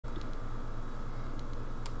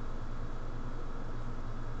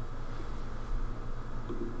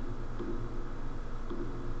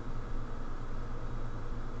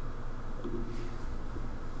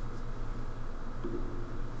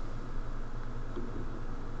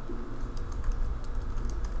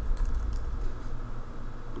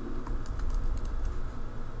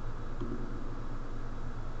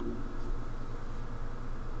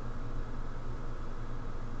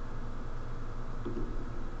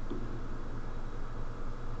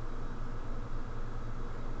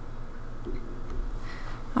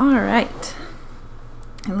Alright.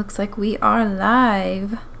 It looks like we are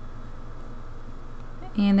live.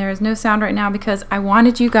 And there is no sound right now because I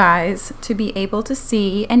wanted you guys to be able to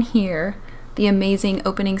see and hear the amazing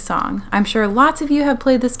opening song. I'm sure lots of you have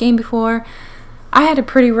played this game before. I had a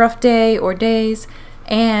pretty rough day or days,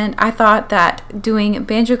 and I thought that doing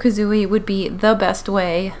Banjo Kazooie would be the best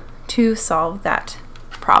way to solve that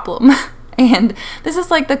problem. And this is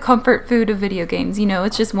like the comfort food of video games, you know,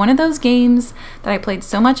 it's just one of those games that I played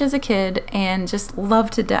so much as a kid and just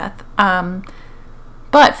loved to death.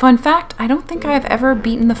 But fun fact, I don't think I've ever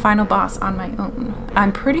beaten the final boss on my own.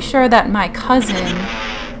 I'm pretty sure that my cousin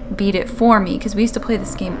beat it for me because we used to play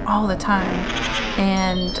this game all the time.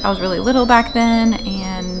 And I was really little back then,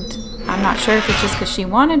 and I'm not sure if it's just because she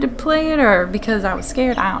wanted to play it or because I was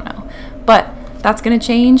scared, I don't know. But that's gonna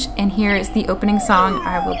change, and here is the opening song.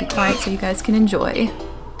 I will be quiet so you guys can enjoy.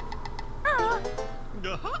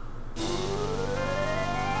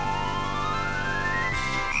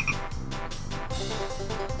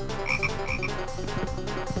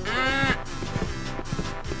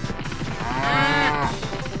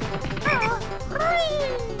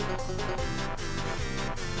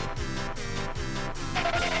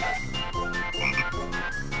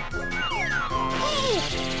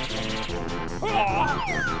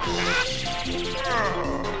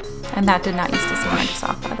 And that did not used to seem like a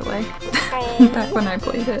soft, by the way, back when I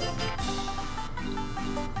played it.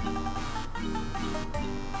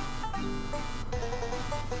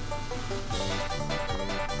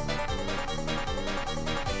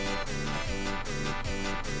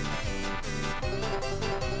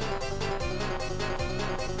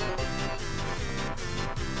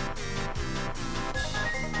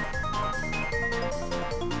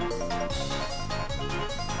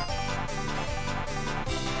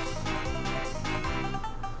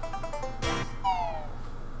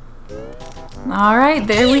 Alright,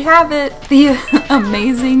 there we have it, the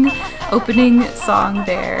amazing opening song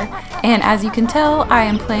there. And as you can tell, I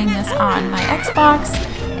am playing this on my Xbox.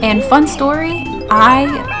 And fun story, I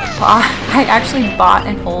actually bought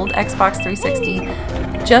an old Xbox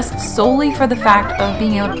 360 just solely for the fact of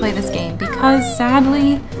being able to play this game, because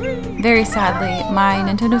sadly, very sadly, my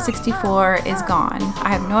Nintendo 64 is gone. I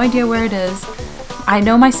have no idea where it is. I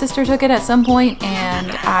know my sister took it at some point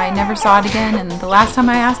and I never saw it again, and the last time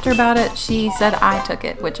I asked her about it, she said I took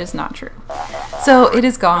it, which is not true. So it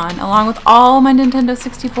is gone, along with all my Nintendo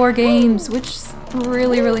 64 games, which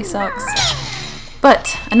really, really sucks.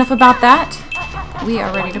 But enough about that. We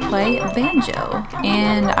are ready to play Banjo,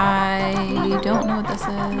 and I don't know what this is.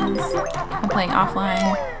 I'm playing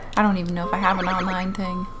offline. I don't even know if I have an online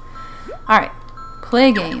thing. Alright.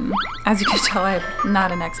 Play game. As you can tell, I'm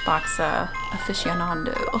not an Xbox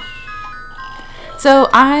aficionado. So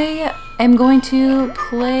I am going to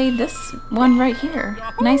play this one right here.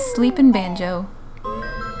 Nice sleeping banjo.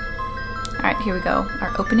 Alright, here we go.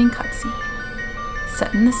 Our opening cutscene.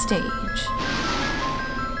 Setting the stage.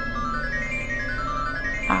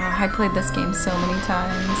 I played this game so many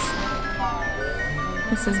times.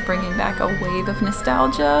 This is bringing back a wave of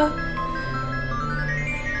nostalgia.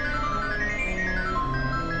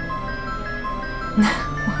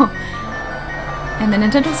 And the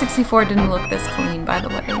Nintendo 64 didn't look this clean, by the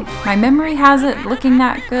way. My memory has it looking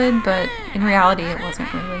that good, but in reality it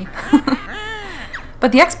wasn't really.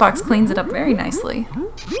 But the Xbox cleans it up very nicely.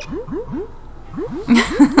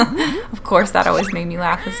 Of course, that always made me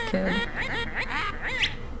laugh as a kid.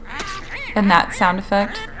 And that sound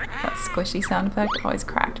effect, that squishy sound effect, always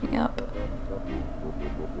cracked me up.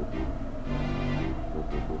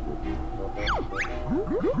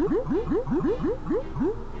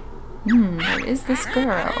 Where is this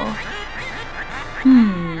girl?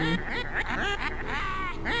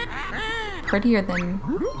 Prettier than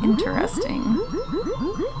interesting.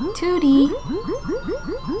 Tootie!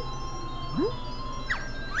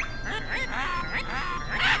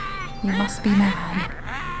 You must be mad.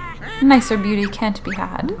 Nicer beauty can't be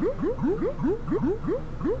had.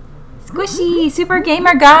 Squishy! Super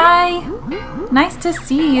Gamer Guy! Nice to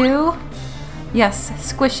see you! Yes,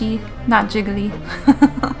 squishy, not jiggly.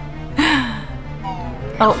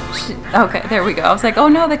 Oh, okay, there we go. I was like, oh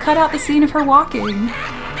no, they cut out the scene of her walking.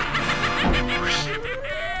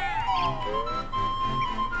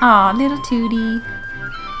 Aw, little Tootie.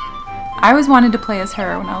 I always wanted to play as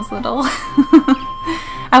her when I was little.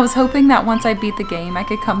 I was hoping that once I beat the game, I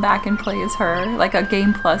could come back and play as her, like a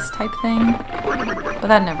Game Plus type thing. But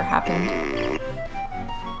that never happened.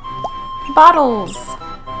 Bottles!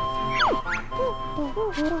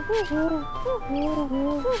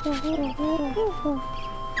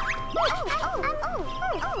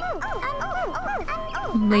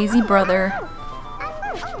 Lazy brother.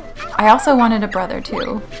 I also wanted a brother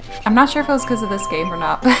too. I'm not sure if it was because of this game or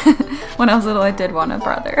not, but when I was little I did want a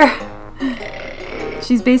brother.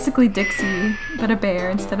 She's basically Dixie, but a bear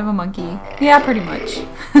instead of a monkey. Yeah, pretty much.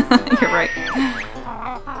 You're right.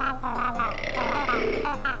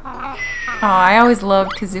 Oh, I always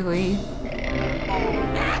loved Kazooie.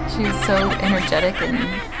 She was so energetic and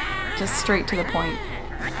just straight to the point.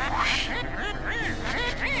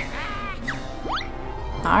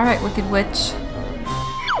 Alright, Wicked Witch.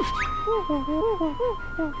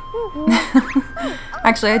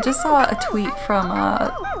 Actually, I just saw a tweet from,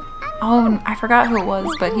 oh, I forgot who it was,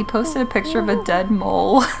 but he posted a picture of a dead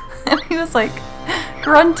mole. And he was like,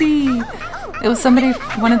 Grunty! It was somebody,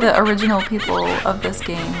 one of the original people of this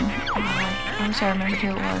game. I wish I remembered who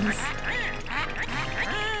it was.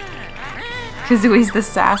 Kazooie's the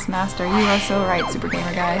sass master. You are so right, Super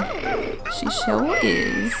Gamer Guy. She sure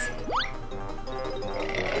is.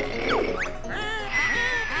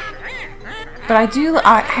 But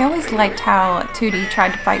I always liked how Tootie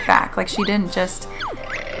tried to fight back. Like, she didn't just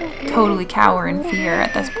totally cower in fear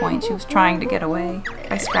at this point. She was trying to get away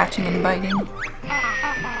by scratching and biting.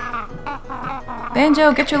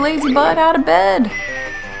 Banjo, get your lazy butt out of bed!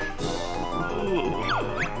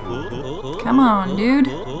 Come on, dude.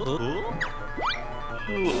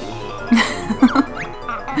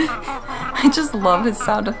 I just love his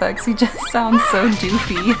sound effects. He just sounds so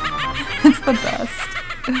doofy. It's the best.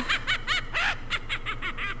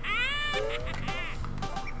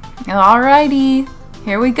 Alrighty,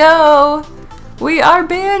 here we go. We are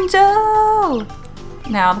Banjo!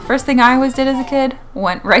 Now, the first thing I always did as a kid,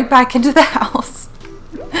 went right back into the house.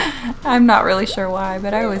 I'm not really sure why,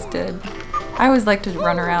 but I always did. I always like to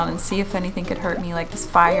run around and see if anything could hurt me, like this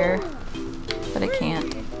fire, but it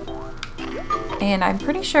can't. And I'm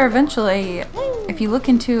pretty sure eventually, if you look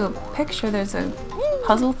into a picture, there's a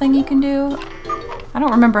puzzle thing you can do. I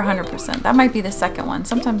don't remember 100%. That might be the second one.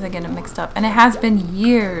 Sometimes I get them mixed up. And it has been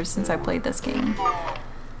years since I played this game.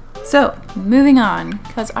 So, moving on,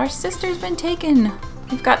 because our sister's been taken.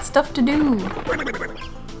 We've got stuff to do.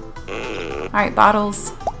 Alright,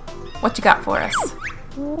 Bottles. What you got for us?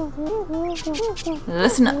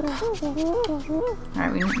 Listen up.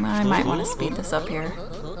 Alright, I might want to speed this up here.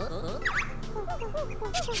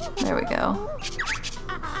 There we go.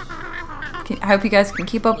 I hope you guys can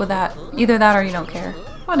keep up with that. Either that or you don't care.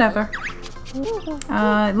 Whatever.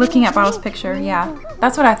 Looking at Bottle's picture, yeah.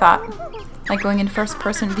 That's what I thought. Like going in first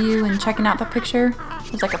person view and checking out the picture.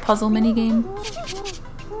 There's like a puzzle mini game.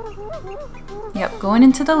 Yep, going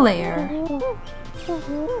into the lair.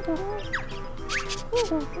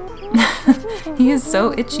 He is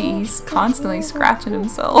so itchy, he's constantly scratching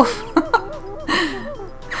himself.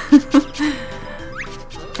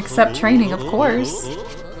 Except training, of course.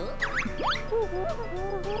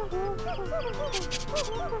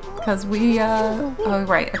 Because we, oh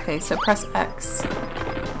right, okay, so press X.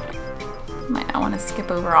 Might not want to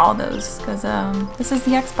skip over all those, because, this is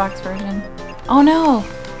the Xbox version. Oh no!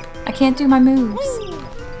 I can't do my moves.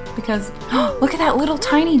 Because, look at that little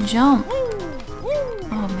tiny jump!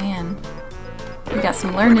 Oh man. We got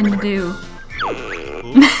some learning to do.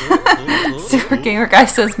 Super Gamer Guy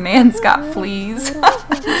says, man's got fleas.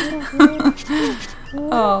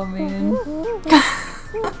 Oh man.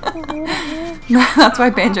 That's why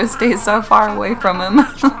Banjo stays so far away from him.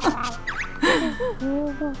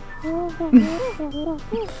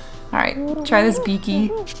 Alright, try this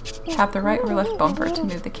beaky. Tap the right or left bumper to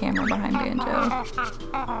move the camera behind Banjo.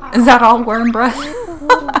 Is that all worm breath?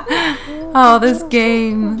 Oh, this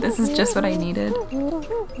game. This is just what I needed.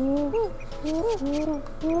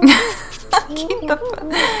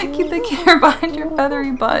 keep the camera behind your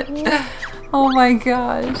feathery butt. Oh my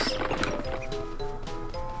gosh.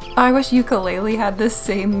 I wish Ukulele had this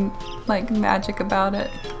same, like, magic about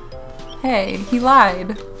it. Hey, he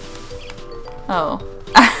lied. Oh.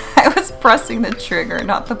 I was pressing the trigger,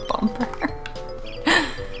 not the bumper.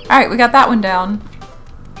 Alright, we got that one down.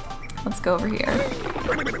 Let's go over here.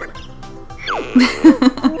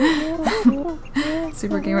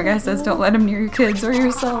 Super Gamer Guy says, don't let him near your kids or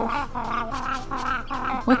yourself.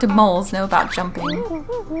 What do moles know about jumping?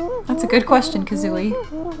 That's a good question, Kazooie.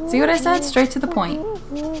 See what I said? Straight to the point.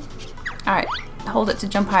 Alright, hold it to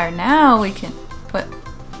jump higher. Now we can... What?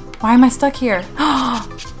 Why am I stuck here?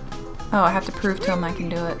 Oh, I have to prove to him I can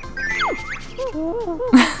do it.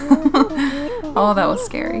 Oh, that was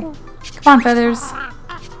scary. Come on, Feathers.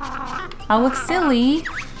 I'll look silly.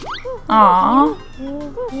 Aww.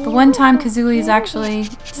 The one time Kazooie is actually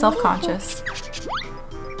self-conscious.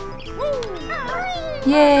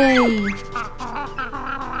 Yay!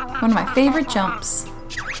 One of my favorite jumps.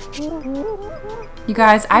 You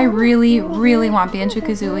guys, I really, really want Banjo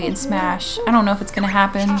Kazooie in Smash. I don't know if it's gonna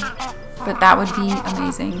happen, but that would be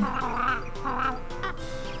amazing.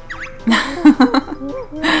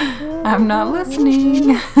 I'm not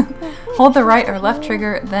listening. Hold the right or left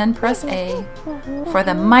trigger, then press A for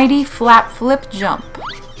the mighty flap flip jump.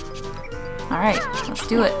 Alright, let's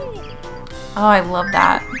do it. Oh, I love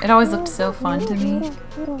that. It always looked so fun to me.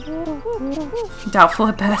 Doubtful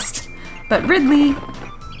at best. But Ridley!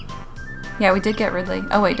 Yeah, we did get Ridley.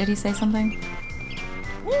 Oh wait, did he say something?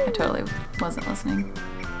 I totally wasn't listening.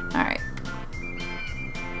 Alright.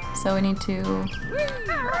 So we need to...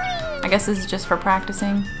 I guess this is just for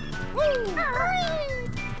practicing.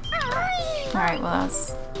 Alright, well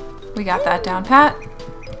we got that down pat.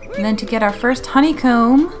 And then to get our first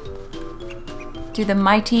honeycomb, do the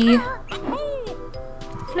mighty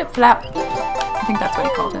flip flap. I think that's what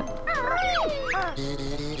he called it.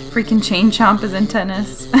 Freaking Chain Chomp is in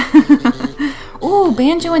tennis. Ooh,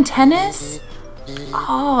 Banjo in tennis?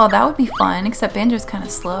 Oh, that would be fun, except Banjo's kind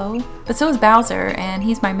of slow. But so is Bowser, and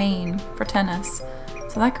he's my main for tennis.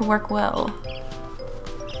 So that could work well.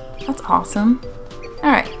 That's awesome.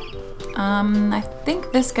 Alright. I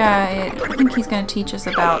think this guy, I think he's going to teach us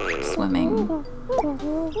about swimming.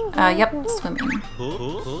 Yep, swimming.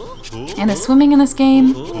 And the swimming in this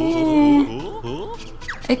game,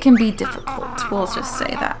 it can be difficult. We'll just say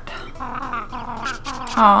that.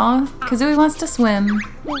 Aw, Kazooie wants to swim.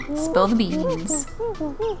 Spill the beans.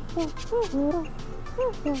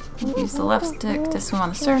 Use the left stick to swim on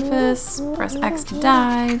the surface. Press X to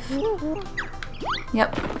dive.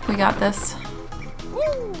 Yep, we got this.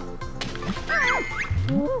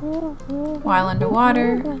 While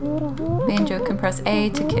underwater, Banjo can press A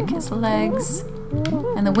to kick his legs,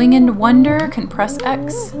 and the Winged Wonder can press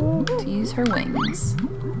X to use her wings.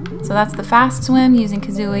 So that's the fast swim using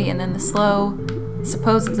Kazooie, and then the slow,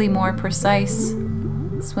 supposedly more precise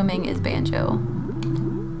swimming is Banjo.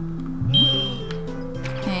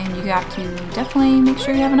 And you have to definitely make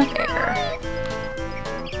sure you have enough air.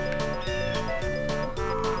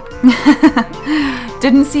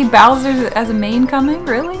 Didn't see Bowser as a main coming?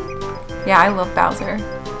 Really? Yeah, I love Bowser.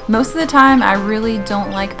 Most of the time, I really don't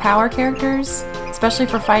like power characters, especially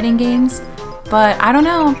for fighting games. But I don't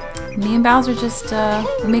know. Me and Bowser just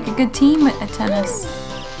make a good team at tennis.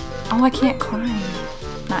 Oh, I can't climb.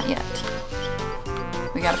 Not yet.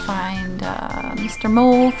 We gotta find Mr.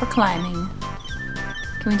 Mole for climbing.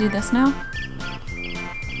 Can we do this now?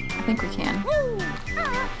 I think we can.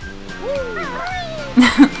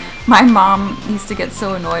 My mom used to get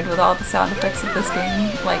so annoyed with all the sound effects of this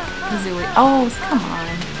game, like Kazooie. Oh, come on.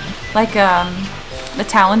 Like, the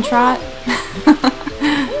Talon Trot.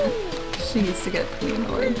 She used to get pretty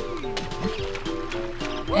annoyed.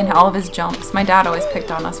 And all of his jumps. My dad always picked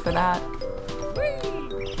on us for that.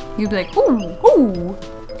 He'd be like, ooh, ooh.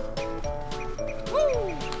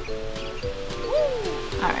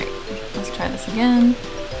 Alright, let's try this again.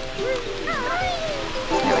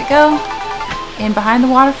 There we go. And behind the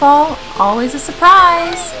waterfall, always a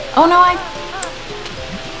surprise. Oh no,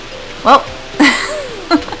 well,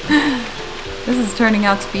 this is turning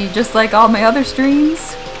out to be just like all my other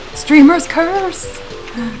streams. Streamer's curse.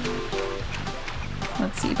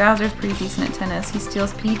 Let's see, Bowser's pretty decent at tennis. He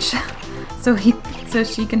steals Peach so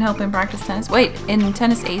she can help him practice tennis. Wait, in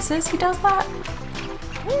Tennis Aces he does that?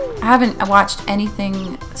 I haven't watched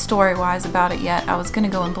anything story-wise about it yet. I was gonna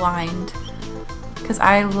go in blind. Because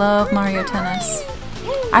I love Mario Tennis.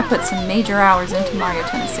 I put some major hours into Mario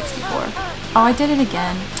Tennis 64. Oh, I did it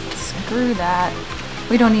again. Screw that.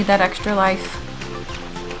 We don't need that extra life.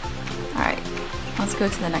 Alright, let's go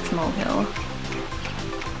to the next molehill.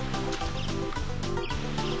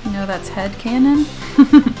 You know that's head cannon?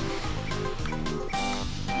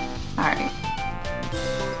 Alright.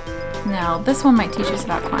 Now, this one might teach us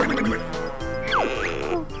about climbing.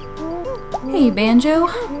 Hey, Banjo.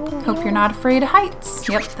 Hope you're not afraid of heights.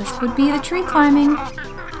 Yep, this would be the tree climbing.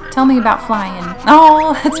 Tell me about flying.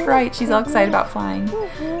 Oh, that's right. She's all excited about flying.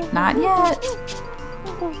 Not yet.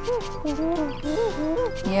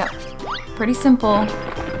 Yep, pretty simple.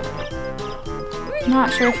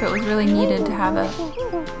 Not sure if it was really needed to have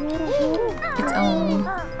its own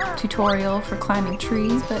tutorial for climbing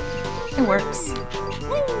trees, but it works.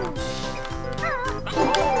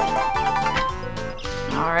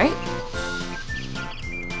 Alright.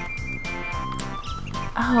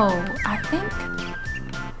 Oh, I think...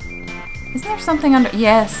 Is there something under...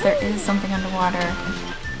 Yes, there is something underwater.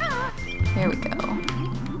 There we go.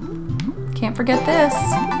 Can't forget this.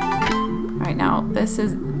 Alright, now this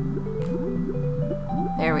is...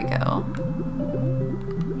 There we go.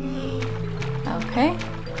 Okay.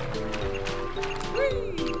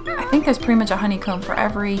 think there's pretty much a honeycomb for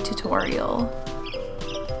every tutorial.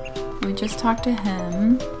 We just talked to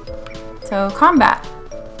him. So, combat.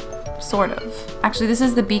 Sort of. Actually, this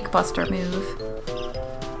is the Beak Buster move.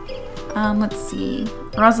 Let's see.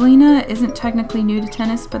 Rosalina isn't technically new to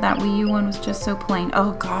tennis, but that Wii U one was just so plain.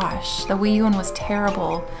 Oh gosh, the Wii U one was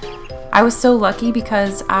terrible. I was so lucky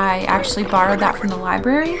because I actually borrowed that from the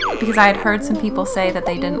library because I had heard some people say that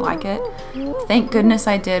they didn't like it. Thank goodness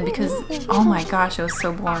I did because, oh my gosh, it was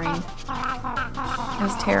so boring. It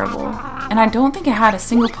was terrible. And I don't think it had a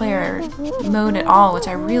single player mode at all, which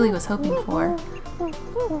I really was hoping for.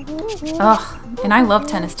 Ugh, and I love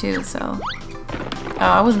tennis too, so... Oh,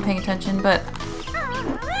 I wasn't paying attention, but...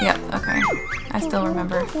 Yep, okay. I still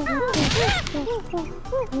remember.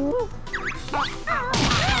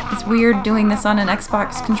 It's weird doing this on an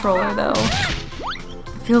Xbox controller, though.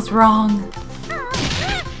 It feels wrong.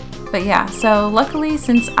 But yeah, so luckily,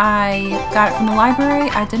 since I got it from the library,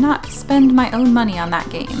 I did not spend my own money on that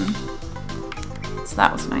game. So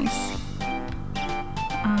that was nice.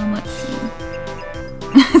 Let's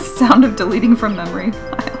see. Sound of deleting from memory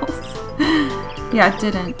files. Yeah, it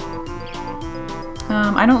didn't.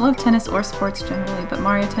 I don't love tennis or sports generally, but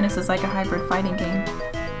Mario Tennis is like a hybrid fighting game.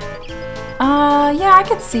 Yeah, I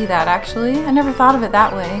could see that actually. I never thought of it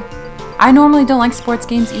that way. I normally don't like sports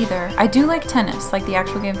games either. I do like tennis, like the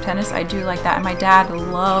actual game of tennis. I do like that, and my dad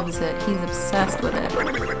loves it. He's obsessed with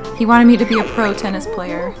it. He wanted me to be a pro tennis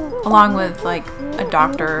player, along with like a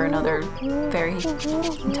doctor and other very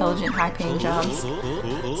intelligent, high-paying jobs.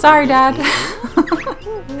 Sorry, Dad.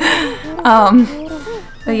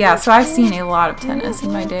 But yeah, so I've seen a lot of tennis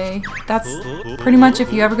in my day. That's pretty much,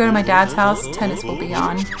 if you ever go to my dad's house, tennis will be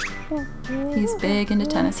on. He's big into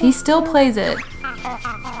tennis. He still plays it.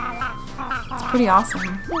 It's pretty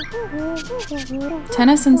awesome.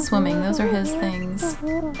 Tennis and swimming, those are his things.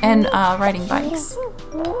 And riding bikes.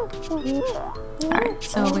 Alright,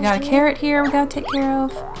 so we got a carrot here we gotta take care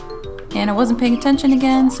of. And I wasn't paying attention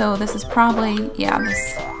again, so this is probably, yeah,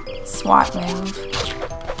 this SWAT move.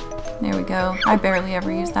 There we go. I barely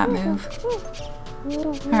ever use that move.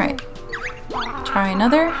 Alright. Try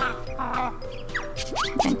another.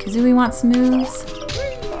 And Kazooie wants moves.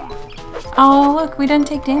 Oh, look, we didn't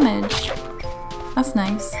take damage. That's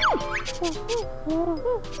nice.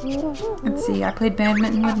 Let's see, I played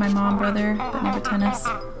badminton with my mom, brother, but never tennis.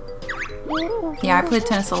 Yeah, I played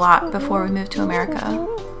tennis a lot before we moved to America.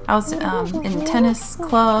 I was in tennis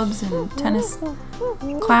clubs and tennis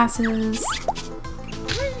classes.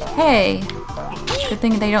 Hey! Good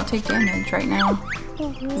thing they don't take damage right now.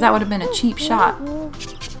 Because that would have been a cheap shot.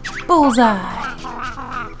 Bullseye!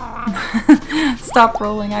 Stop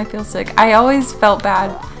rolling, I feel sick. I always felt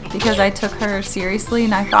bad because I took her seriously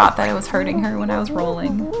and I thought that it was hurting her when I was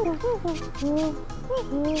rolling.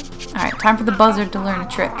 Alright, time for the buzzard to learn a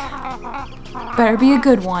trick. Better be a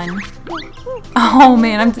good one. Oh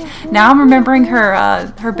man, now I'm remembering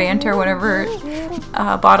her her banter whenever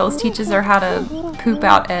Bottles teaches her how to poop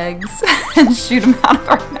out eggs and shoot them out of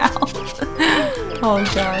her mouth. Oh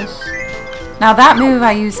gosh. Now that move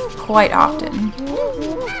I use quite often.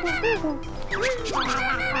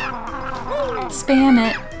 Spam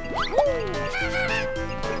it.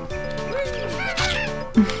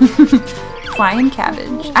 Flying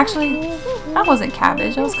cabbage. Actually, that wasn't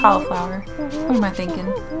cabbage, that was cauliflower. What am I thinking?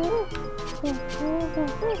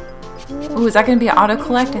 Ooh, is that going to be an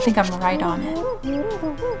auto-collect? I think I'm right on it.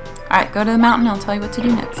 Alright, go to the mountain and I'll tell you what to do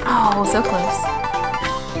next. Oh, so close.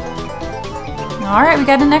 Alright, we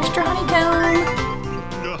got an extra honeycomb.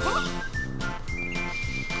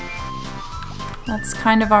 That's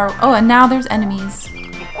kind of our... Oh, and now there's enemies.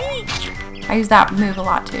 I use that move a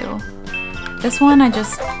lot too. This one, it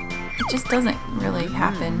just doesn't really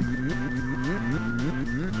happen.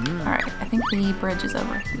 Alright, I think the bridge is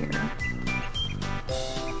over here.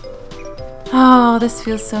 Oh, this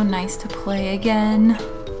feels so nice to play again.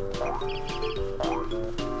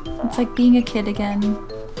 It's like being a kid again.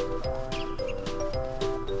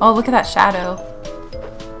 Oh, look at that shadow.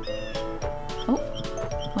 Oh,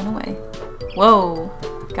 went away. Whoa,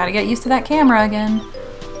 gotta get used to that camera again.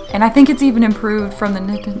 And I think it's even improved from the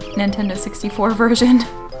Nintendo 64 version.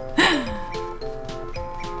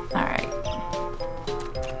 Alright.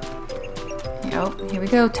 Here we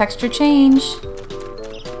go, texture change.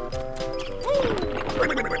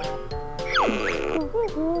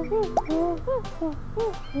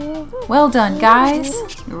 Well done, guys.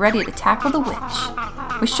 You're ready to tackle the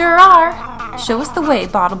witch. We sure are. Show us the way,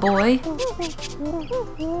 Bottle Boy.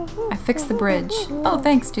 I fixed the bridge. Oh,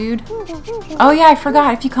 thanks, dude. Oh yeah, I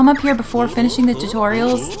forgot. If you come up here before finishing the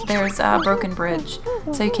tutorials, there's a broken bridge,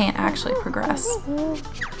 so you can't actually progress.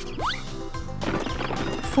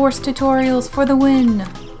 Force tutorials for the win.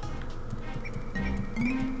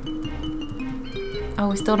 Oh,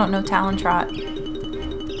 we still don't know Talon Trot.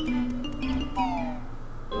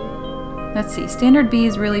 Let's see. Standard B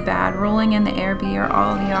is really bad. Rolling in the air B are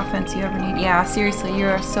all the offense you ever need. Yeah, seriously, you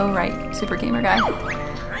are so right, Super Gamer Guy.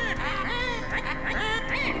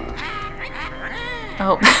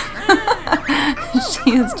 Oh.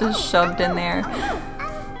 She is just shoved in there.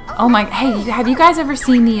 Oh my, hey, have you guys ever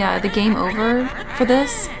seen the game over for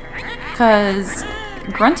this? Because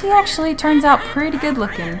Grunty actually turns out pretty good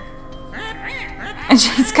looking. And she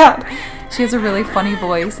has a really funny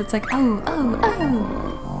voice. It's like, oh, oh, oh.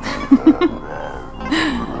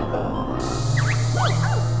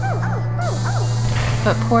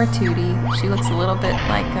 But poor Tootie, she looks a little bit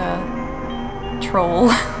like a troll.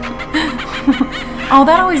 Oh,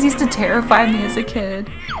 that always used to terrify me as a kid.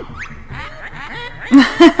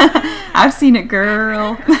 I've seen it,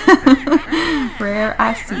 girl. Rare,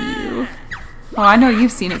 I see you. Oh, I know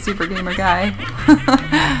you've seen it, Super Gamer Guy.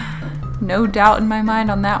 No doubt in my mind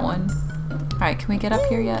on that one. Alright, can we get up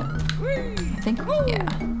here yet? I think, yeah.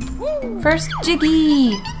 First,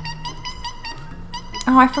 Jiggy!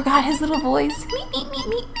 Oh, I forgot his little voice. Meep, meep, meep,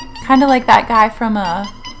 meep. Kind of like that guy from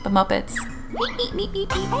the Muppets. Meep, meep, meep, meep,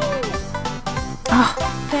 meep. Oh,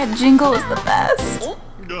 that jingle is the best.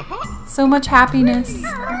 So much happiness.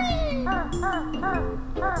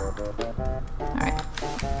 Alright.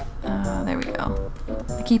 There we go.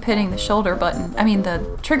 I keep hitting the shoulder button. I mean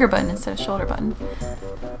the trigger button instead of shoulder button.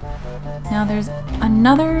 Now there's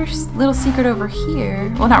another little secret over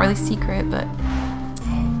here. Well, not really secret, but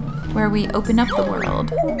where we open up the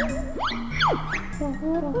world.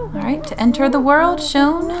 Alright, to enter the world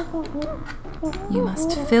shown, you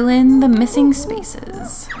must fill in the missing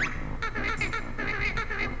spaces.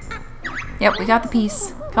 Yep, we got the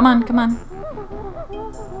piece. Come on, come on.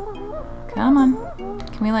 Come on.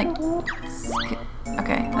 Can we like skip?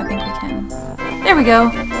 Okay, I think we can. There we go.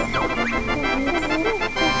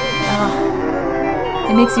 Oh,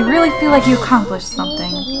 it makes you really feel like you accomplished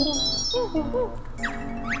something.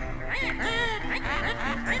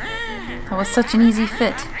 That was such an easy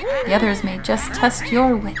fit. The others may just test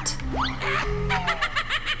your wit.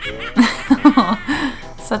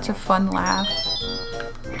 Such a fun laugh.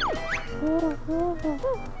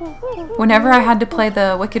 Whenever I had to play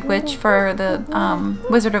the Wicked Witch for the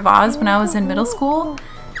Wizard of Oz when I was in middle school,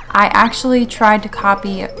 I actually tried to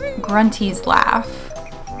copy Grunty's laugh.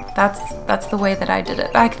 That's the way that I did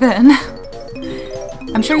it back then.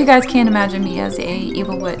 I'm sure you guys can't imagine me as a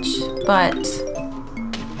evil witch, but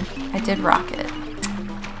I did rock it.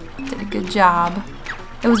 Did a good job.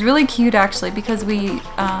 It was really cute actually because we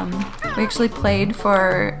actually played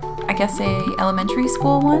for, I guess, a elementary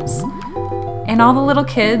school once. And all the little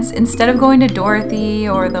kids, instead of going to Dorothy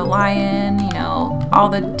or the lion, you know, all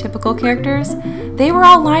the typical characters, they were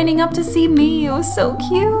all lining up to see me. It was so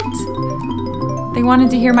cute. They wanted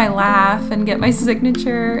to hear my laugh and get my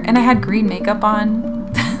signature, and I had green makeup on.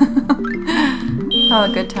 Oh,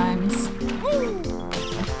 good times.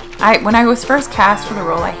 When I was first cast for the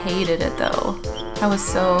role, I hated it though. I was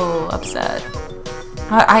so upset.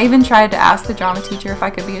 I even tried to ask the drama teacher if I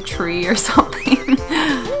could be a tree or something.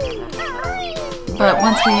 But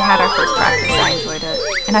once we had our first practice, I enjoyed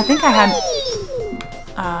it. And I think I had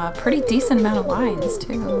a pretty decent amount of lines,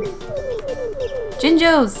 too.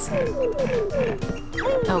 Jinjos!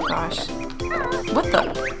 Oh gosh. What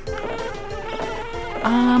the?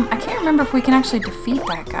 I can't remember if we can actually defeat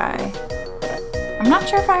that guy. I'm not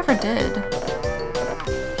sure if I ever did.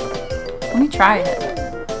 Let me try it.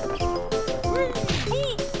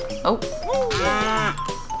 Oh.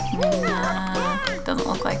 Nah, doesn't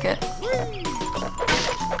look like it.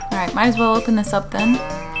 Alright, might as well open this up then.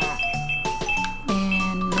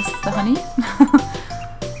 And this is the honey.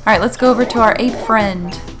 Alright, let's go over to our ape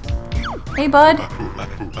friend. Hey, bud.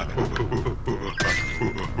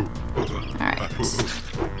 Alright.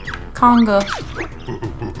 Conga.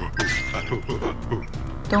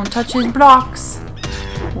 Don't touch his blocks.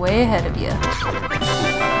 Way ahead of you.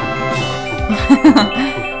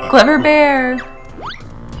 Clever bear.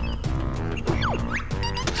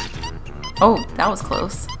 Oh, that was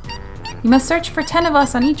close. You must search for 10 of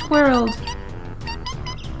us on each world.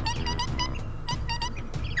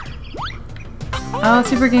 Oh,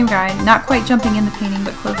 Super Game Guy. Not quite jumping in the painting,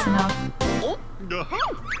 but close enough.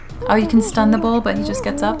 Oh, you can stun the bull, but he just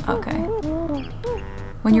gets up? Okay.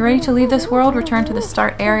 When you're ready to leave this world, return to the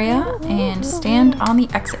start area and stand on the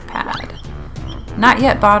exit pad. Not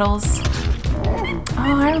yet, Bottles.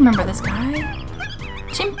 Oh, I remember this guy.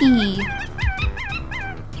 Chimpy.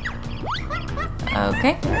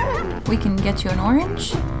 Okay. We can get you an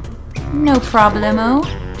orange. No problemo.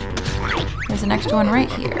 There's an extra one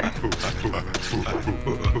right here.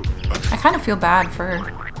 I kind of feel bad for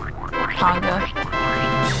Tonga.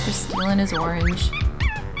 Just stealing his orange.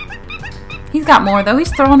 He's got more though.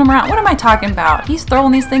 He's throwing them around. What am I talking about? He's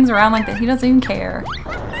throwing these things around like that. He doesn't even care.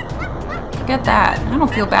 Forget that. I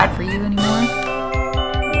don't feel bad for you anymore.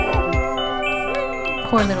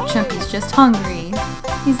 Poor little Chimpy's just hungry.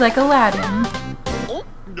 He's like Aladdin.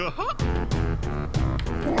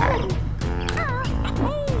 Alright.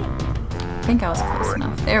 I think I was close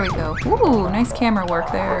enough. There we go. Ooh, nice camera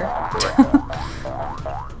work there.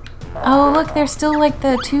 Oh, look, they're still like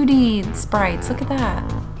the 2D sprites. Look at that.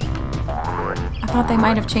 I thought they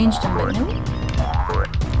might have changed them, but no.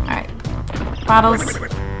 Alright. Bottles.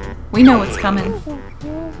 We know what's coming.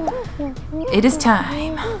 It is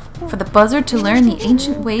time for the buzzard to learn the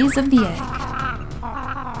ancient ways of the egg.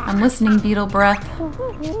 I'm listening, beetle breath.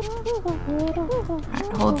 Alright,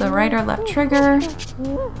 hold the right or left trigger,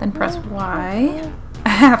 then press Y. I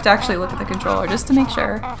have to actually look at the controller just to make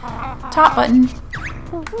sure. Top button.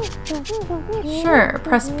 Sure,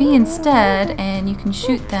 press B instead, and you can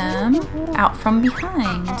shoot them out from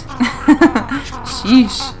behind.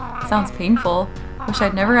 Sheesh, sounds painful. Wish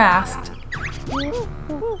I'd never asked.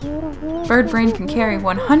 Bird Brain can carry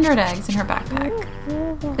 100 eggs in her backpack.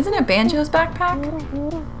 Isn't it Banjo's backpack?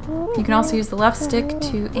 You can also use the left stick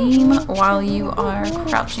to aim while you are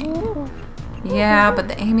crouching. Yeah, but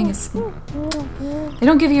the aiming is... They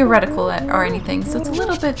don't give you a reticle or anything, so it's a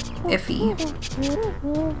little bit iffy.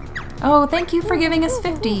 Oh, thank you for giving us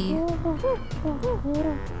 50.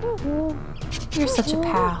 You're such a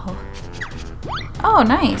pal. Oh,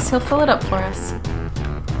 nice. He'll fill it up for us.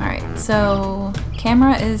 Alright, so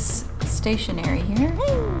camera is stationary here.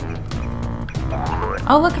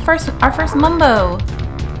 Oh, look, our first Mumbo.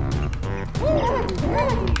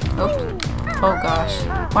 Oops. Oh gosh,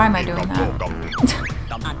 why am I doing that?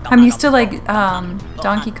 I'm used to like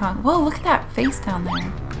Donkey Kong. Whoa, look at that face down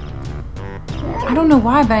there. I don't know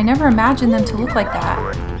why, but I never imagined them to look like that.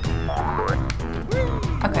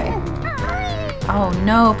 Okay. Oh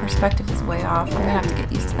no, perspective is way off. I'm gonna have to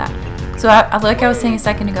get used to that. So like I was saying a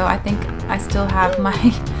second ago, I think I still have my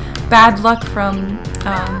bad luck from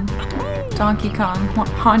Donkey Kong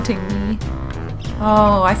haunting me.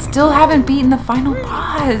 Oh, I still haven't beaten the final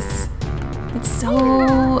boss. It's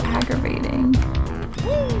so aggravating.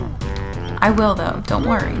 I will though, don't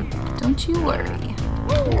worry. Don't you worry.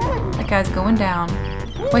 That guy's going down.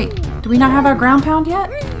 Wait, do we not have our ground pound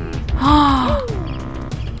yet? Oh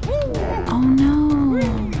no.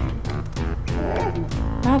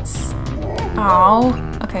 That's... Oh.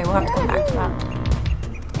 Okay, we'll have to come back to that.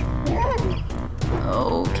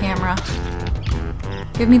 Oh, camera.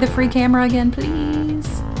 Give me the free camera again,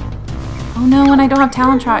 please. Oh no, and I don't have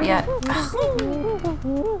Talon Trot yet.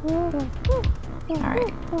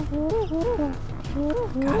 Alright.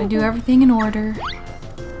 Gotta do everything in order.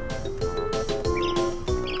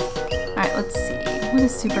 Alright, let's see. What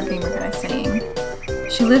is Super Gamer Guy saying?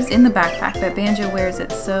 She lives in the backpack, but Banjo wears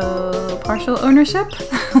it, so partial ownership?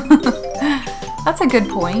 That's a good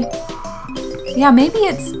point. Yeah, maybe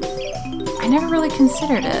it's... I never really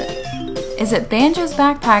considered it. Is it Banjo's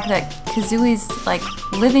backpack that Kazooie's like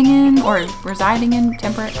living in or residing in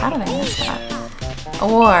temporary? How did I miss that?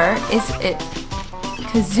 Or is it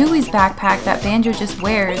Kazooie's backpack that Banjo just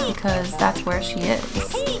wears because that's where she is?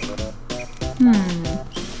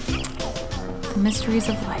 The mysteries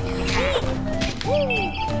of life. Do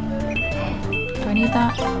I need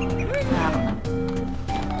that? No, I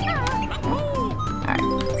don't know. Alright,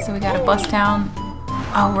 so we gotta bust down.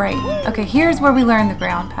 Oh, right. Okay, here's where we learn the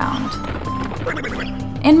ground pound.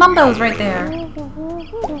 And Mumbo's right there.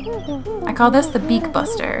 I call this the Beak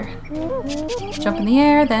Buster. Jump in the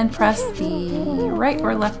air, then press the right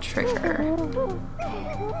or left trigger.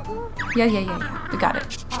 Yeah. We got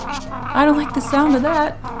it. I don't like the sound of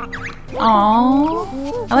that. Aww.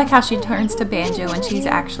 I like how she turns to Banjo when she's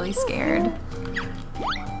actually scared.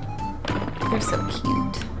 They're so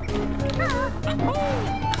cute.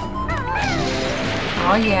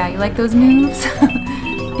 Oh yeah, you like those moves?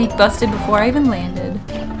 Beak busted before I even landed.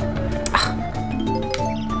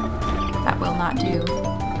 That will not do.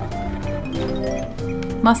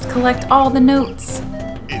 Must collect all the notes.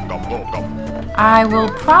 I will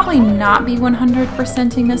probably not be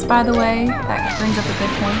 100%ing this, by the way. That brings up a good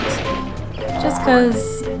point. Just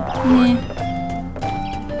because,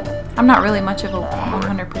 I'm not really much of a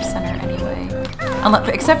 100%er anyway.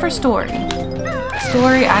 Except for story.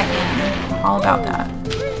 Story, I am all about that.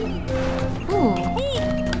 Ooh.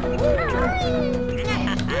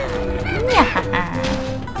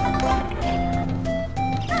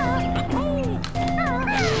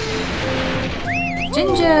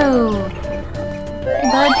 Jinjo! Hey,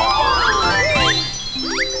 bud.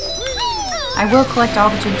 I will collect all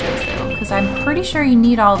the Jinjos though, because I'm pretty sure you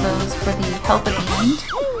need all those for the health at the end.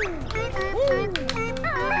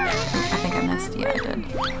 I think I missed. Yeah, I did.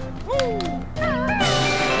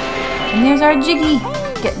 And there's our Jiggy!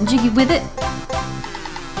 Getting jiggy with it.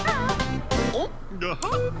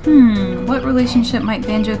 What relationship might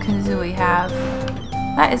Banjo Kazooie have?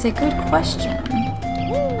 That is a good question.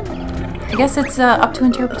 I guess it's up to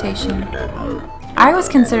interpretation. I always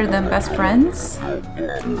considered them best friends,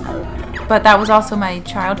 but that was also my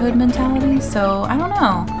childhood mentality, so I don't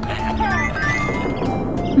know.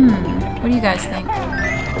 What do you guys think?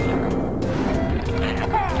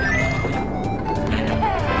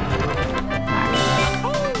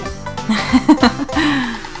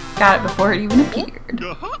 Got it before it even appeared.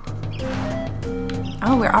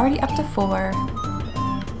 Oh, we're already up to 4.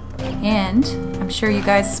 And I'm sure you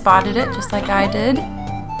guys spotted it just like I did.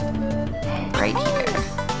 Right here.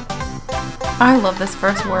 I love this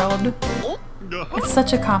first world. It's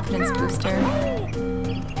such a confidence booster.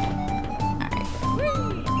 Alright.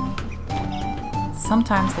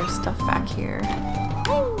 Sometimes there's stuff back here.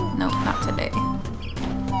 Nope, not today.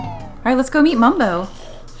 Alright, let's go meet Mumbo.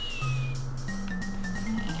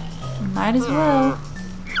 Might as well.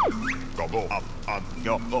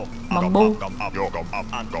 Mumbo.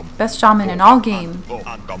 Best shaman in all game.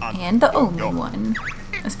 And the only one.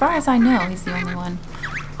 As far as I know, he's the only one.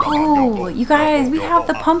 Oh, you guys, we have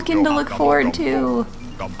the pumpkin to look forward to.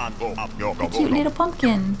 The cute little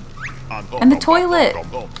pumpkin. And the toilet.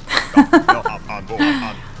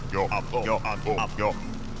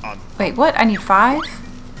 Wait, what? I need 5?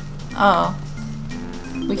 Oh.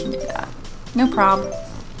 We can do that. No problem.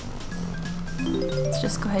 Let's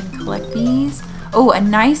just go ahead and collect these. Oh, a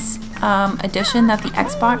nice addition that the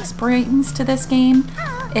Xbox brings to this game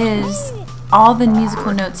is all the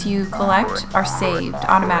musical notes you collect are saved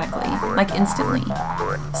automatically, like instantly.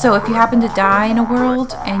 So if you happen to die in a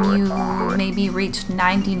world and you maybe reached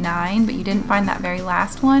 99 but you didn't find that very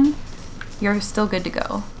last one, you're still good to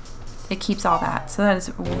go. It keeps all that. So that is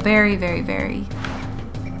very, very, very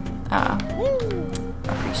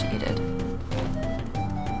appreciated.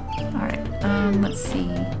 Alright, let's see.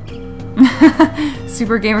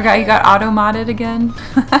 Super Gamer Guy, you got auto-modded again?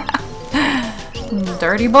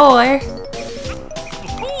 Dirty boy.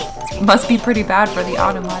 Must be pretty bad for the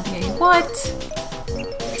auto-mod. What?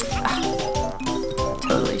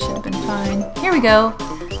 Totally should have been fine. Here we go.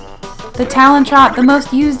 The Talon Trot, the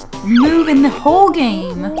most used move in the whole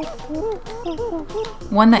game.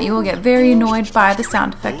 One that you will get very annoyed by the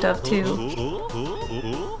sound effect of, too.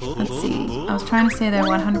 Let's see. I was trying to say they're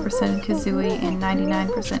 100% Kazooie and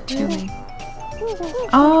 99% Chewy.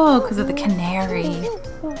 Oh, because of the canary.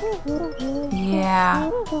 Yeah.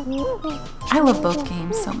 I love both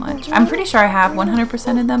games so much. I'm pretty sure I have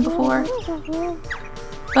 100% of them before.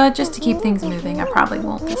 But just to keep things moving, I probably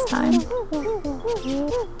won't this time.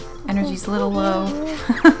 Energy's a little low.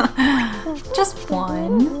 Just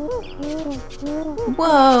 1.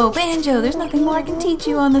 Whoa, Banjo, there's nothing more I can teach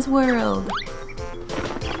you on this world.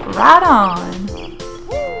 Right on.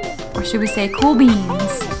 Or should we say cool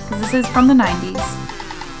beans? Because this is from the 90s.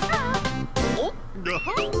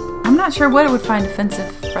 I'm not sure what it would find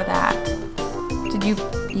offensive for that. Did you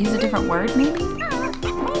use a different word, maybe?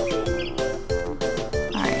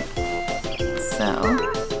 Alright. So,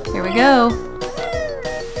 here we go.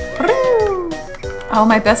 Oh,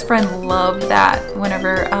 my best friend loved that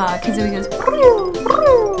whenever Kazooie goes.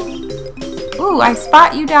 Ooh, I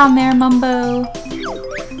spot you down there, Mumbo.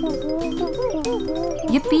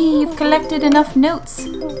 Yippee, you've collected enough notes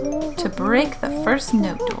to break the first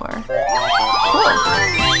note door. Cool.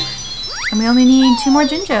 And we only need 2 more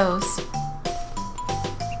Jinjos.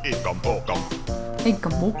 Hey,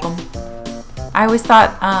 gum. I always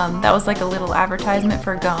thought that was like a little advertisement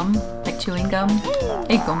for gum, like chewing gum.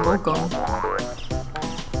 Hey, gum.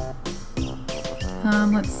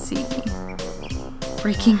 Let's see.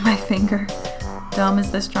 Breaking my finger. Dumb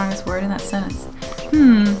is the strongest word in that sentence.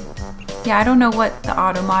 Yeah, I don't know what the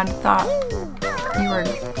auto-mod thought you were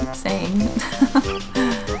saying.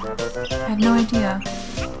 I have no idea.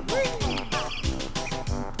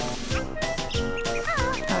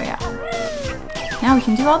 Oh yeah. Now we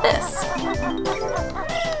can do all this.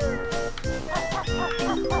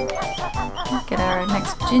 Get our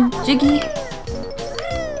next Jiggy.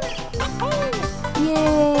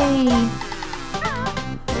 Yay!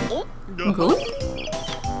 Good.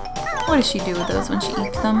 What does she do with those when she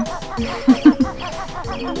eats them?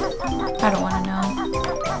 I don't want to know.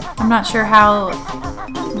 I'm not sure how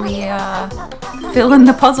we fill in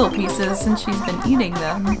the puzzle pieces since she's been eating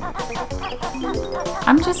them.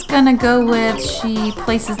 I'm just gonna go with she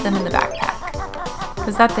places them in the backpack,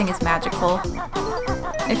 because that thing is magical.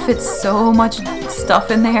 It fits so much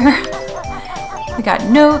stuff in there. We got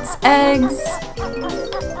notes, eggs,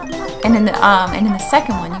 and in the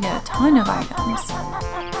second one you get a ton of items.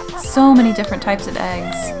 So many different types of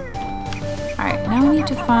eggs. Alright, now we need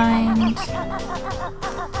to find...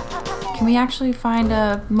 Can we actually find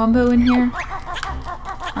a Mumbo in here?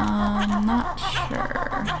 Not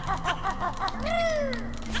sure.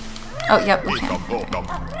 Oh, yep, we can.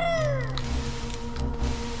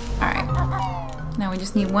 Alright. Now we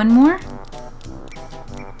just need one more.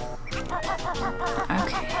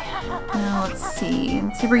 Okay. Now let's see.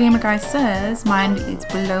 Super Gamer Guy says, mind is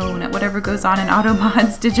blown at whatever goes on in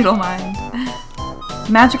Automod's digital mind.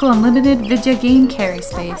 Magical unlimited video game carry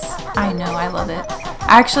space. I know, I love it.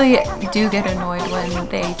 I actually do get annoyed when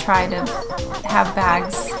they try to have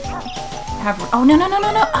bags have... Oh, no, no, no,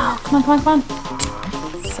 no, no! Oh, come on, come on, come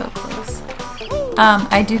on! So close.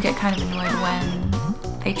 I do get kind of annoyed when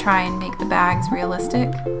they try and make the bags realistic.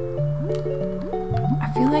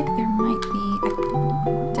 I feel like there might be...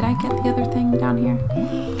 Did I get the other thing down here?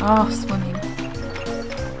 Oh, swimming.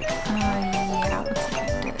 Yeah, looks like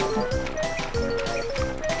I did.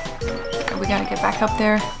 Oh, we gotta get back up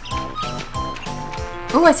there.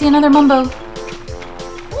 Oh, I see another Mumbo.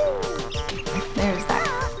 There's that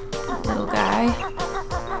little guy.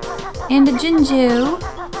 And a Jinju.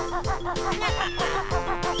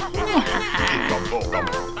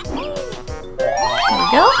 There we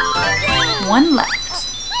go. One left.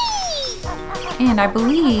 And I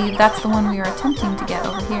believe that's the one we were attempting to get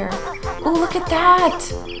over here. Oh, look at that!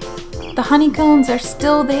 The honeycombs are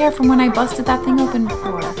still there from when I busted that thing open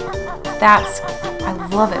before. That's... I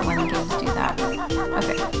love it when the games do that.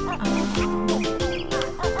 Okay.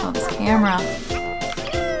 Oh, this camera.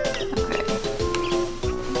 Okay.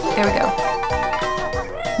 There we go.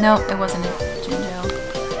 Nope, it wasn't a Jinjo.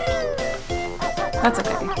 That's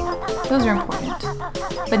okay. Those are important.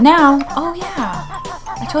 But now, oh yeah,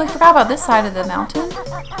 I totally forgot about this side of the mountain.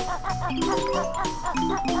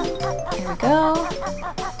 Here we go.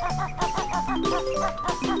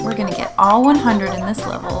 We're gonna get all 100 in this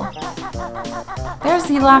level. There's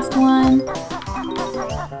the last one.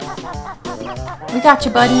 We got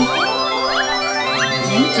you, buddy.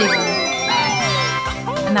 Thank you.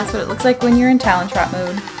 And that's what it looks like when you're in Talent Trap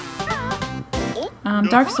mode.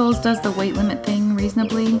 Dark Souls does the weight limit thing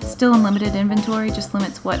reasonably. Still unlimited inventory, just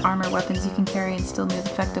limits what armor weapons you can carry and still move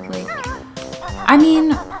effectively. I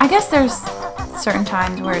mean, I guess there's certain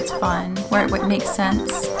times where it's fun, where it makes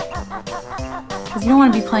sense. Because you don't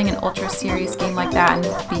want to be playing an ultra serious game like that and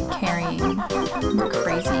be carrying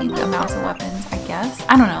crazy amounts of weapons, I guess.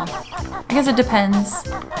 I don't know. I guess it depends.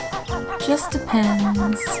 Just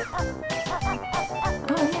depends.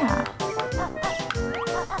 Oh yeah.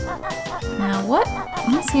 Now what? Let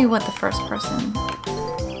me see what the first person...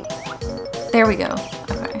 There we go.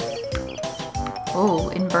 Okay. Oh,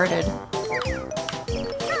 inverted.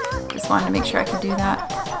 Just wanted to make sure I could do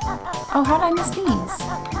that. Oh, how did I miss these?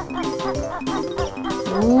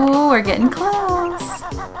 Ooh, we're getting close.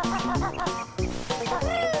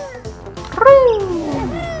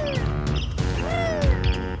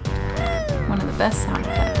 One of the best sound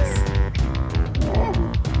effects.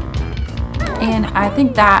 And I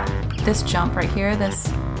think that this jump right here, this,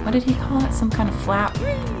 what did he call it? Some kind of flap?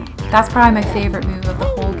 That's probably my favorite move of the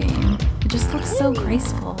whole game. It just looks so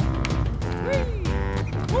graceful.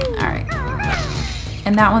 Alright.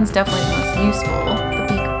 And that one's definitely the most useful. The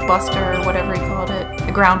beak buster or whatever he called it.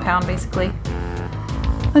 The ground pound, basically.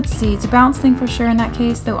 Let's see, it's a bounce thing for sure in that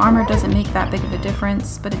case, though armor doesn't make that big of a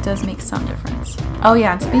difference, but it does make some difference. Oh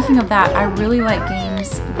yeah, and speaking of that, I really like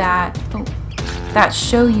games that, that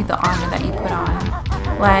show you the armor that you put on.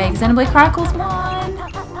 Like Xenoblade Chronicles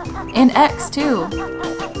 1! And X too.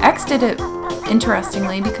 X did it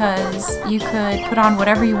interestingly because you could put on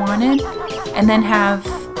whatever you wanted and then have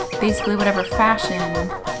basically whatever fashion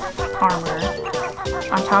armor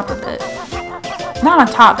on top of it. Not on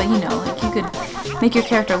top, but you know, like you could make your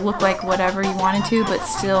character look like whatever you wanted to, but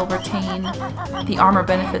still retain the armor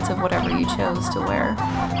benefits of whatever you chose to wear.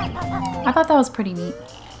 I thought that was pretty neat.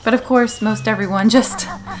 But of course, most everyone just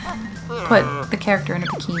put the character in a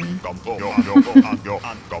bikini.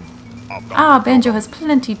 Ah, Banjo has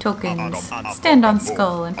plenty tokens. Stand on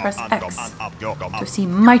skull and press X to see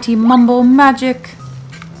mighty Mumbo magic.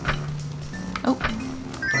 Oh,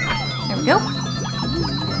 there we go.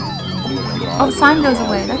 Oh, the sign goes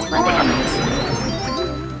away. That's right.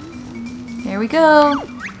 There we go.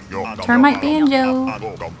 Termite Banjo.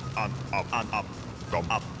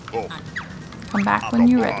 Come back when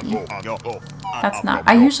you're ready. That's not...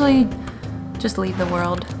 I usually just leave the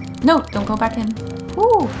world. No, don't go back in.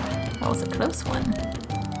 Woo! That was a close one.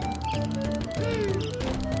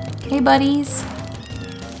 Hey, buddies.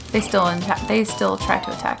 They still try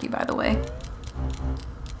to attack you, by the way.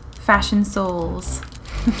 Fashion souls.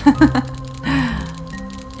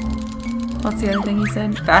 What's the other thing he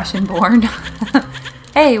said? Fashion born.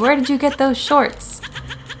 Hey, where did you get those shorts?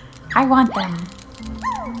 I want them.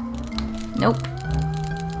 Nope.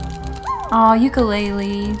 Aw,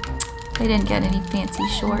 ukulele. They didn't get any fancy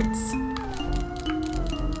shorts.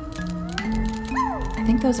 I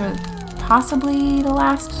think those are possibly the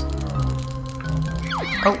last.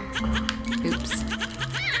 Oh. Oops.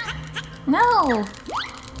 No!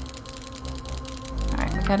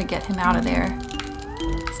 Alright, we gotta get him out of there.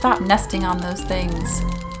 Stop nesting on those things.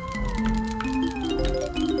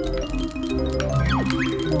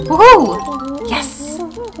 Woohoo! Yes!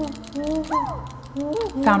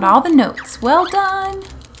 Found all the notes. Well done!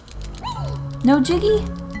 No jiggy?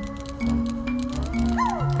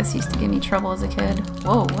 This used to give me trouble as a kid.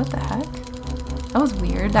 Whoa, what the heck? That was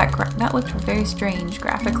weird. That looked very strange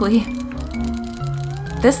graphically.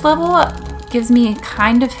 This level gives me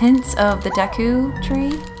kind of hints of the Deku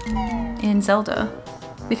tree in Zelda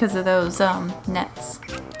because of those nets.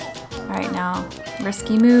 Alright, now,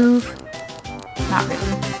 risky move. Not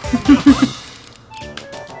really.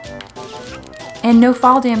 And no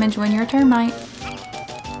fall damage when you're a termite.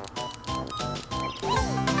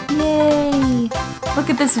 Yay! Look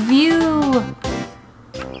at this view!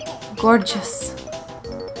 Gorgeous.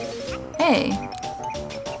 Hey.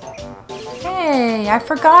 Hey, I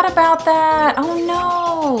forgot about that! Oh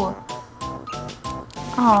no!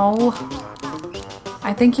 Oh.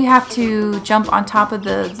 I think you have to jump on top of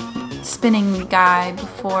the spinning guy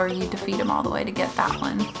before you defeat him all the way to get that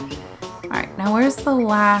one. Alright, now where's the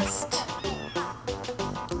last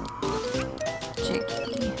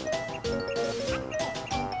jiggy?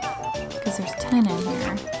 Because there's 10 in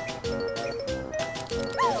here.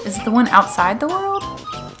 Is it the one outside the world?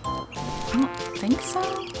 I don't think so.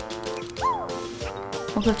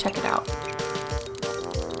 We'll go check it out.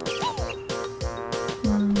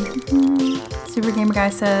 Super Gamer Guy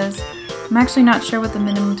says, I'm actually not sure what the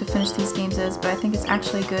minimum to finish these games is, but I think it's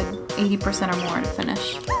actually a good 80% or more to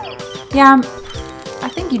finish. Yeah, I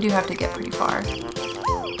think you do have to get pretty far.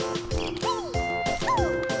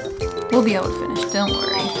 We'll be able to finish, don't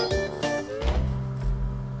worry.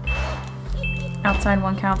 Outside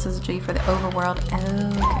one counts as a G for the overworld.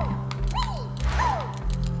 Okay.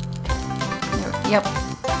 Yep.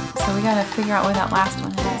 So we gotta figure out where that last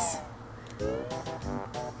one is.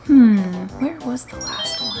 Where was the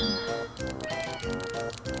last one?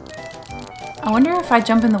 I wonder if I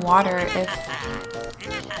jump in the water,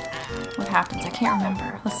 what happens? I can't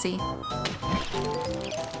remember. Let's see.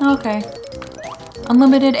 Okay.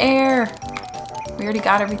 Unlimited air! We already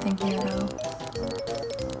got everything here, though.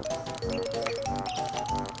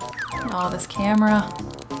 Oh, this camera.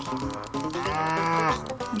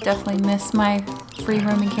 I definitely miss my free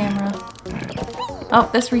roaming camera. Oh,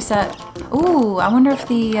 this reset. Ooh, I wonder if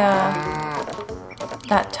the,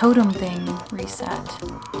 that totem thing reset.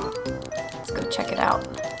 Let's go check it out.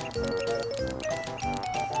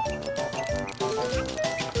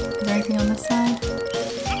 Is there anything on this side?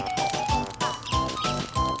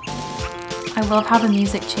 I love how the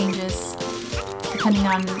music changes depending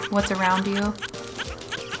on what's around you.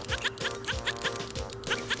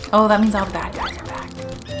 Oh, that means all the bad guys are back.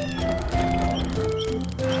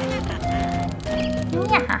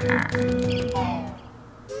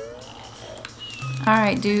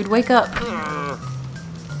 Alright, dude, wake up.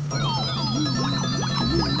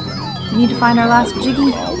 We need to find our last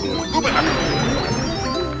Jiggy.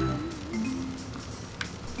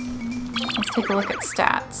 Let's take a look at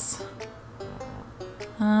stats.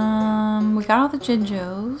 We got all the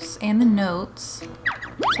Jinjos and the notes,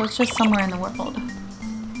 so it's just somewhere in the world.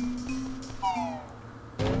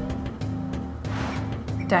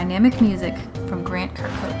 Dynamic music from Grant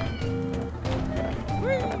Kirkhope.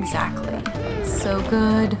 Exactly. So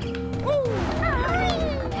good.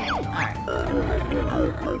 Alright.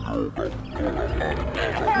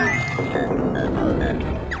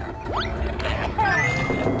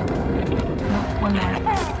 Nope, one more.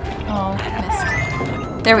 Oh,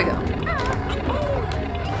 missed. There we go.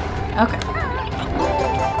 Okay.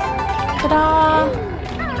 Ta-da!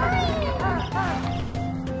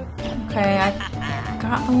 Okay, I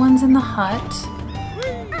got the ones in the hut.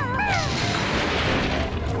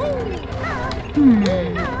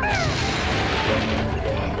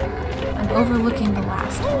 I'm overlooking the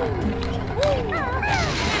last one.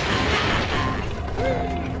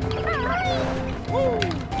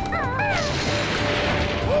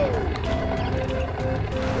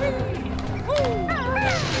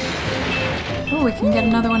 Ooh, we can get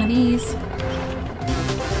another one of these.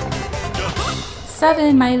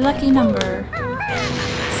 7, my lucky number.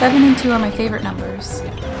 7 and 2 are my favorite numbers.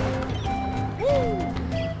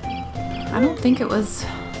 I don't think it was...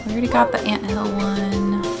 We already got the anthill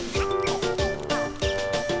one.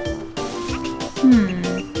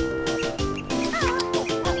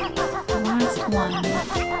 The last one.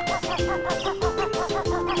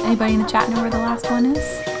 Anybody in the chat know where the last one is?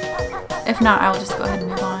 If not, I'll just go ahead and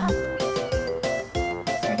move on.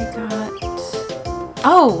 Already got...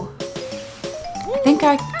 Oh! I think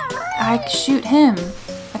I shoot him.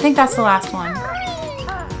 I think that's the last one.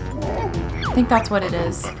 I think that's what it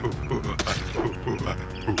is.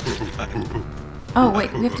 Oh,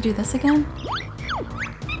 wait, we have to do this again?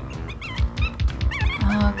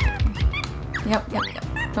 Okay. Yep.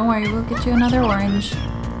 Don't worry, we'll get you another orange.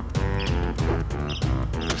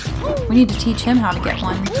 We need to teach him how to get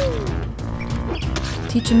one.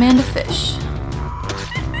 Teach a man to fish.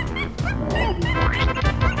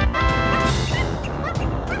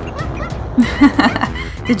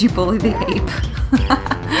 Did you bully the ape?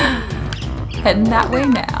 Heading that way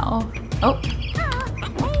now. Oh.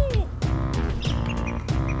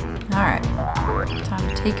 Alright. Time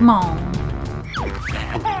to take him on.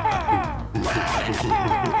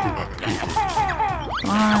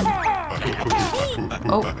 Come on.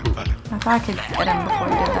 Oh. I thought I could get him before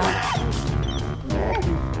he did that.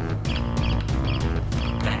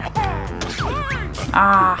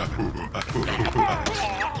 Ah.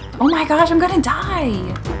 Oh my gosh, I'm gonna die!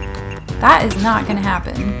 That is not gonna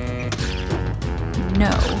happen.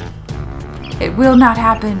 No. It will not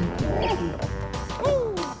happen.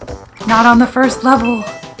 Not on the first level.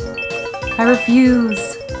 I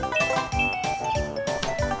refuse.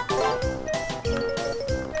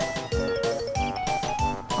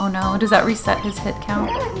 Oh no, does that reset his hit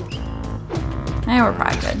count? Eh, we're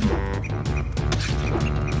probably good.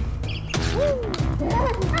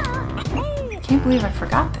 Can't believe I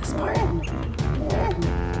forgot this part.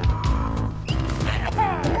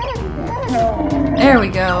 There we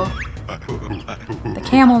go. The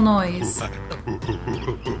camel noise.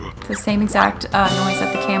 It's the same exact noise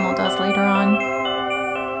that the camel does later on.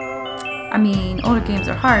 I mean, older games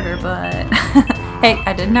are harder, but... Hey,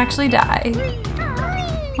 I didn't actually die.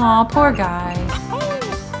 Aw, poor guy.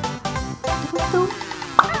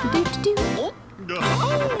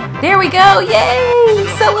 There we go! Yay!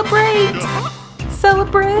 Celebrate!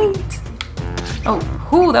 Celebrate! Oh,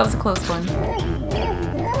 whoo, that was a close one.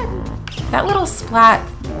 That little splat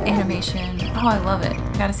animation. Oh, I love it.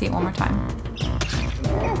 I gotta see it one more time.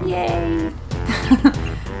 Yay!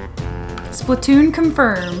 Splatoon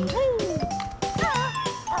confirmed.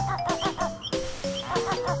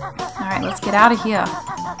 Alright, let's get out of here.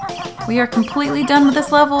 We are completely done with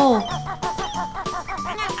this level.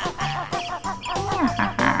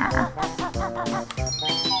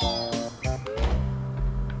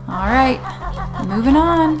 Alright, moving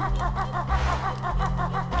on.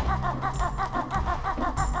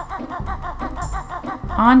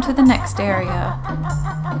 On to the next area.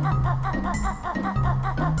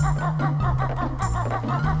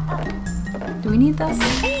 Do we need this?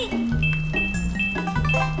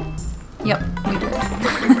 Yep, we do.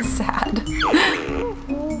 Sad.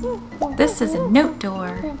 This is a note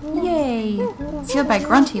door. Yay! Sealed by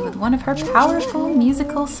Grunty with one of her powerful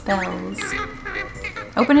musical spells.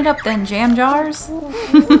 Open it up then, jam jars.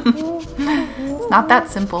 It's not that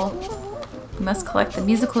simple. We must collect the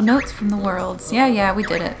musical notes from the worlds. Yeah, we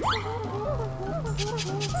did it.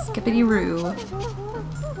 Skippity-roo.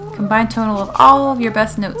 Combined total of all of your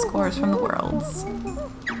best note scores from the worlds.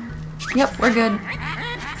 Yep, we're good.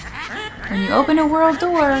 When you open a world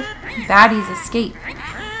door, baddies escape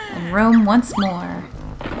and roam once more.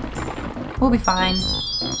 We'll be fine.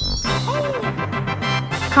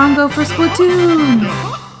 Congo for Splatoon!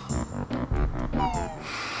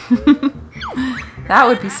 That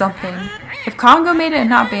would be something. If Congo made it and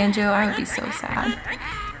not Banjo, I would be so sad.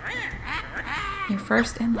 You're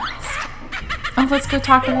first and last. Oh, let's go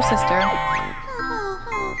talk to her sister.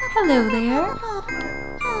 Hello there.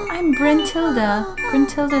 I'm Gruntilda.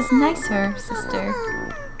 Gruntilda's nicer sister.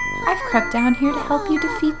 I've crept down here to help you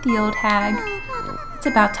defeat the old hag. It's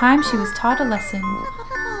about time she was taught a lesson.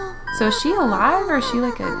 So is she alive or is she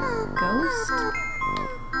like a ghost?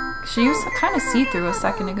 She was kind of see-through a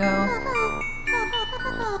second ago.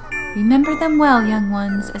 Remember them well, young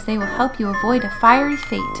ones, as they will help you avoid a fiery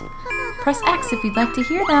fate. Press X if you'd like to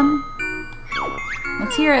hear them.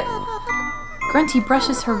 Let's hear it. Grunty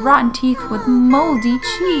brushes her rotten teeth with moldy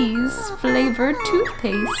cheese-flavored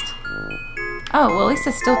toothpaste. Oh, well, at least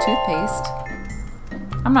it's still toothpaste.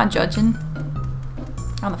 I'm not judging.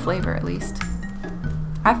 On the flavor, at least.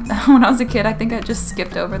 When I was a kid, I think I just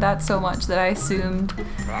skipped over that so much that I assumed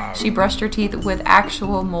she brushed her teeth with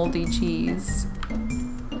actual moldy cheese.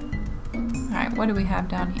 Alright, what do we have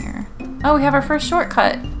down here? Oh, we have our first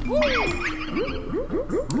shortcut!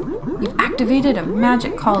 You've activated a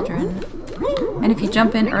magic cauldron. And if you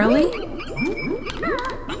jump in early,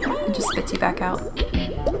 it just spits you back out.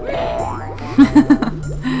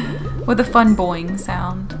 With a fun boing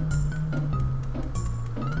sound.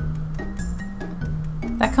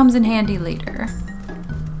 That comes in handy later.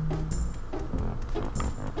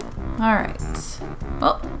 Alright.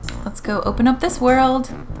 Well, let's go open up this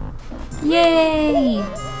world. Yay!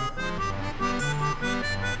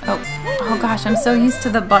 Oh gosh, I'm so used to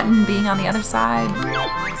the button being on the other side.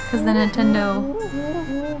 Because the Nintendo...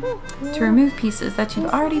 To remove pieces that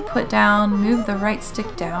you've already put down, move the right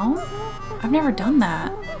stick down? I've never done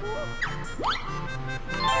that.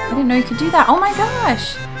 I didn't know you could do that. Oh my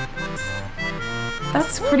gosh!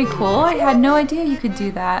 That's pretty cool. I had no idea you could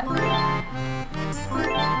do that.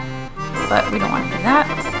 But we don't want to do that.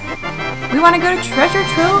 We want to go to Treasure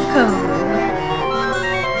Trove Cove.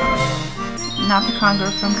 Not the Congo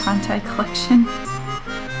from Kantai Collection.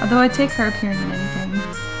 Although I take her appearing in anything.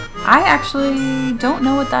 I actually don't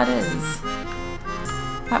know what that is.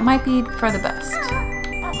 That might be for the best.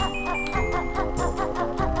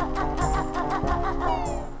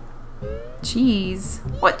 Cheese?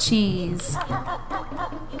 What cheese?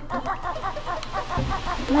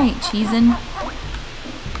 I ain't cheesing.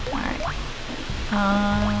 Alright.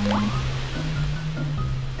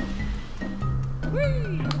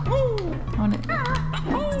 I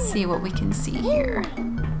want to see what we can see here.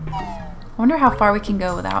 I wonder how far we can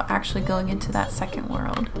go without actually going into that second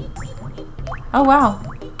world. Oh wow!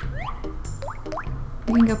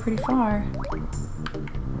 We can go pretty far.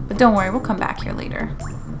 But don't worry, we'll come back here later.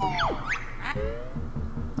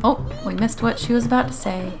 Oh, we missed what she was about to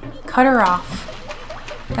say. Cut her off.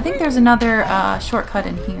 I think there's another shortcut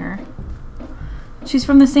in here. She's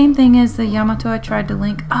from the same thing as the Yamato I tried to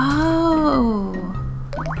link. Oh!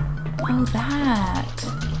 Oh, that.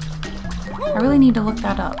 I really need to look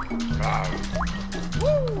that up.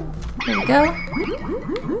 There we go.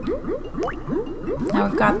 Now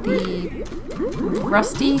we've got the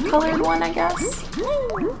rusty colored one, I guess.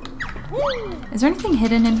 Is there anything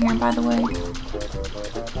hidden in here, by the way?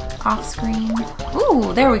 Off screen.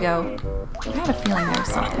 Ooh, there we go. I had a feeling there was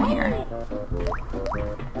something here.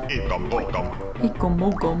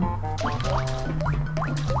 Ikomogum.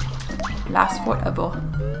 Last forever.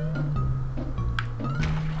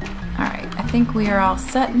 Alright, I think we are all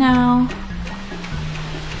set now.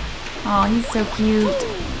 Oh, he's so cute.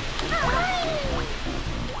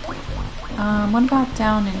 What about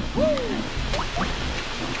down in here?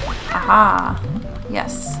 Aha!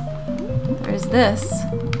 Yes. There's this.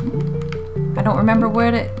 I don't remember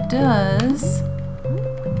what it does.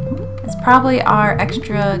 It's probably our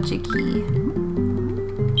extra jiggy.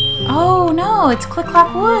 Oh no, it's Click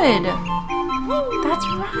Clack Wood! That's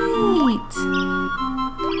right!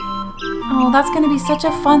 Oh, that's gonna be such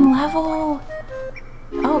a fun level!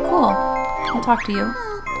 Oh, cool. I'll talk to you.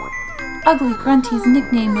 Ugly Grunty's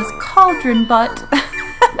nickname was Cauldron Butt.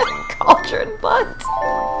 Cauldron Butt!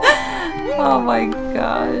 Oh my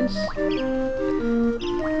gosh.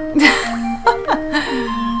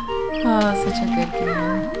 Oh, such a good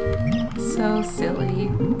game. So silly.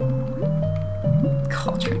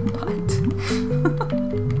 Cauldron Butt.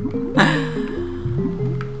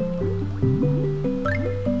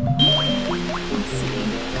 Let's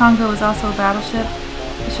see. Congo is also a battleship.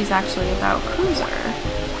 She's actually a battle cruiser.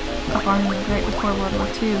 Up on right before World War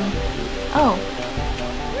II. Oh.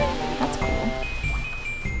 That's cool.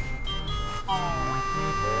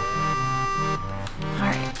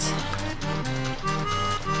 Alright.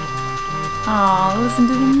 Oh, listen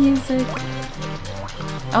to the music.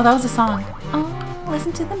 Oh, that was a song. Oh,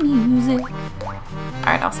 listen to the music.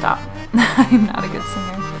 Alright, I'll stop. I'm not a good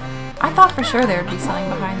singer. I thought for sure there would be something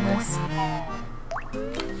behind this.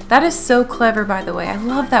 That is so clever, by the way. I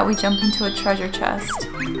love that we jump into a treasure chest.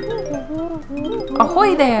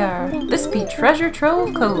 Ahoy there! This be Treasure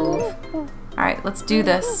Trove Cove. Alright, let's do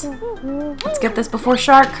this. Let's get this before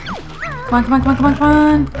Shark. Come on, come on, come on, come on, come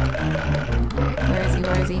on. Where is he?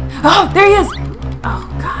 Where is he? Oh, there he is! Oh,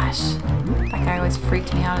 gosh. That guy always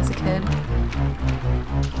freaked me out as a kid.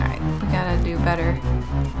 Alright, we gotta do better.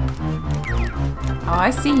 Oh,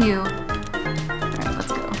 I see you. Alright,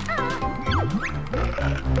 let's go.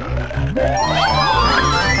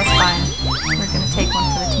 That's fine. We're gonna take one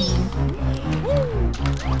for the team.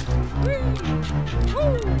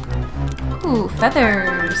 Ooh,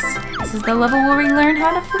 feathers! This is the level where we learn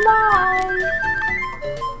how to fly!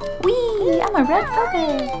 Whee! Whee! I'm a red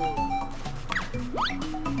feather!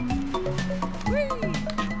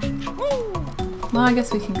 Well, I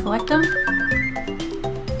guess we can collect them.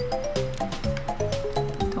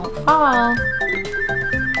 Don't fall.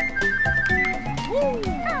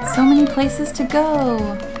 So many places to go.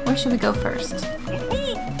 Where should we go first?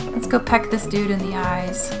 Let's go peck this dude in the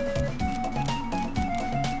eyes.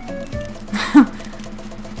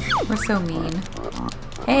 We're so mean.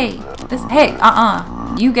 Hey, hey,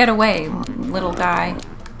 you get away, little guy.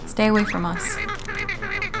 Stay away from us.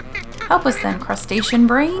 Help us then, crustacean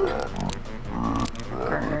brain.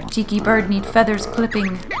 Grr, cheeky bird need feathers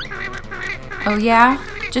clipping. Oh yeah?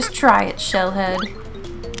 Just try it, shellhead.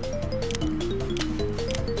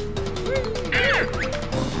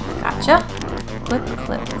 Gotcha. Clip,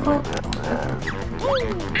 clip, clip, clip.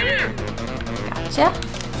 Gotcha.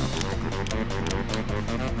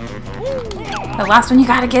 The last one you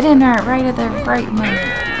gotta get in there right at the right moment.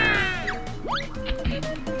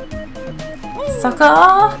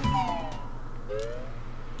 Sucker!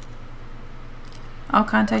 All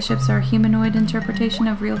Kantai ships are a humanoid interpretation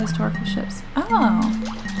of real historical ships. Oh,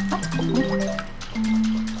 that's cool.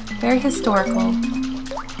 Very historical.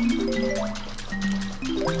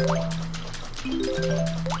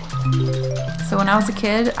 So when I was a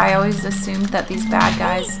kid, I always assumed that these bad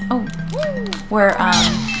guys, were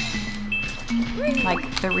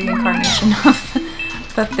like the reincarnation of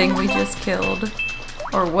the thing we just killed,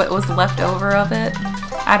 or what was left over of it.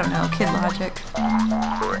 I don't know, kid logic.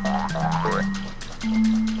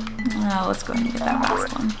 Well, let's go ahead and get that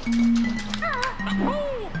last one.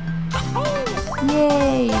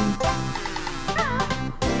 Yay!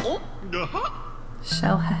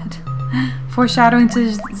 Shellhead. Foreshadowing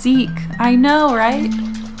to Zeke. I know, right?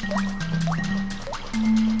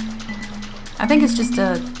 I think it's just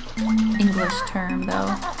a English term,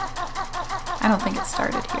 though. I don't think it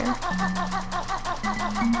started here.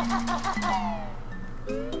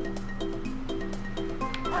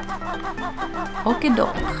 Okie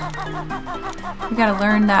doke. We gotta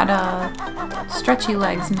learn that stretchy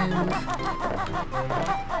legs move.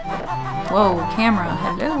 Whoa, camera,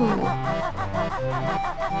 hello.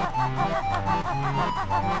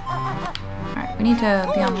 Alright, we need to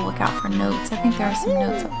be on the lookout for notes. I think there are some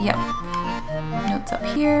notes up, yep. Notes up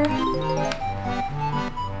here. There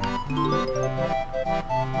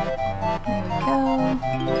we go.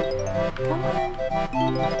 Come on.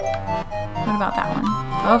 What about that one?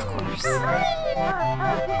 Of course.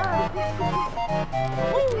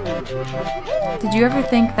 Did you ever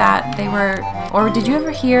think that they were, or did you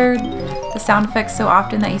ever hear the sound effects so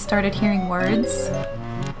often that you started hearing words?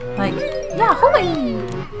 Like, Yahoo!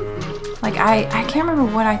 Like, I can't remember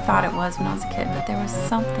what I thought it was when I was a kid, but there was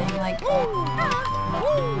something like,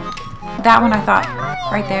 that one I thought,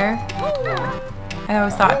 right there. I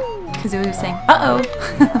always thought Kazooie was saying, uh-oh!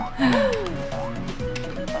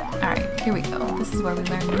 Alright, here we go. This is where we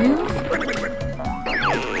learn to move.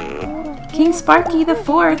 King Sparky the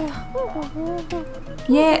 4th!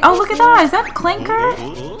 Yay! Oh, look at that! Is that a clanker?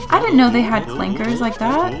 I didn't know they had clankers like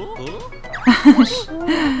that.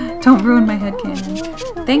 Don't ruin my headcanon.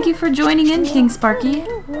 Thank you for joining in, King Sparky.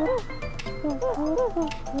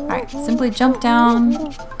 Alright, simply jump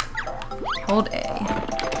down. Hold A.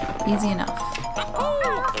 Easy enough.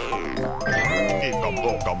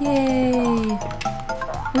 Yay!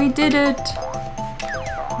 We did it!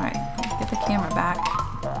 Alright, get the camera back.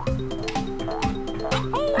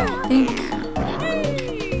 I think...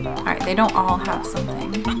 Alright, they don't all have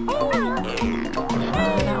something.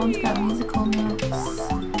 That one's got musical notes.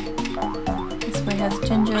 This way has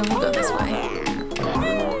Ginger. We'll go this way.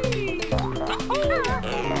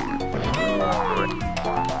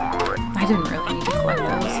 I didn't really need to collect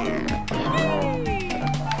those.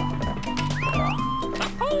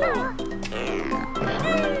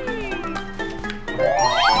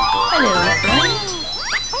 Hello, friend.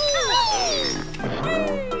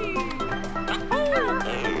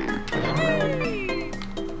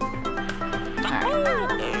 Alright.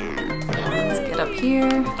 Let's get up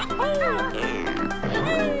here.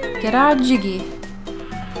 Get our jiggy.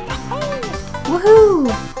 Woohoo!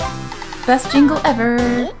 Best jingle ever!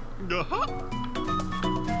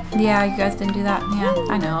 Yeah, you guys didn't do that. Yeah,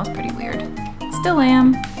 I know, it's pretty weird. Still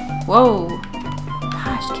am. Whoa!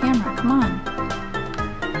 Gosh, camera, come on.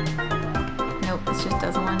 Nope, this just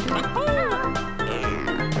doesn't want to do it.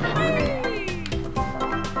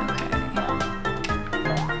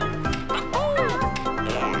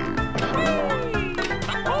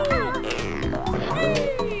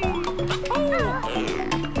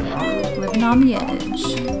 Okay. Living on the edge.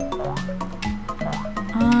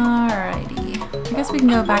 Alrighty. I guess we can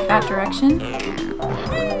go back that direction.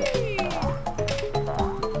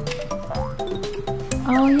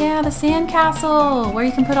 sandcastle where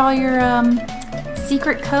you can put all your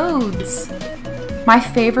secret codes. My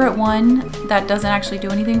favorite one that doesn't actually do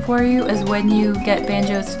anything for you is when you get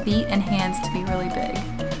Banjo's feet and hands to be really big.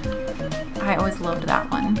 I always loved that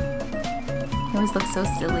one. It always looks so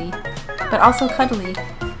silly, but also cuddly.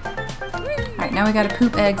 Alright, now we gotta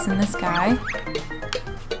poop eggs in this guy.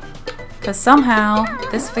 Because somehow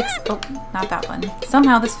this oh, not that one.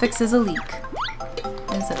 Somehow this fixes a leak.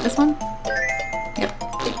 Is it this one? Yep.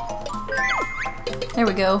 There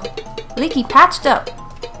we go. Leaky patched up.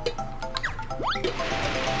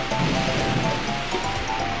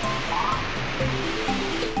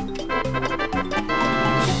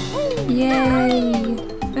 Yay!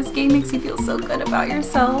 This game makes you feel so good about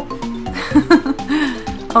yourself.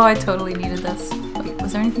 Oh, I totally needed this. Wait,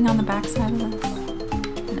 was there anything on the back side of this?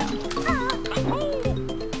 No.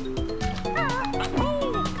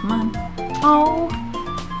 Come on. Oh!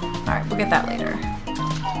 Alright, we'll get that later.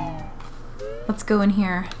 Let's go in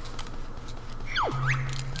here.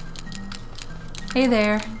 Hey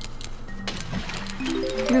there.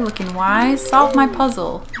 You're looking wise. Solve my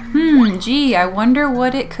puzzle. Gee, I wonder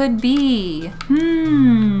what it could be.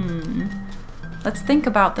 Let's think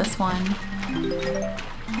about this one.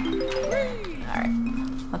 Alright,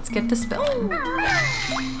 let's get to spelling.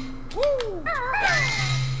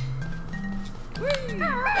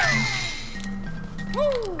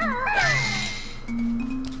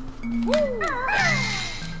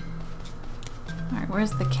 Alright,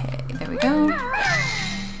 where's the K? There we go.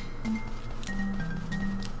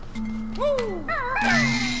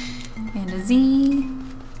 And a Z.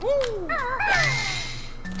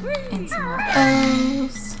 And some more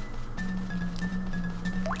O's.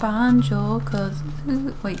 Banjo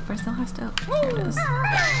Kazooie. Wait, where's the last O? There it is.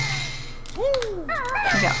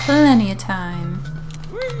 We got plenty of time.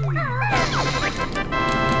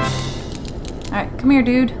 Alright, come here,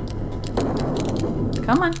 dude.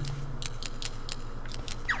 Come on.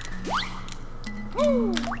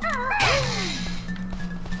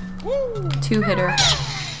 Two-hitter.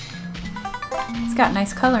 It's got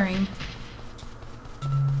nice coloring.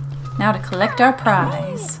 Now to collect our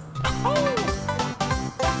prize.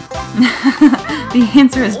 The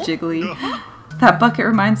answer is Jiggly. That bucket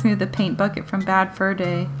reminds me of the paint bucket from Bad Fur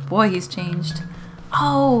Day. Boy, he's changed.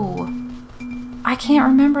 Oh, I can't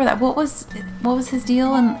remember that. What was his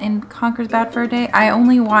deal in Conker's Bad Fur Day? I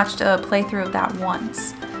only watched a playthrough of that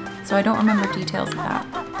once, so I don't remember details of that.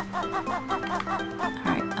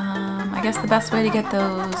 Alright, I guess the best way to get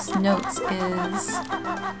those notes is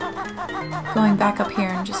going back up here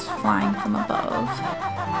and just flying from above.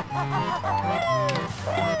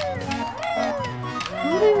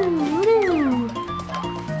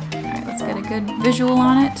 Alright, let's get a good visual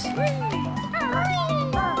on it.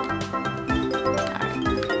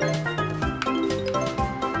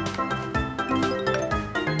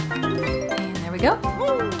 And there we go.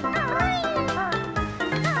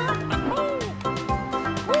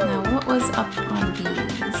 Now what was up on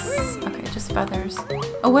these? Okay, just feathers.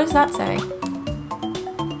 Oh, what does that say?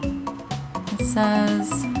 It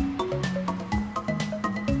says...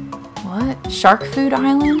 what? Shark Food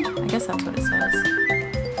Island? I guess that's what it says.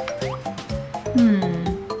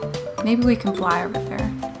 Maybe we can fly over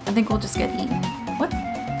there. I think we'll just get eaten. What?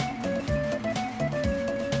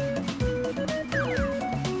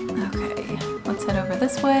 Okay, let's head over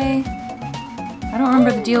this way. I don't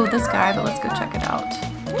remember the deal with this guy, but let's go check it out.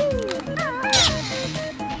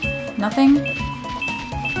 Nothing?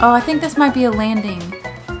 Oh, I think this might be a landing.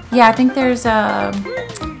 Yeah, I think there's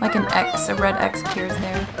like an X, a red X appears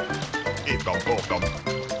there. Okay.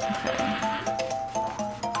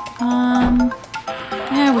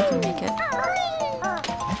 Yeah, we can make it.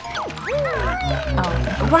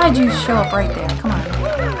 Oh, why'd you show up right there? Come on.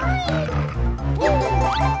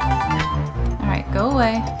 Alright, go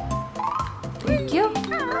away. Thank you.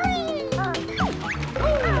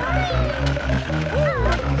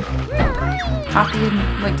 Coffee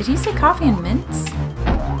and... wait, did he say coffee and mints?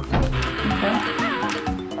 Okay.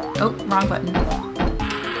 Oh, wrong button.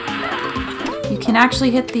 You can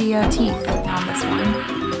actually hit the teeth on this one.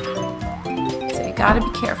 So you gotta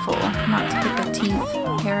be careful not to hit the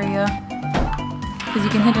teeth area. Because you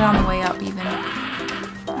can hit it on the way up even.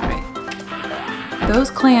 Alright. Those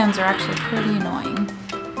clams are actually pretty annoying.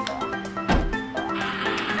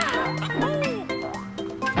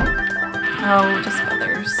 Oh, just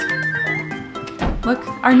feathers. Look,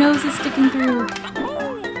 our nose is sticking through.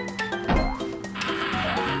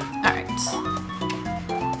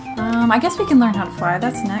 I guess we can learn how to fly.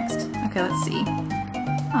 That's next. Okay, let's see.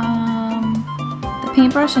 The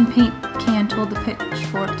paintbrush and paint can told the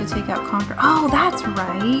pitchfork to take out Conker. Oh, that's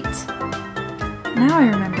right. Now I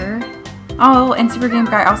remember. Oh, and Super Game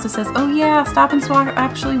Guy also says, oh yeah, Stop and Swap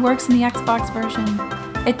actually works in the Xbox version.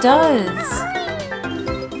 It does.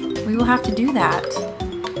 We will have to do that.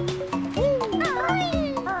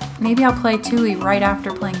 Maybe I'll play Tui right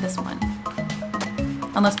after playing this one.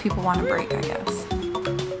 Unless people want a break, I guess.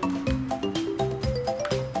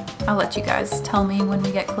 I'll let you guys tell me when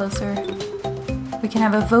we get closer. We can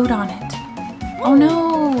have a vote on it. Oh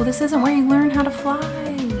no, this isn't where you learn how to fly.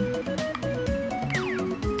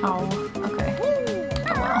 Oh, okay.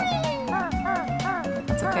 Oh well.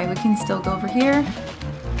 That's okay, we can still go over here.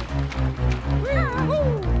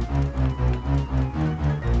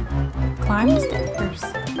 Climb the stairs.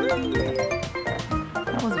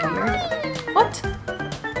 That was weird. What?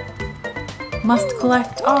 Must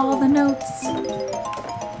collect all the notes.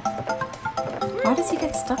 Why does he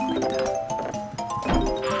get stuck like that?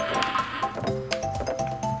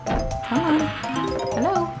 Come on.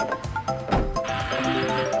 Hello.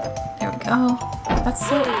 There we go. That's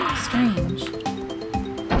so strange.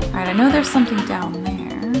 Alright, I know there's something down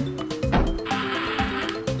there.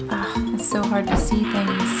 Ah, it's so hard to see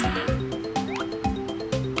things.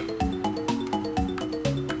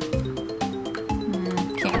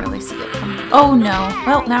 Can't really see it from... Oh no!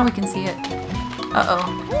 Well, now we can see it.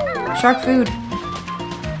 Uh-oh. Shark food.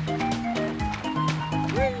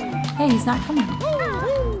 Hey, he's not coming.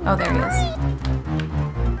 Oh, there he is.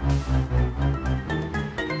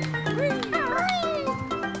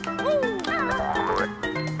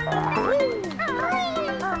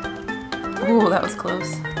 Ooh, that was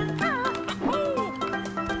close.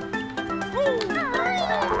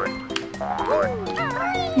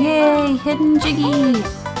 Yay, hidden Jiggy!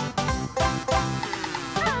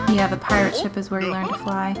 Yeah, the pirate ship is where you learn to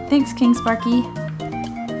fly. Thanks, King Sparky. Can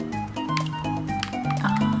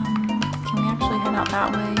we actually head out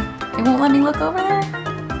that way? It won't let me look over there?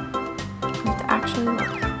 We have to actually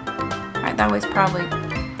look. Alright, that way's probably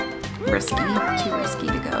risky. Too risky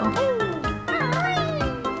to go.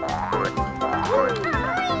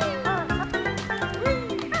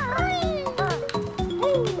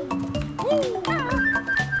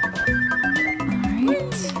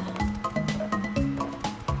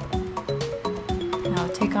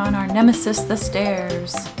 On our nemesis, the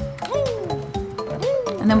stairs.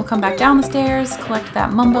 And then we'll come back down the stairs, collect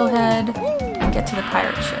that Mumbo head, and get to the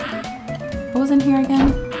pirate ship. What was in here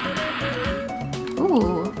again?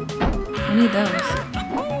 Ooh, we need those.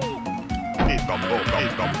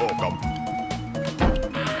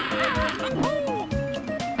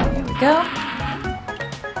 There we go.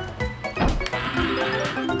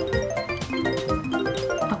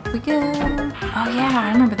 Up we go. Oh yeah,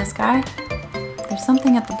 I remember this guy. There's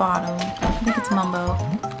something at the bottom. I think it's Mumbo.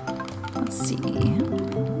 Let's see.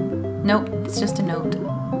 Nope, it's just a note.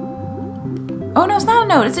 Oh no, it's not a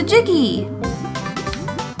note, it's a Jiggy!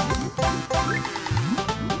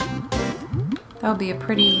 That would be a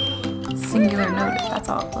pretty singular note if that's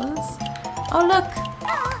all it was. Oh look!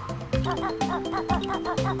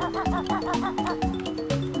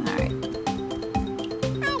 Alright.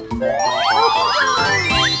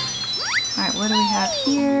 Alright, what do we have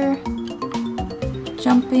here?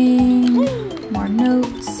 Jumping, more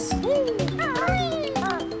notes. There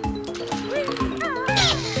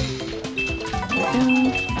we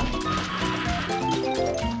go.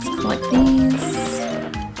 Let's collect these.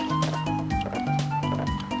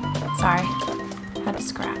 Sorry, had to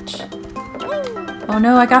scratch. Oh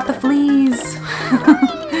no, I got the fleas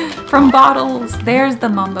from bottles. There's the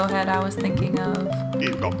Mumbo head I was thinking of.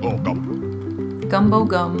 Gumbo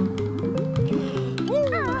gum.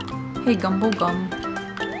 Hey, Gumbo gum.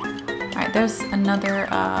 Alright, there's another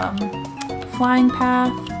flying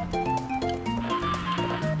path.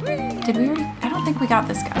 Did we already? I don't think we got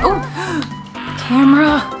this guy. Oh!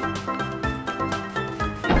 Camera!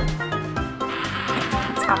 Okay,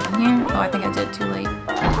 let's hop in here. Oh, I think I did it too late.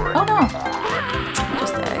 Oh no!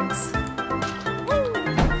 Just eggs.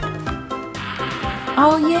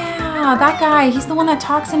 Oh yeah! That guy! He's the one that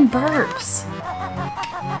talks and burps.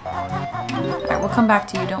 Alright, we'll come back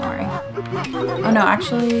to you, don't worry. Oh no,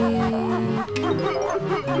 actually...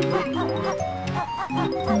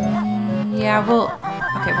 yeah, we'll...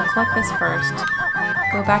 okay, we'll collect this first.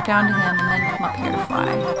 Go back down to him and then come up here to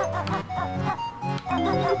fly.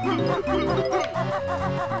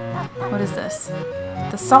 What is this?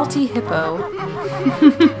 The Salty Hippo.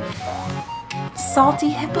 Salty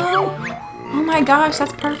Hippo? Oh my gosh,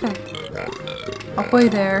 that's perfect. Ahoy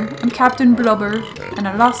there, I'm Captain Blubber, and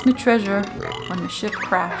I lost my treasure when the ship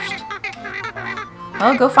crashed.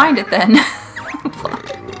 Well, go find it then.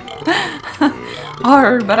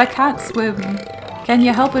 Arr, but I can't swim. Can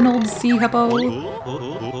you help an old sea hippo?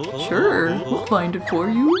 Sure, we'll find it for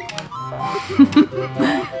you.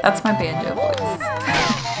 That's my banjo voice.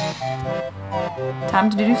 Time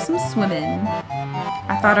to do some swimming.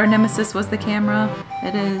 I thought our nemesis was the camera.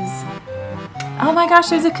 It is. Oh my gosh,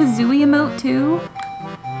 there's a Kazooie emote too.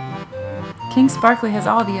 King Sparkly has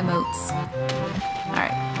all the emotes.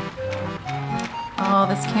 Alright. Oh,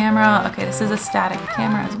 this camera. Okay, this is a static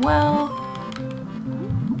camera as well.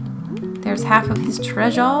 There's half of his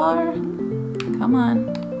treasure. Come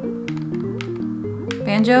on.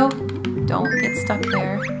 Banjo, don't get stuck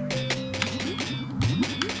there.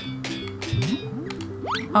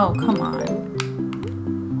 Oh, come on.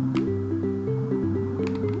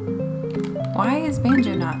 Why is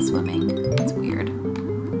Banjo not swimming? That's weird.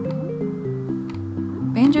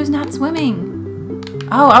 Banjo's not swimming!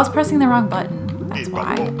 Oh, I was pressing the wrong button. That's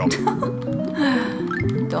why.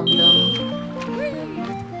 Dum dum.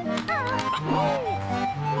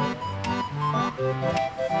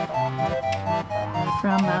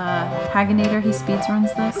 From Haganator, he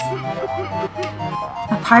speedruns this.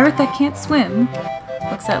 A pirate that can't swim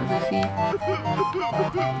looks at Luffy.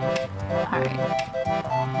 Alright.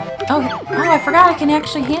 Oh, I forgot I can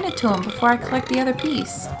actually hand it to him before I collect the other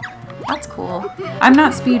piece. That's cool. I'm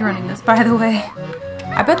not speedrunning this, by the way.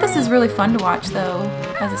 I bet this is really fun to watch, though,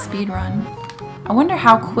 as a speedrun. I wonder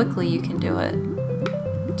how quickly you can do it.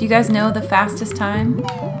 Do you guys know the fastest time?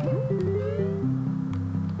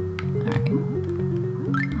 Alright.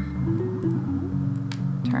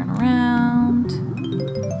 Turn around.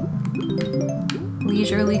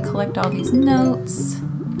 Leisurely collect all these notes.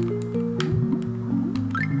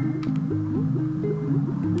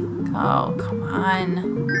 Oh, come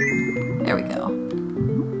on. There we go.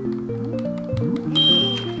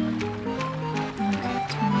 Okay,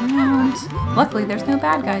 turn around. Luckily, there's no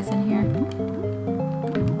bad guys in here.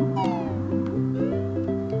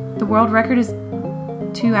 The world record is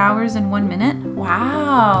 2 hours and 1 minute?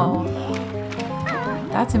 Wow!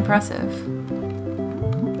 That's impressive.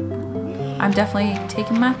 I'm definitely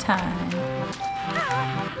taking my time.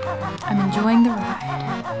 I'm enjoying the ride.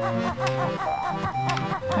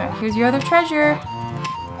 Alright, here's your other treasure.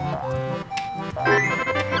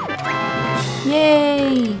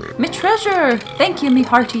 Yay! Me treasure! Thank you, me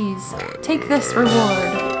hearties. Take this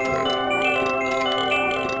reward.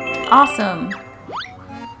 Awesome.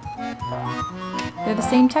 They're the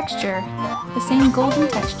same texture. The same golden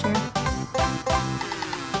texture.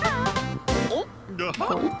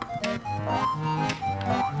 Oh.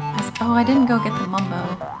 Oh, I didn't go get the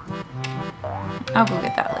Mumbo. I'll go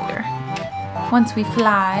get that later. Once we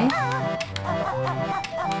fly.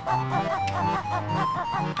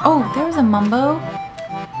 Oh, there's a Mumbo.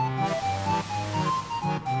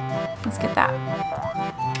 Let's get that.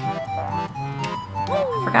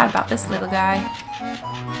 I forgot about this little guy.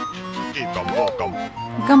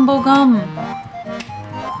 Gumbo Gum.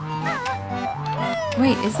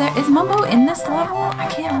 Wait, is Mumbo in this level? I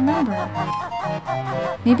can't remember.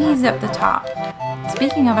 Maybe he's up the top.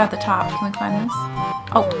 Speaking of at the top, can we climb this?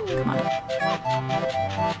 Oh, come on.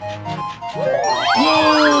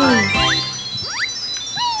 Yay!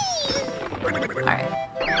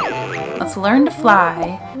 Alright. Let's learn to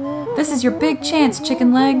fly. This is your big chance,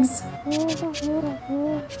 chicken legs.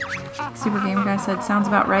 Super Gamer Guy said, sounds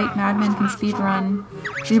about right. Madman can speedrun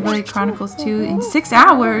Xenoblade Chronicles 2 in 6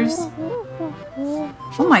 hours.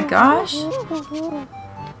 Oh my gosh.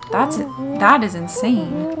 That is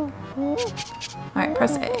insane. Alright,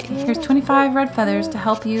 press A. Here's 25 red feathers to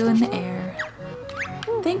help you in the air.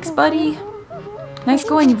 Thanks, buddy. Nice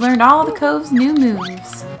going. You've learned all the Cove's new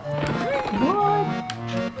moves. What?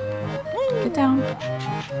 Get down.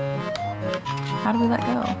 How do we let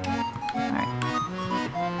go? Alright.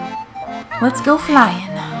 Let's go flying.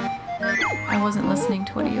 I wasn't listening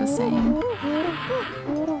to what he was saying.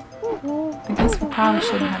 I guess we probably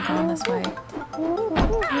shouldn't have gone this way.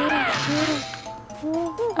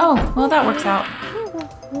 Oh, well that works out.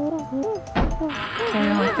 Carry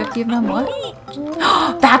only 50 of them, what?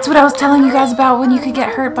 That's what I was telling you guys about when you could get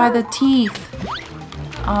hurt by the teeth.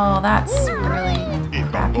 Oh, that's really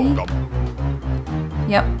crappy.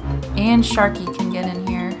 Yep, and Sharky can get in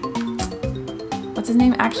here. What's his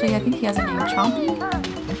name? Actually, I think he has a name. Chompy?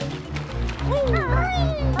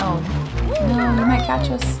 Oh, no, he might catch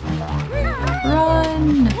us.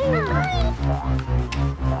 Run!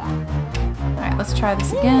 Alright, let's try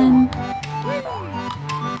this again.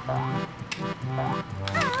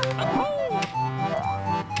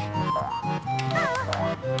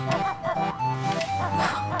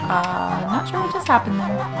 Not sure what just happened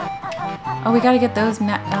there. Oh, we gotta get those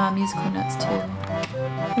musical notes too.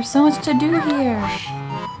 There's so much to do here.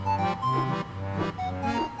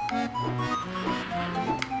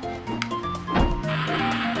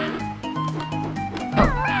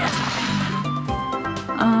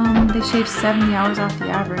 They shave 70 hours off the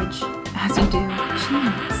average. As you do.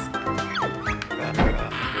 Jeez.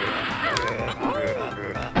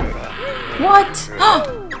 What?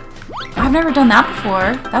 I've never done that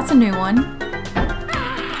before. That's a new one.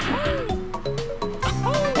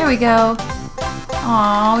 There we go.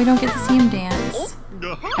 Aw, we don't get to see him dance.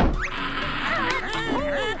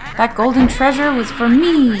 That golden treasure was for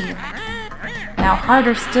me. Now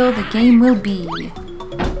harder still the game will be.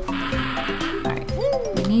 Alright,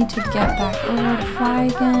 we need to get back over to fly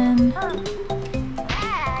again.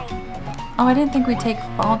 Oh, I didn't think we'd take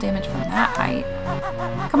fall damage from that height.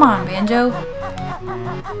 Come on, Banjo.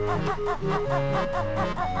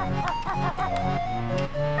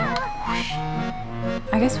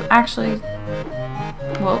 I guess actually,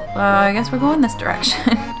 well, I guess we're going this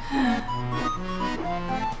direction.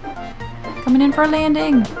 Coming in for a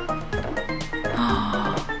landing.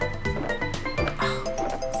 Oh,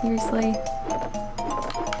 seriously.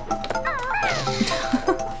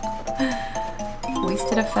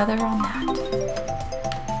 Wasted a feather on that.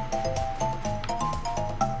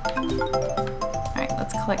 Alright,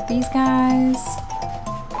 let's collect these guys.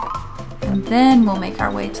 And then we'll make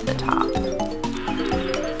our way to the top.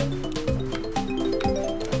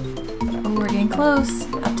 Oh, we're getting close.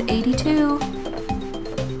 Up to 82.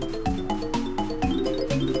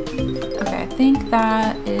 Okay, I think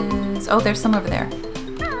that is... Oh, there's some over there.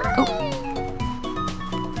 Oh.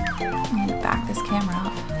 I'm gonna back this camera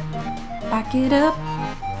up. Back it up.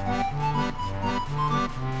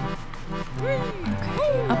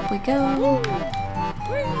 Okay, up we go.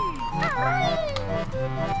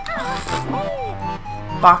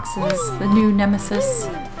 Boxes, the new nemesis.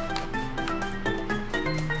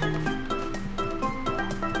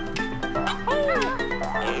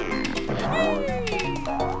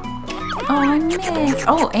 Oh, I missed.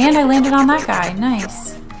 Oh, and I landed on that guy.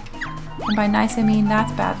 Nice. And by nice, I mean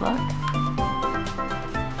that's bad luck.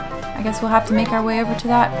 I guess we'll have to make our way over to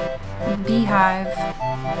that beehive.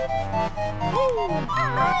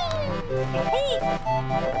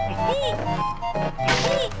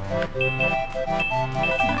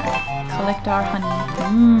 Right, collect our honey.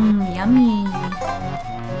 Mmm, yummy.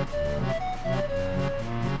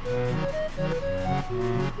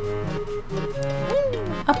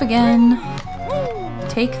 Up again.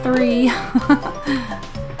 Take 3.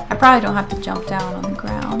 I probably don't have to jump down on the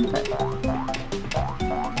ground, but...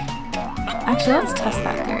 Actually, let's test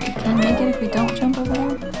that theory. Can we make it if we don't jump over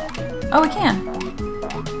there? Oh, we can!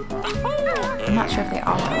 I'm not sure if they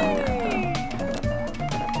all are like that,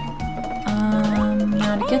 though.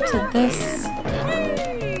 Now to get to this...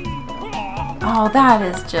 Oh, that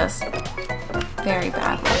is just very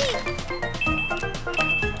bad luck.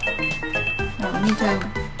 No, we need to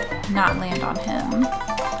not land on him.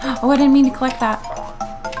 Oh, I didn't mean to collect that.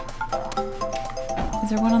 Is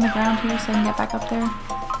there one on the ground here so I can get back up there?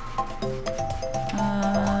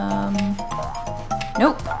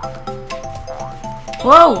 Nope.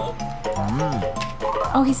 Whoa!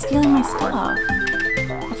 Oh, he's stealing my stuff.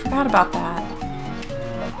 I forgot about that.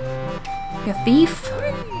 You thief?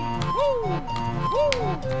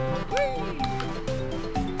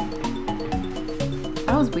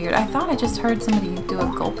 That was weird. I thought I just heard somebody do a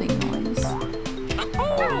gulping noise.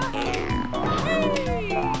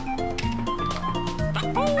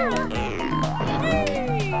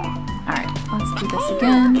 Alright, let's do this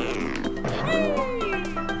again.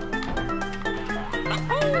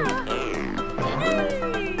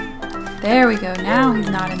 There we go. Now he's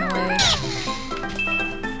not in the way.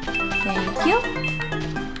 Thank you.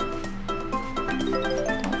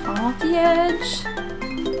 Don't fall off the edge.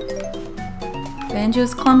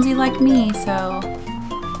 Banjo's clumsy like me, so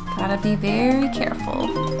gotta be very careful.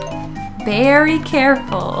 Very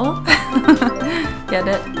careful. Get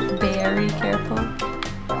it? Very careful.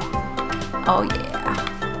 Oh yeah.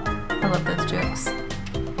 I love those jokes.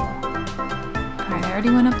 Alright, I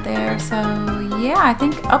already went up there, so yeah, I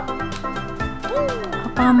think up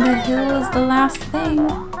on the hill is the last thing.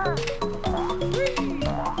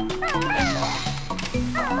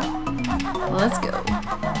 Let's go.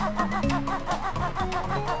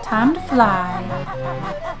 Time to fly.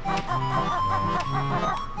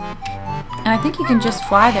 And I think you can just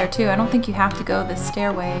fly there too. I don't think you have to go the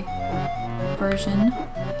stairway version.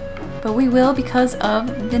 But we will because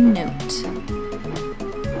of the note.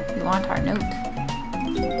 We want our note.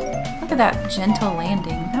 Look at that gentle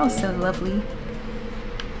landing. That was so lovely.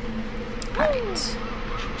 Alright.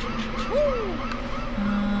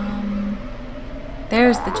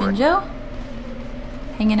 There's the Jinjo.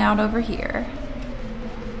 Hanging out over here.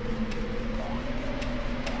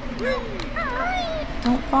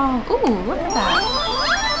 Don't fall. Ooh, look at that.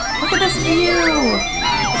 Look at this view.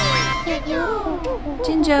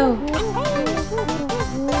 Jinjo!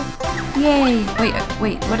 Yay!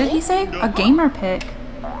 Wait, what did he say? A gamer pick?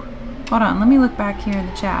 Hold on, let me look back here in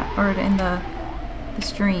the chat, or in the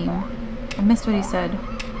stream. I missed what he said.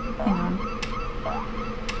 Hang on.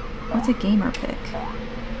 What's a gamer pick?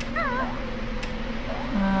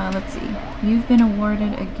 Let's see. You've been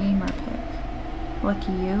awarded a gamer pick.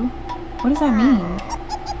 Lucky you. What does that mean?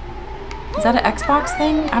 Is that an Xbox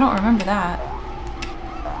thing? I don't remember that.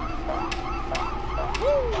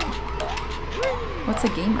 What's a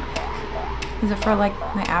gamer pick? Is it for like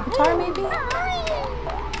my avatar maybe?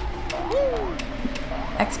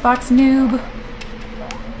 Xbox noob.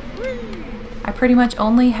 I pretty much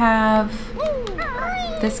only have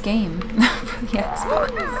this game for the Xbox.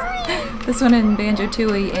 This one in Banjo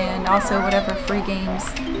Kazooie and also whatever free games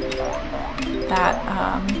that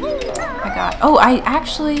I got. Oh, I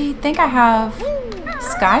actually think I have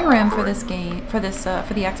Skyrim for this game, for the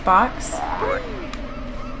Xbox,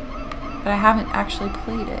 but I haven't actually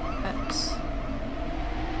played it yet.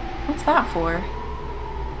 What's that for?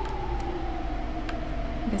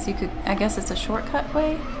 I guess it's a shortcut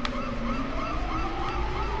way.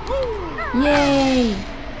 Yay!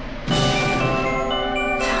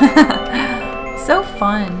 So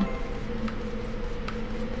fun.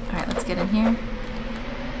 Alright, let's get in here.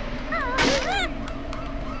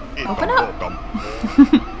 Open up!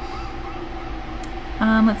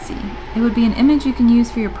 Let's see. It would be an image you can use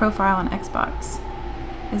for your profile on Xbox.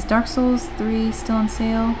 Is Dark Souls 3 still on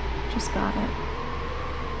sale? Just got it.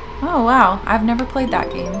 Oh wow, I've never played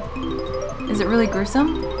that game. Is it really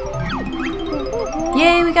gruesome?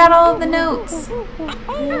 Yay, we got all of the notes!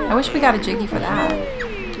 I wish we got a Jiggy for that.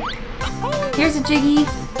 Here's a Jiggy,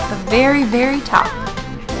 the very, very top.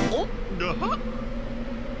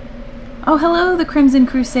 Oh, hello, the Crimson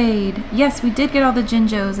Crusade. Yes, we did get all the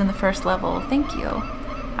Jinjos in the first level. Thank you.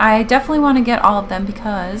 I definitely want to get all of them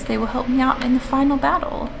because they will help me out in the final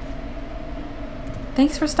battle.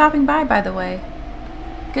 Thanks for stopping by the way.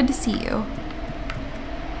 Good to see you.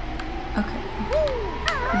 Okay.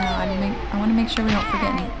 No, I want to make sure we don't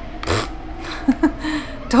forget any.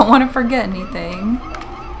 Don't want to forget anything.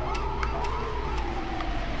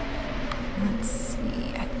 Let's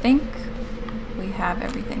see. I think we have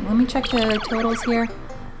everything. Let me check the totals here.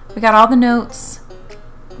 We got all the notes.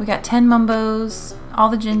 We got 10 Mumbos, all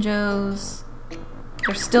the Jinjos.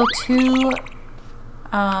 There's still 2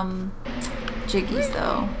 Jiggies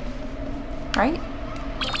though. Right?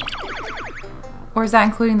 Or is that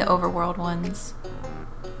including the overworld ones?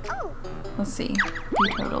 Let's see.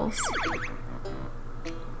 View totals.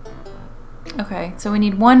 Okay, so we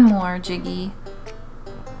need 1 more Jiggy.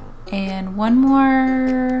 And 1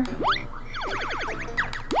 more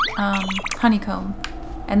honeycomb.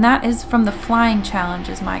 And that is from the flying challenge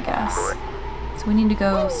is my guess. So we need to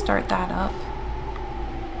go start that up.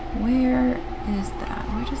 Where is that?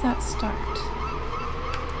 Where does that start?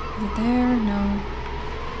 Is it there? No.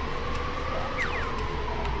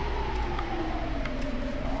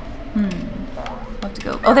 We'll have to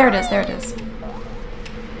go. Oh, there it is. There it is.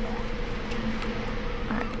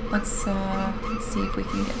 Alright, let's see if we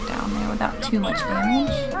can get down there without too much damage.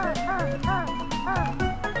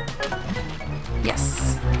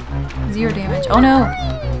 Yes. 0 damage. Oh no!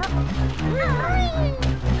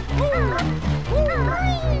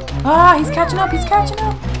 Ah, he's catching up. He's catching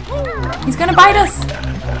up. He's gonna bite us.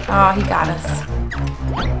 Oh, he got us.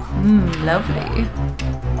 Lovely.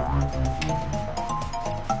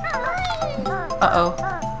 Uh-oh.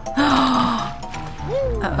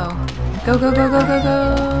 Uh-oh. Go, go, go, go, go,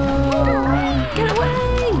 go! Get away!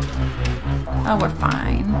 Oh, we're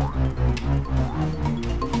fine.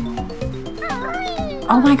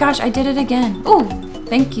 Oh my gosh, I did it again. Ooh,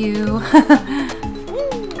 thank you.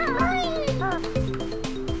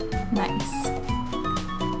 Nice.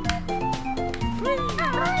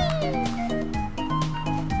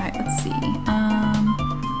 Alright, let's see.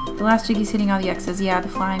 The last Jiggy's hitting all the X's. Yeah, the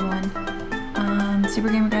flying one. Super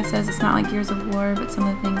Gamer Guy says it's not like Gears of War, but some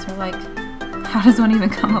of the things are like, how does one even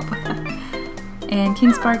come up with that? And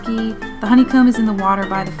King Sparky, the honeycomb is in the water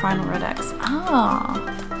by the final red X. Ah,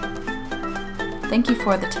 thank you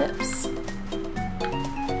for the tips.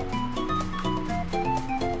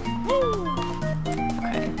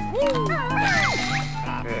 Okay.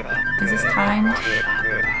 Is this timed?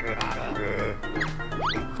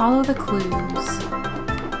 Follow the clues.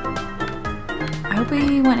 I hope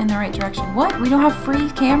we went in the right direction. What? We don't have free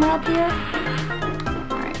camera up here?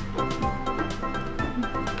 Alright.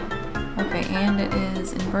 Okay, and it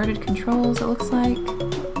is inverted controls, it looks like.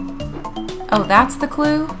 Oh, that's the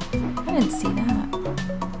clue? I didn't see that.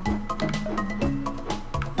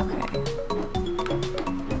 Okay.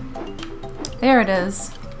 There it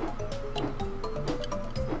is.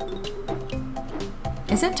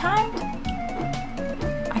 Is it timed?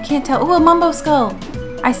 I can't tell. Oh, a Mumbo skull!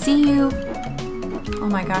 I see you. Oh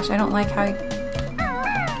my gosh, I don't like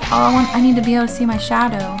how I need to be able to see my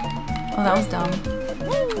shadow. Oh, that was dumb.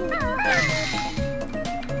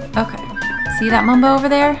 Okay. See that Mumbo over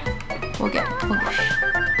there? We'll get it. We'll get it.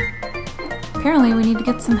 Apparently we need to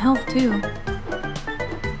get some health too.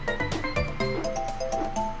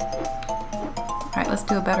 Alright, let's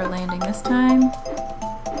do a better landing this time.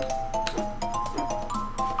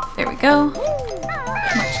 There we go.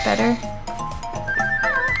 Much better.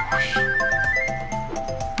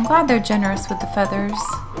 I'm glad they're generous with the feathers.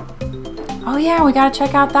 Oh yeah, we gotta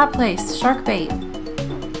check out that place. Shark bait.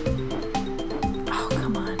 Oh,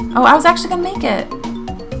 come on. Oh, I was actually gonna make it.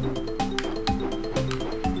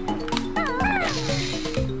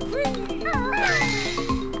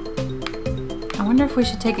 I wonder if we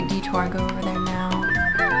should take a detour and go over there now.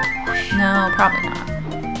 No, probably not.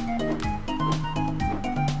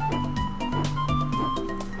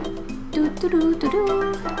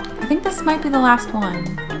 I think this might be the last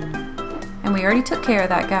one. And we already took care of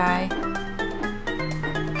that guy.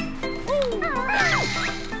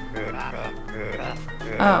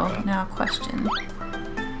 Oh, now question.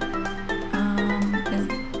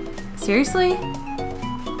 Seriously?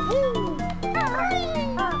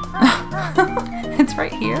 It's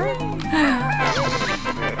right here?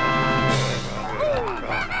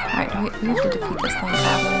 Alright, we have to defeat this thing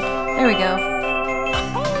badly. There we go.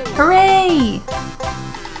 Hooray!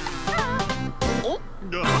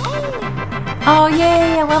 Oh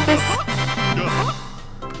yay, I love this!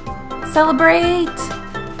 Celebrate!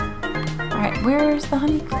 Alright, where's the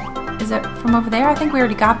honey? Is it from over there? I think we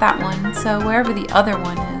already got that one, so wherever the other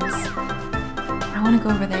one is. I want to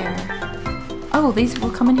go over there. Oh, these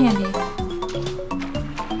will come in handy.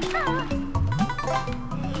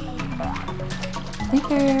 I think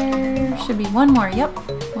there should be one more. Yep,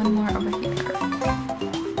 one more over here.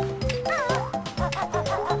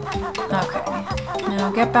 Okay,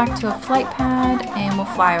 now get back to a flight pad and we'll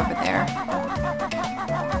fly over there.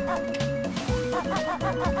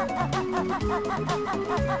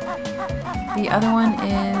 The other one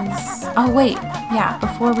is... Oh wait, yeah,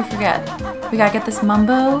 before we forget. We gotta get this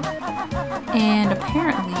Mumbo, and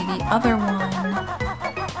apparently the other one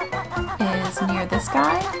is near this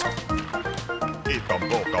guy.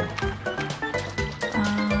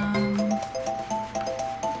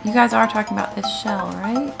 You guys are talking about this shell,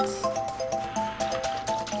 right?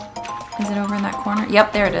 Is it over in that corner?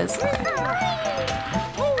 Yep, there it is. Okay.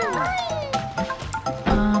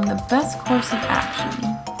 The best course of action.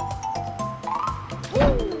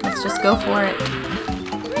 Let's just go for it.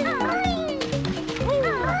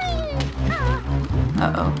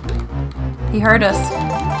 Uh-oh. He heard us.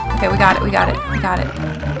 Okay, we got it, we got it, we got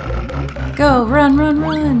it. Go, run, run,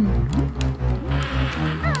 run!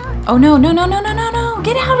 Oh no, no, no, no, no, no, no!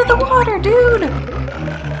 Get out of the water, dude!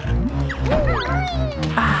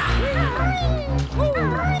 Ah.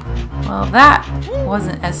 Well, that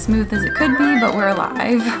wasn't as smooth as it could be, but we're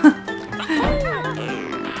alive.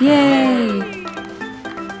 Yay!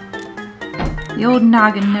 The old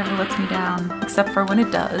noggin never lets me down, except for when it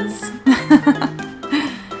does.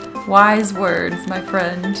 Wise words, my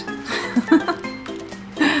friend.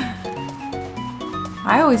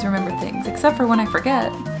 I always remember things, except for when I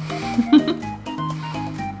forget.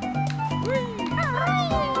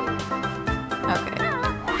 Okay.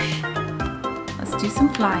 Let's do some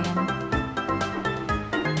flying.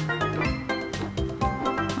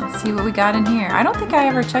 Let's see what we got in here. I don't think I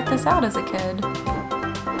ever checked this out as a kid.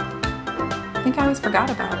 I think I always forgot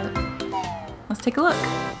about it. Let's take a look.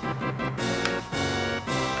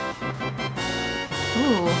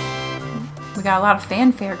 Ooh. We got a lot of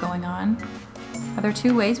fanfare going on. Are there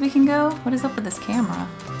two ways we can go? What is up with this camera?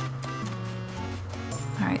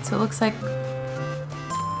 Alright, so it looks like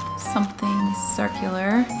something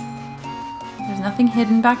circular. There's nothing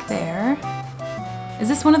hidden back there. Is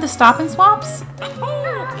this one of the stop and swaps?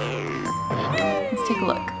 Let's take a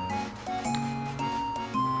look.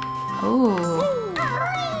 Oh,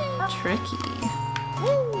 tricky.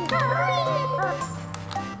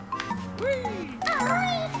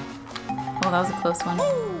 Oh, that was a close one.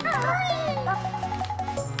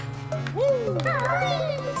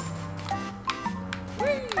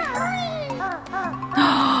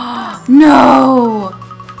 No!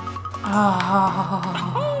 Oh.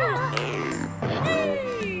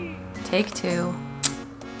 Take two.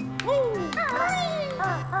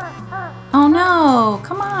 Oh no!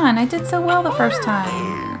 Come on! I did so well the first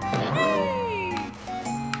time.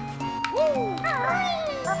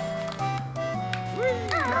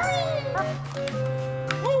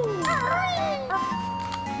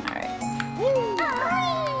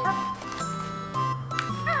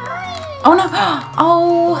 Oh no!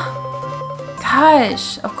 Oh!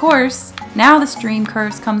 Gosh, of course. Now the stream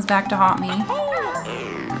curse comes back to haunt me.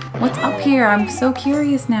 What's up here? I'm so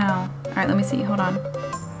curious now. Alright, let me see. Hold on.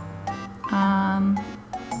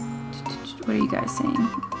 What are you guys saying?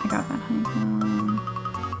 I got that honeycomb.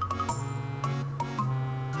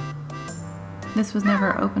 This was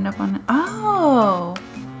never opened up on... Oh!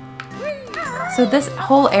 So this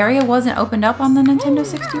whole area wasn't opened up on the Nintendo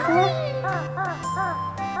 64?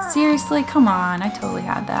 Seriously? Come on. I totally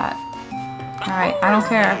had that. Alright, I don't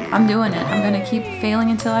care. I'm doing it. I'm gonna keep failing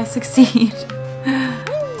until I succeed.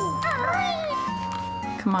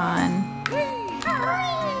 Come on.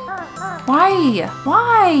 Why?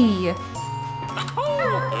 Why?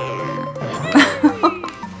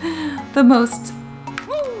 The most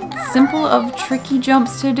simple of tricky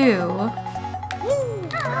jumps to do.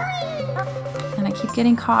 And I keep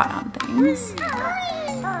getting caught on things.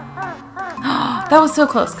 That was so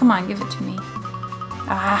close. Come on, give it to me.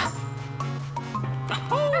 Ah.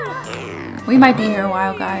 We might be here a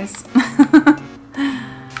while, guys.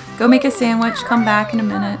 Go make a sandwich, come back in a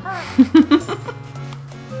minute.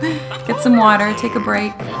 Get some water, take a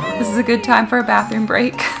break. This is a good time for a bathroom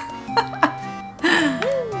break.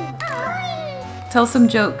 Tell some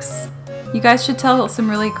jokes. You guys should tell some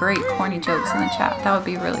really great corny jokes in the chat. That would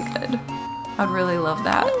be really good. I'd really love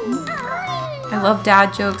that. I love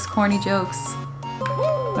dad jokes, corny jokes,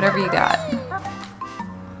 whatever you got.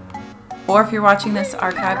 Or if you're watching this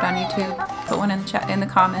archived on YouTube, put one in the chat, in the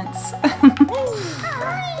comments.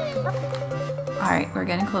 Alright, we're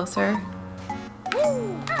getting closer.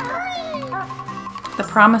 The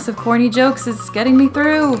promise of corny jokes is getting me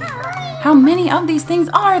through. How many of these things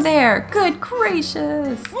are there? Good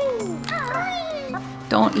gracious.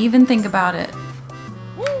 Don't even think about it.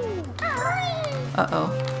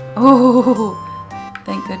 Uh-oh. Oh,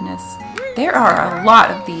 thank goodness. There are a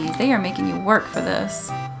lot of these. They are making you work for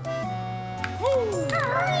this.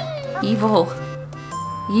 Evil.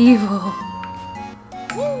 Evil.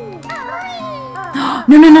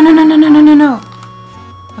 No, no, no, no, no, no, no, no, no, no.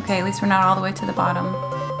 Okay, at least we're not all the way to the bottom.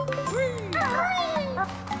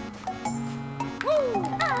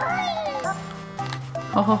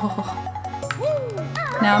 Oh.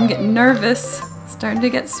 Now I'm getting nervous. Starting to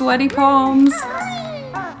get sweaty palms.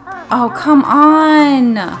 Oh, come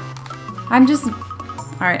on. I'm just...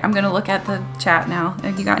 Alright, I'm gonna look at the chat now.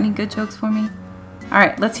 Have you got any good jokes for me?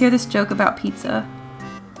 Alright, let's hear this joke about pizza.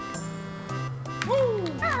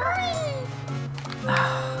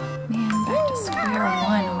 Oh, man, back to square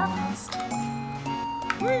one almost.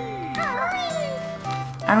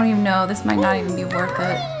 I don't even know. This might not even be worth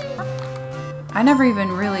it. I never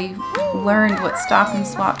even really learned what stop and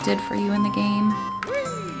swap did for you in the game.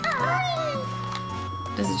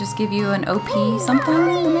 Does it just give you an OP something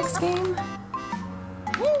in the next game?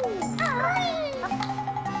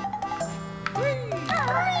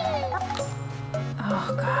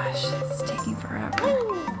 Oh gosh, it's taking forever.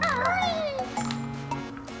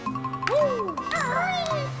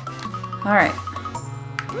 Alright.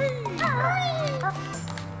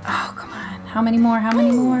 Oh, come on. How many more? How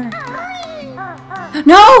many more?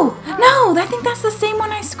 No! No! I think that's the same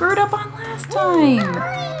one I screwed up on last time.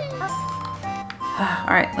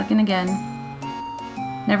 Alright, looking again.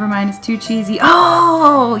 Never mind, it's too cheesy.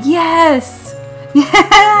 Oh! Yes!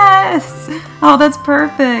 Yes! Oh, that's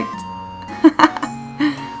perfect.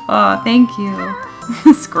 Oh, thank you.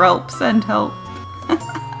 Skrulp, send help.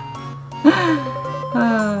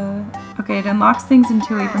 Okay, it unlocks things in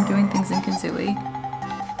Tooie from doing things in Kazooie.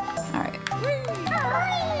 Alright.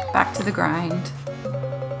 Back to the grind.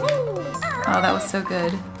 Oh, that was so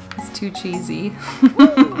good. It's too cheesy.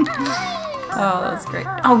 Oh, that was great.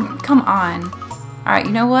 Oh, come on. Alright,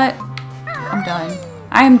 you know what? I'm done.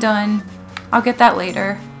 I am done. I'll get that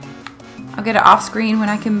later. I'll get it off screen when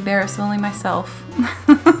I can embarrass only myself.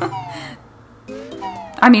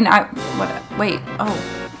 I mean, wait. Oh,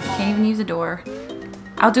 I can't even use a door.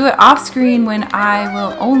 I'll do it off screen when I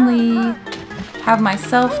will only have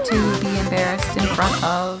myself to be embarrassed in front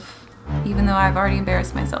of, even though I've already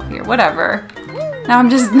embarrassed myself here. Whatever. Now I'm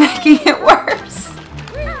just making it worse.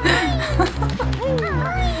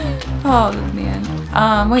 Oh, man.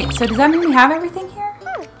 Wait, so does that mean we have everything here?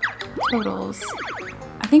 Totals.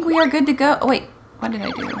 I think we are good to go. Oh, wait. What did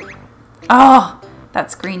I do? Oh,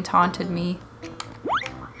 that screen taunted me.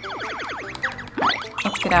 Alright,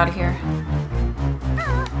 let's get out of here.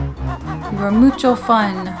 You were mucho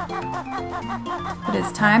fun. It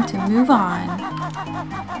is time to move on.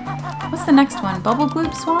 What's the next one? Bubble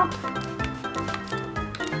Gloop Swamp?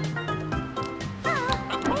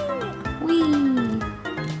 Whee!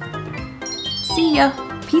 See ya!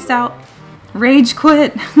 Peace out! Rage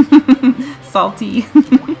quit. Salty.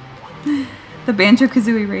 The Banjo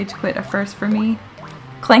Kazooie rage quit, a first for me.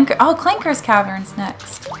 Oh, Clankers Cavern's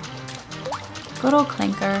next. Good old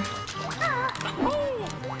Clanker.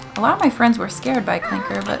 A lot of my friends were scared by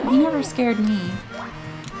Clanker, but he never scared me.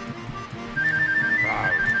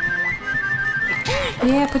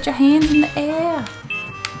 Yeah, put your hands in the air.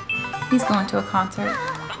 He's going to a concert.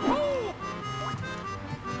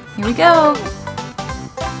 Here we go.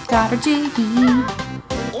 Got her jiggy.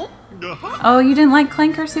 Oh, you didn't like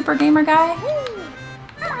Clanker, Super Gamer Guy?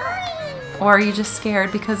 Or are you just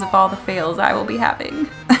scared because of all the fails I will be having?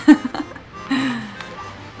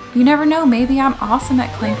 You never know, maybe I'm awesome at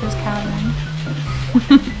Clankers Cavern.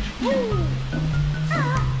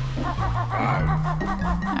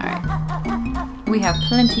 Alright. We have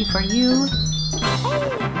plenty for you.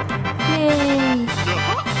 Yay!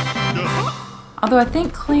 Although I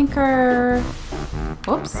think Clanker...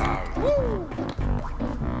 Whoops.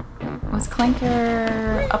 Was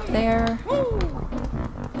Clanker up there?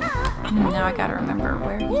 Now I gotta remember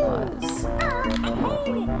where he was.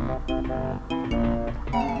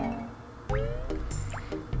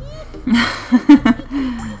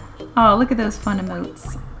 Oh, look at those fun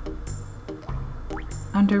emotes.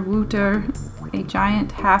 Underwater, a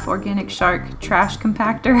giant half-organic shark trash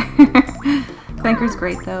compactor. Clanker's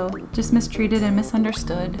great though, just mistreated and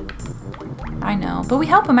misunderstood. I know, but we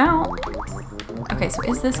help him out. Okay, so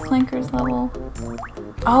is this Clanker's level?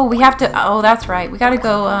 Oh, we have to, oh, that's right. We gotta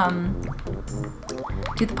go,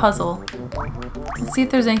 do the puzzle. Let's see if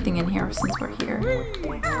there's anything in here since we're here.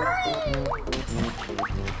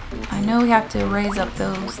 I know we have to raise up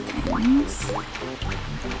those things.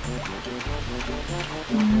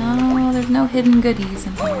 No, there's no hidden goodies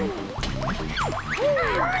in here.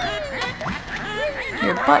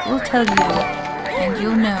 Your butt will tell you, and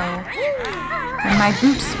you'll know. When my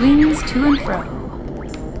boot swings to and fro.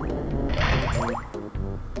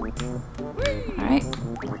 Alright.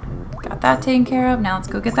 Got that taken care of. Now let's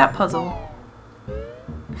go get that puzzle.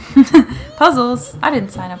 Puzzles? I didn't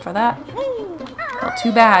sign up for that. Well,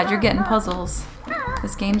 too bad. You're getting puzzles.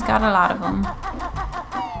 This game's got a lot of them.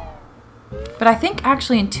 But I think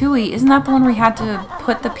actually in Tooie, isn't that the one where we had to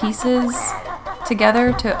put the pieces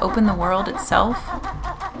together to open the world itself?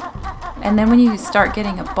 And then when you start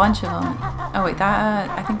getting a bunch of them... Oh wait, that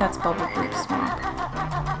I think that's Bubble Group Swamp.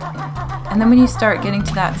 And then when you start getting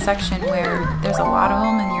to that section where there's a lot of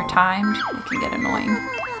them and you're timed, it can get annoying.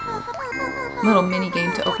 Little mini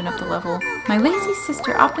game to open up the level. My lazy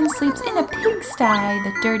sister often sleeps in a pigsty,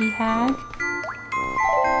 the dirty hag.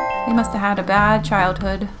 He must have had a bad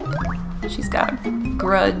childhood. She's got a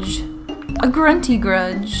grudge. A grunty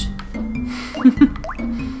grudge.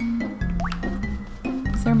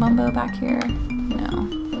 Is there Mumbo back here? No.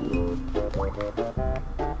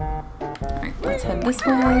 Alright, let's head this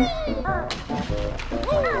way.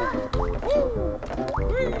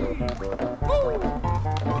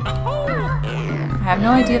 I have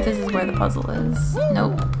no idea if this is where the puzzle is.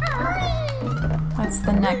 Nope. That's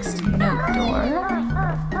the next note door.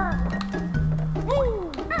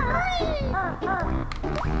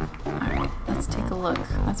 Alright, let's take a look.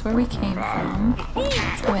 That's where we came from.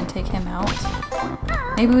 Let's go ahead and take him out.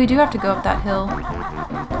 Maybe we do have to go up that hill.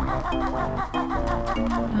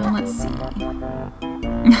 Let's see.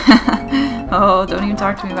 Oh, don't even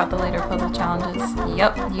talk to me about the later puzzle challenges.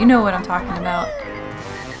 Yep, you know what I'm talking about.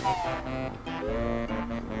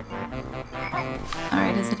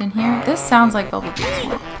 Alright, is it in here? This sounds like Bubble Group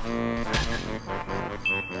Swamp.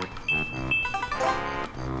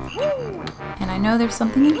 And I know there's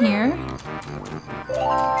something in here.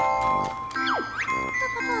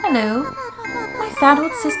 Hello. My fat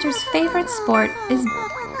old sister's favorite sport is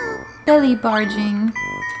belly barging.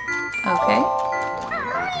 Okay.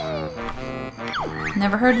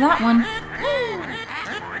 Never heard of that one.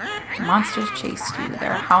 Monsters chase you.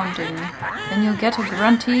 They're hounding. Then you'll get a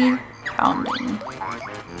grunty pounding.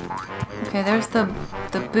 Okay, there's the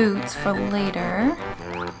boots for later.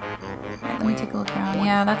 Right, let me take a look around.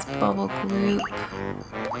 Yeah, that's Bubble Gloop.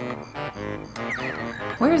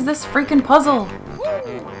 Where's this freaking puzzle?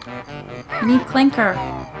 I need Clanker.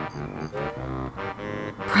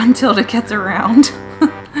 Gruntilda gets around.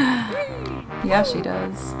 Yeah, she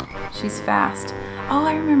does. She's fast. Oh,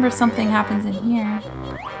 I remember something happens in here.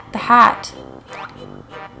 The hat.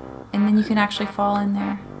 And then you can actually fall in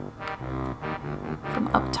there. From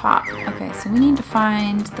up top. Okay, so we need to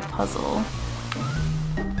find the puzzle.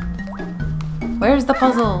 Where's the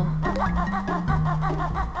puzzle?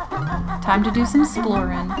 Time to do some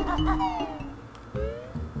exploring.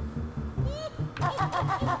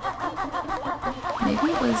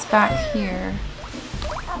 Maybe it was back here.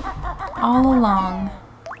 all along.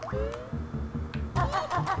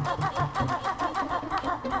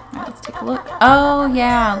 Alright, let's take a look. Oh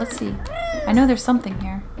yeah, let's see. I know there's something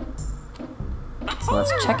here. So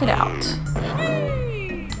let's check it out.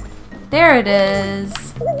 There it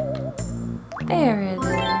is. There it is.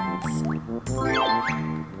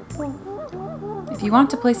 If you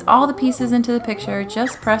want to place all the pieces into the picture,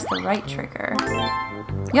 just press the right trigger.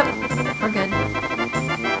 Yep, we're good.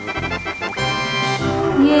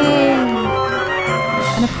 Yay!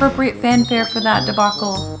 An appropriate fanfare for that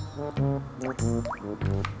debacle.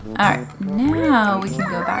 Alright, now we can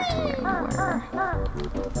go back to where we were.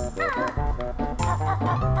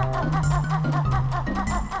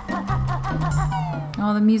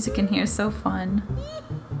 Oh, the music in here is so fun.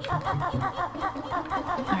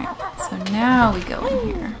 Alright, so now we go in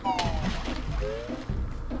here.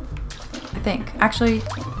 I think. Actually,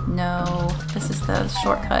 no. This is the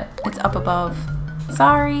shortcut. It's up above.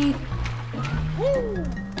 Sorry.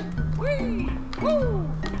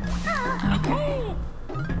 Okay.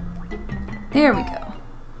 There we go.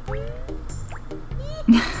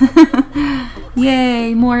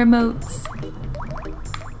 Yay, more emotes.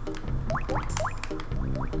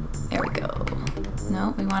 There we go.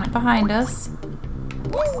 No, we want it behind us.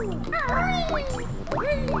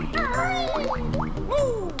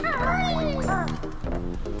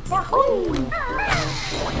 Oh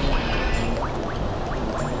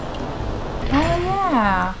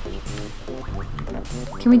yeah.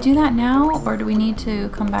 Can we do that now, or do we need to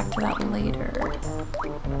come back to that later?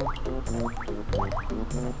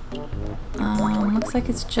 Looks like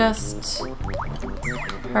it's just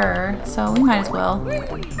her, so we might as well.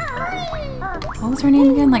 What was her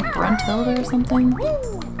name again? Like Gruntilda or something?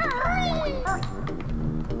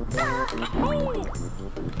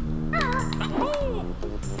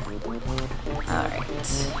 Alright.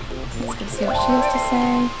 Let's go see what she has to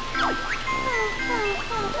say.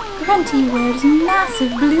 Grunty wears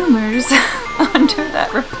massive bloomers under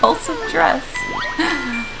that repulsive dress.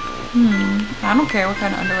 I don't care what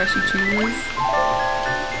kind of underwear she chooses.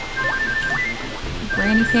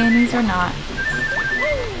 Granny panties or not.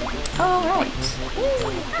 Alright.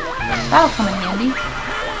 That'll come in handy.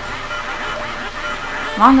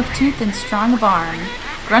 Long of tooth and strong of arm.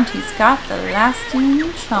 Grunty's got the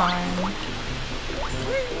lasting charm.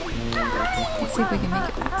 Let's see if we can make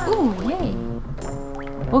it back. Ooh, yay.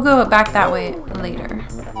 We'll go back that way later.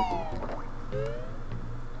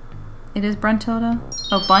 It is Gruntilda?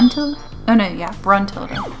 Oh, Buntilda? Oh no, yeah,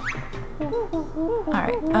 Gruntilda.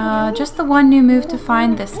 Alright, just the one new move to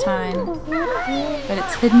find this time. But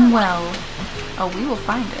it's hidden well. Oh, we will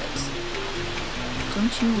find it.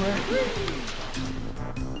 Don't you worry.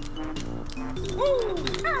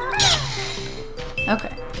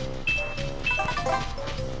 Okay.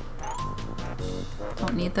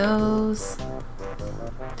 Don't need those.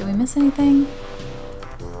 Did we miss anything?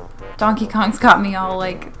 Donkey Kong's got me all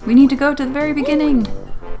like, we need to go to the very beginning.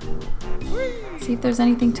 See if there's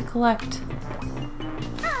anything to collect.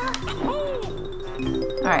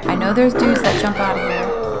 Alright, I know there's dudes that jump out of here.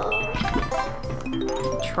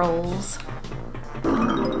 Trolls.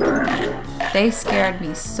 They scared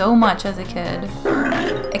me so much as a kid.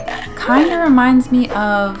 It kind of reminds me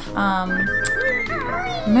of,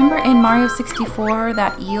 remember in Mario 64,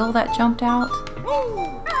 that eel that jumped out?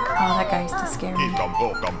 Oh, that guy used to scare me.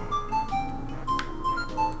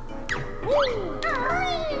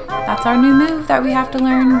 That's our new move that we have to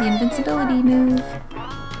learn, the invincibility move.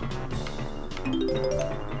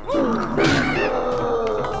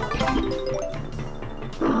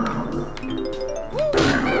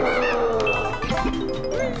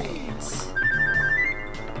 Right.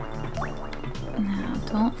 Now,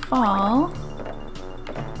 don't fall.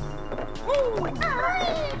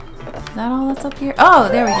 Is that all that's up here? Oh,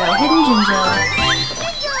 there we go. Hidden Jinjo.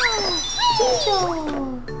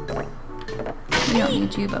 We don't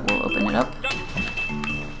need you, but we'll open it up.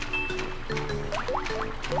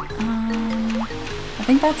 I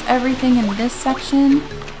think that's everything in this section.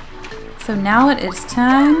 So now it is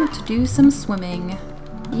time to do some swimming.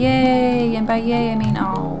 Yay! And by yay, I mean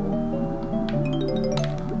oh.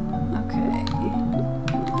 Okay.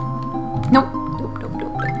 Nope. Nope, nope, nope,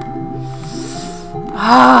 nope.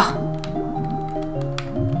 Ah!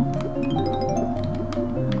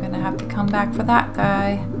 I'm gonna have to come back for that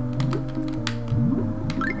guy.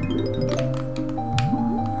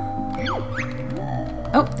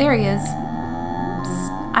 Oh, there he is.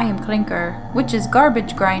 Psst, I am Clinker, which is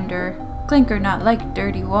garbage grinder. Clinker not like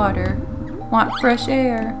dirty water. Want fresh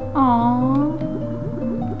air. Aww.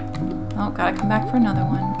 Oh, gotta come back for another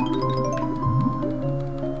one.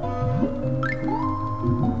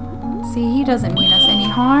 See, he doesn't mean us any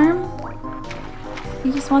harm.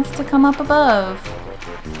 He just wants to come up above.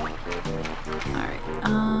 Alright,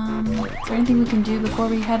 is there anything we can do before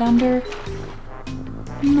we head under?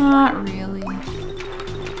 Not really.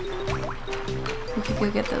 We could go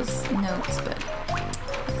get those notes, but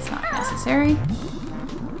it's not necessary.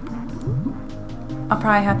 I'll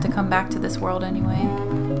probably have to come back to this world anyway.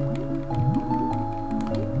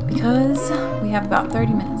 Because we have about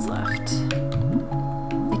 30 minutes left.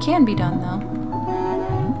 It can be done though.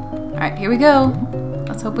 Alright, here we go.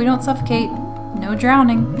 Let's hope we don't suffocate. No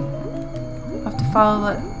drowning. We'll have to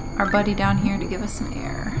follow our buddy down here to give us some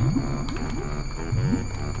air.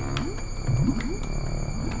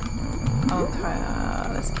 Okay,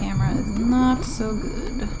 this camera is not so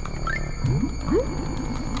good.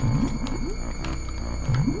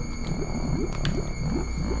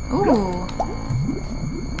 Ooh.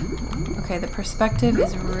 Okay, the perspective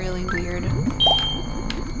is really weird.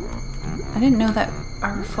 I didn't know that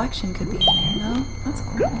our reflection could be in there though. That's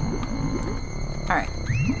cool. Alright.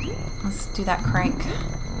 Let's do that crank.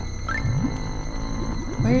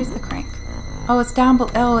 Where is the crank? Oh, it's down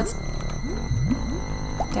below. Oh, it's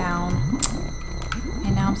down.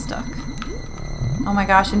 And now I'm stuck. Oh my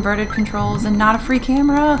gosh, inverted controls and not a free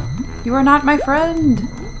camera. You are not my friend.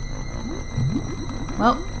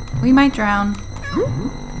 Well, we might drown.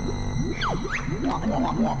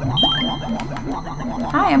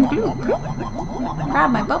 Hi, I'm Gloop.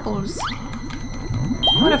 Grab my bubbles.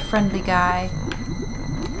 What a friendly guy.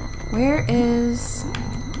 Where is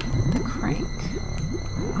the crank?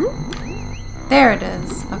 There it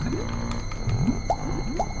is. Okay.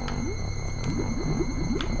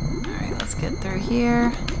 Alright, let's get through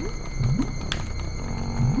here.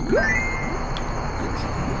 Okay.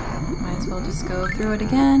 Might as well just go through it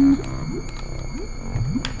again.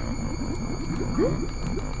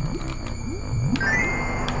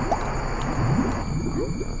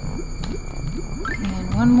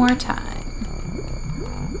 And one more time.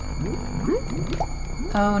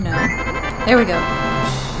 Oh no. There we go.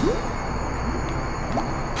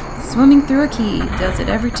 Swimming through a key. Does it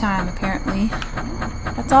every time, apparently.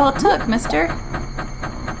 That's all it took, mister.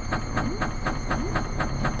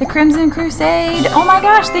 The Crimson Crusade! Oh my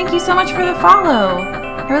gosh, thank you so much for the follow!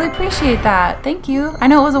 I really appreciate that. Thank you. I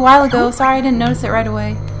know it was a while ago. Sorry I didn't notice it right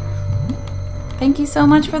away. Thank you so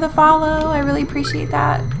much for the follow. I really appreciate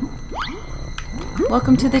that.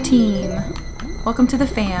 Welcome to the team. Welcome to the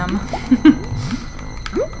fam.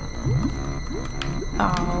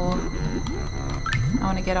 Oh. I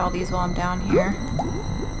want to get all these while I'm down here.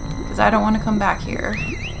 Because I don't want to come back here.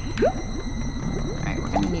 Alright, we're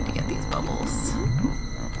going to need to get these bubbles.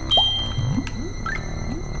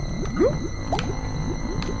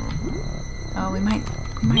 Oh, we might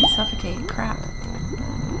suffocate. Crap.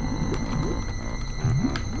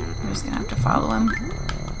 We're just going to have to follow him.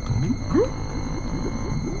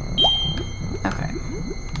 Okay.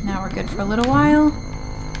 Now we're good for a little while.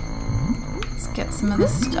 Let's get some of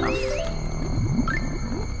this stuff.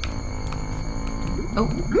 Oh.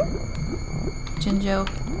 Jinjo.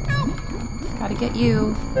 Gotta get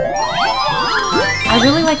you. I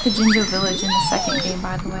really like the Jinjo village in the second game,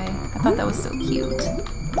 by the way. I thought that was so cute.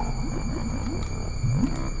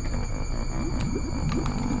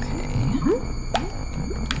 Okay.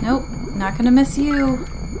 Nope. Not gonna miss you.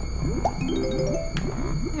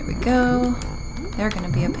 There we go. They're gonna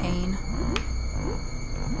be a pain.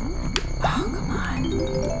 Oh, come on.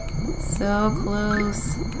 So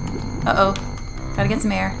close. Uh-oh. Gotta get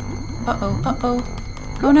some air. Uh-oh, uh-oh.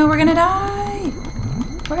 Oh no, we're gonna die!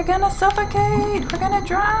 We're gonna suffocate! We're gonna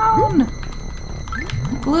drown!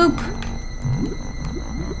 Gloop!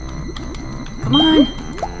 Come on!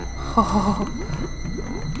 Oh.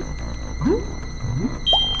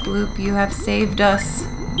 Gloop, you have saved us.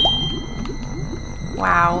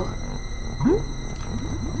 Wow.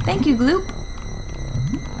 Thank you, Gloop!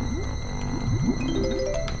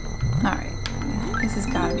 Alright. This has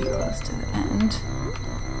gotta be close to the end.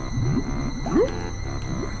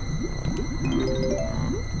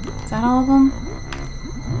 Is that all of them?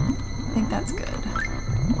 I think that's good.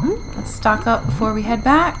 Let's stock up before we head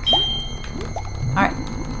back. Alright,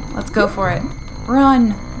 let's go for it.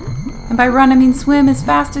 Run! And by run I mean swim as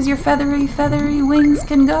fast as your feathery, feathery wings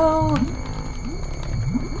can go.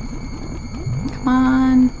 Come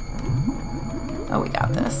on. Oh, we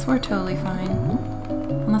got this. We're totally fine.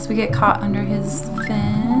 Unless we get caught under his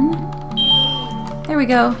fin. There we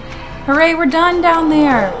go. Hooray, we're done down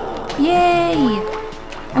there! Yay!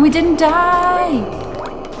 And we didn't die!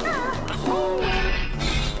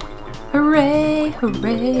 Hooray,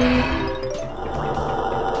 hooray!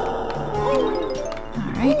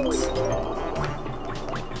 Alright.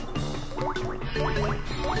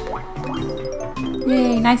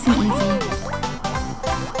 Nice and easy.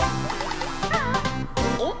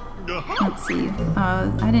 Let's see.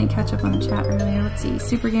 I didn't catch up on the chat earlier. Let's see.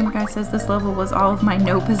 Super Gamer Guy says this level was all of my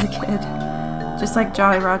nope as a kid. Just like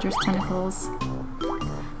Jolly Roger's tentacles.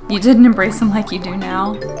 You didn't embrace them like you do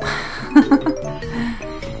now.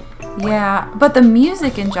 Yeah, but the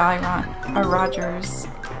music in Jolly Roger's,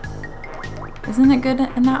 isn't it good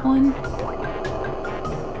in that one?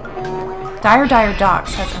 Dire Dire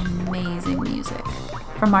Docks has amazing music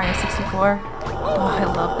from Mario 64. Oh, I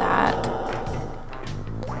love that.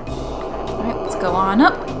 Alright, let's go on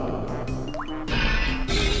up.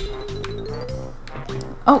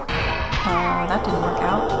 Oh, that didn't work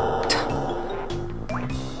out.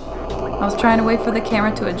 I was trying to wait for the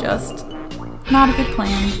camera to adjust. Not a good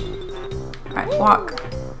plan. Alright, walk.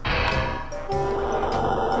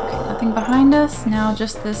 Okay, nothing behind us. Now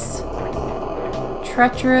just this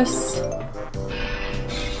treacherous,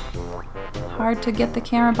 hard to get the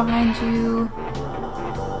camera behind you.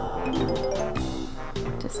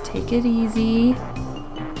 Just take it easy.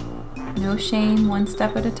 No shame, one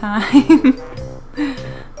step at a time.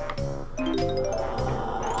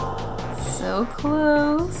 So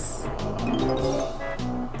close.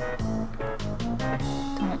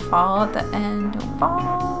 Don't fall at the end, don't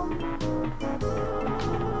fall.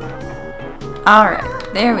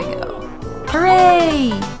 Alright, there we go.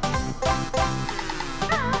 Hooray!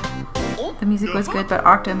 The music was good, but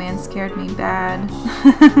Octoman scared me bad.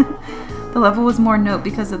 The level was more note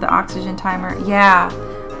because of the oxygen timer. Yeah,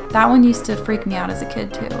 that one used to freak me out as a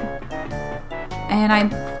kid too. And I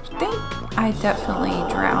think I definitely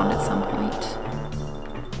drowned at some point.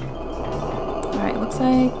 Alright, looks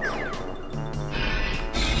like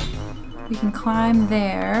we can climb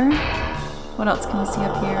there. What else can we see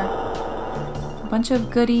up here? A bunch of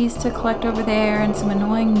goodies to collect over there and some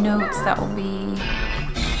annoying notes that will be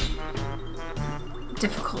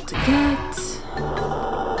difficult to get.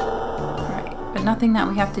 Alright, but nothing that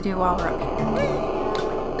we have to do while we're up here.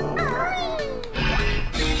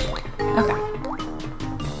 Okay.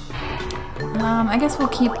 I guess we'll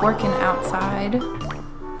keep working outside.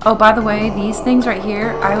 Oh, by the way, these things right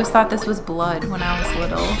here, I always thought this was blood when I was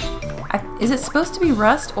little. Is it supposed to be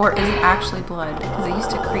rust or is it actually blood? Because it used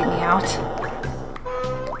to creep me out.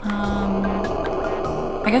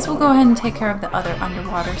 I guess we'll go ahead and take care of the other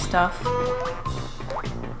underwater stuff.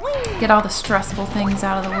 Get all the stressful things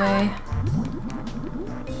out of the way.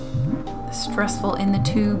 The stressful in the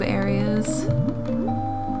tube areas.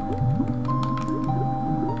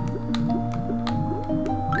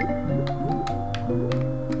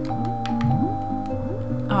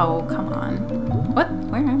 Oh, come on. What?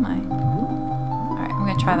 Where am I? Alright, I'm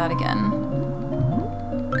gonna try that again.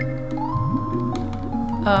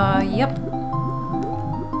 Yep.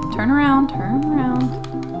 Turn around, turn around.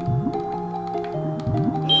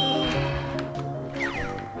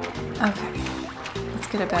 Okay. Let's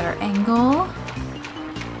get a better angle.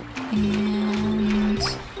 And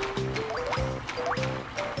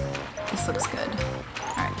this looks good.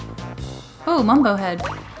 Alright. Oh, Mumbo head.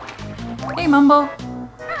 Hey, Mumbo.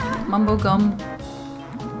 Mumbo gum.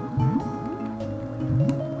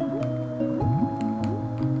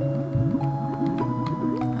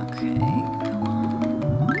 Okay, go on.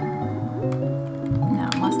 Now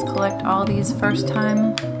must collect all these first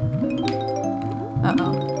time.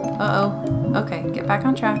 Uh-oh. Uh-oh. Okay, get back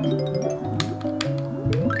on track.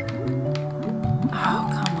 Oh,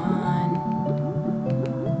 come on.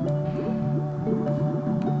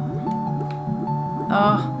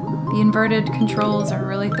 Oh. The inverted controls are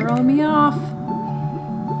really throwing me off.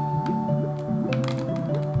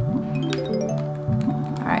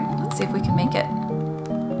 Alright, let's see if we can make it.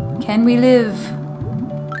 Can we live?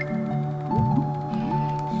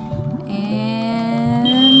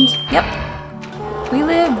 And... yep! We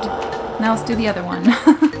lived! Now let's do the other one.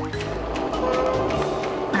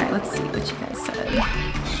 Alright, let's see what you guys said.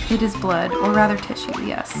 It is blood, or rather tissue,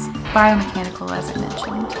 yes. Biomechanical, as I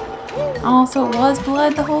mentioned. Oh, so it was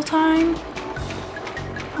blood the whole time?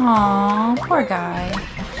 Aw, poor guy.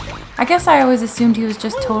 I guess I always assumed he was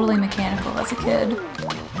just totally mechanical as a kid.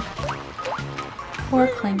 Poor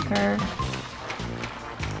Clinker.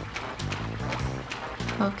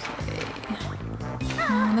 Okay.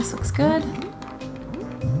 This looks good.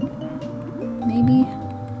 Maybe.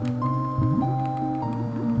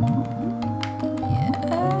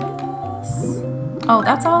 Yes. Oh,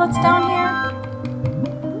 that's all that's down here?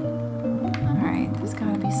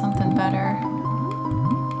 Something better.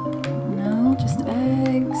 No, just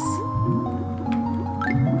eggs.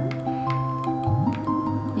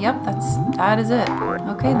 Yep, that is it.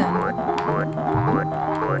 Okay then.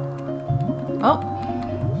 Oh.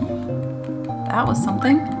 that was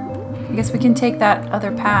something. I guess we can take that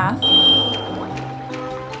other path. We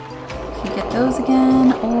can get those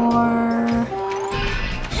again, or...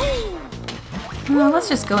 No, let's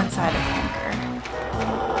just go inside a Clanker.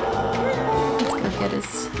 Let's go get his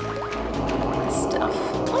stuff.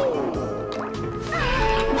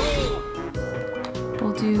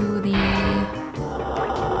 We'll do the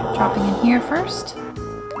dropping in here first.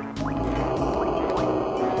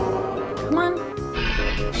 Come on.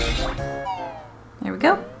 There we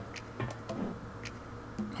go.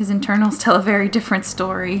 His internals tell a very different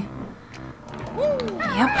story.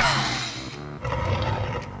 Yep.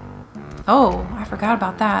 Oh, I forgot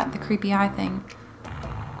about that. The creepy eye thing.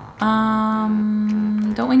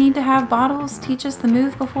 Don't we need to have bottles teach us the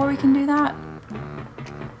move before we can do that?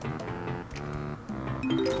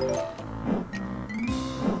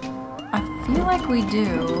 I feel like we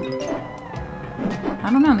do.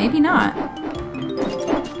 I don't know, maybe not.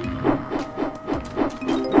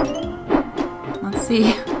 Let's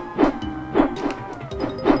see.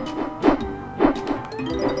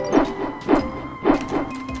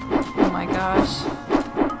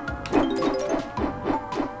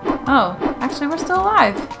 Oh, actually we're still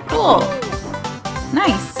alive. Cool.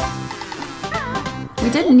 Nice. We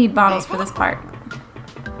didn't need bottles for this part.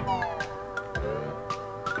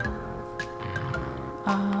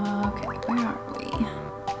 Okay, where are we?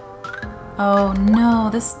 Oh no,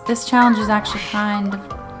 this challenge is actually kind of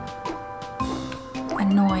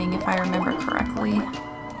annoying if I remember correctly.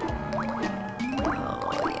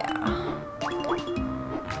 Oh yeah.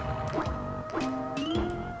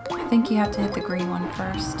 I think you have to hit the green one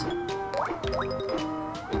first.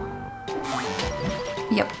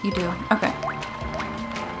 Yep, you do. Okay.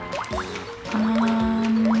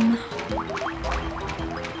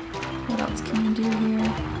 What else can we do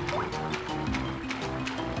here?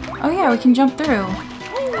 Oh yeah, we can jump through.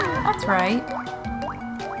 That's right.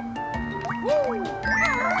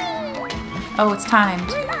 Oh, it's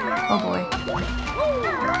timed. Oh boy.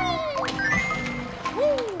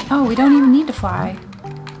 Oh, we don't even need to fly.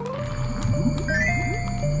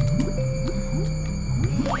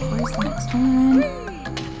 Where's the next one?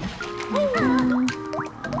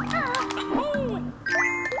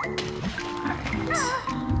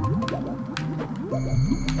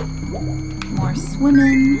 More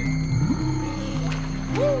swimming.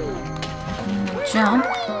 And then jump.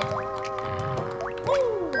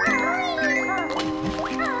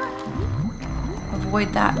 Avoid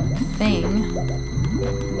that thing.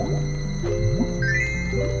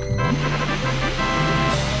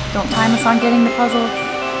 Don't time us on getting the puzzle.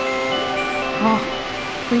 Oh,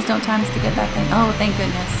 please don't time us to get that thing. Oh, thank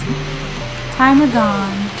goodness. Timer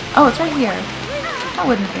gone. Oh, it's right here. That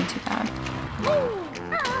wouldn't have been too bad.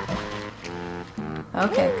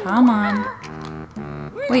 Okay, come on.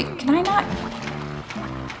 Wait, can I not?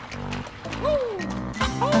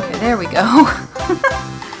 Okay, there we go.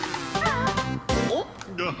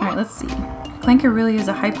 Alright, let's see. Clanker really is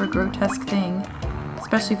a hyper-grotesque thing,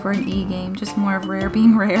 especially for an E game, just more of rare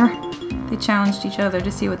being rare. They challenged each other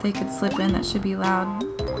to see what they could slip in that should be allowed.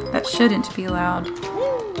 That shouldn't be allowed.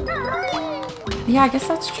 Yeah, I guess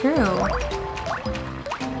that's true.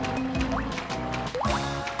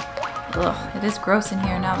 Ugh, it is gross in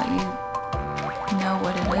here now that you know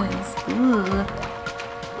what it is. Ugh.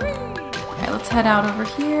 Alright, let's head out over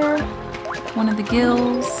here. One of the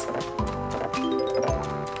gills.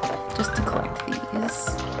 Just to collect these.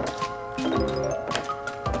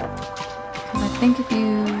 Because I think if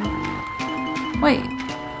you... Wait.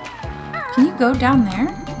 Can you go down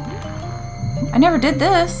there? I never did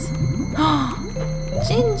this.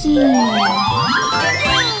 Gingy!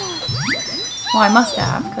 Well, I must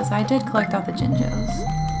have, because I did collect all the Jinjos.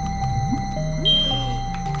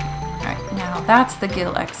 Alright, now that's the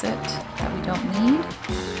gill exit that we don't need.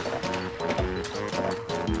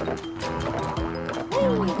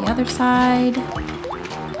 Now we need the other side.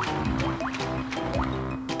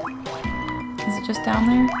 Is it just down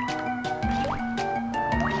there?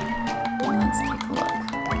 Let's take a look.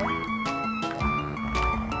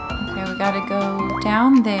 Okay, we gotta go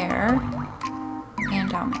down there and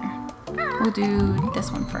down there. We'll do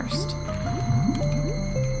this one first.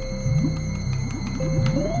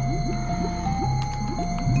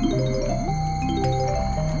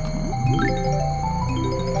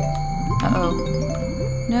 Uh-oh.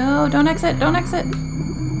 No, don't exit, don't exit!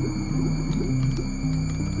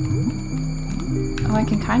 Oh, I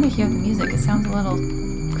can kind of hear the music. It sounds a little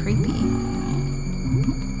creepy.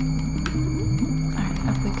 Alright,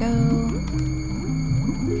 up we go.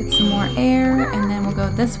 Get some more air, and then we'll go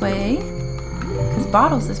this way. Because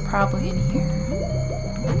Bottles is probably in here.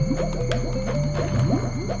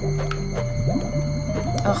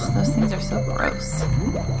 Ugh, those things are so gross.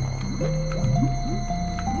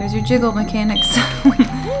 There's your jiggle mechanics,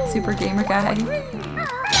 super gamer guy.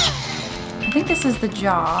 I think this is the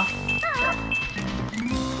jaw.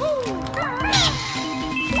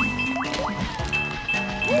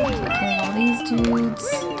 Take care of all these dudes.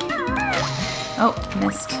 Oh,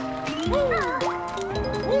 missed.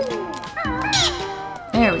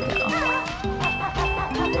 There we go.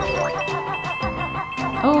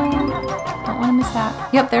 Oh, don't want to miss that.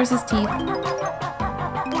 Yep, there's his teeth.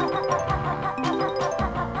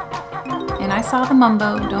 And I saw the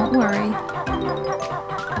Mumbo, don't worry.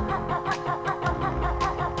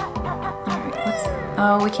 Alright,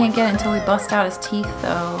 oh, we can't get it until we bust out his teeth,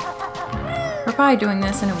 though. We're probably doing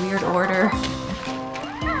this in a weird order.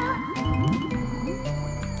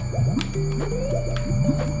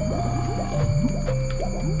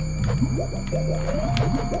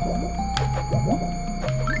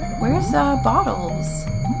 Where's Bottles?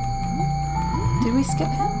 Did we skip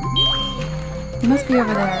him? He must be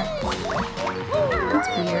over there. That's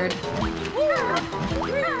weird.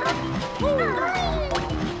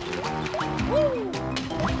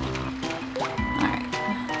 Alright.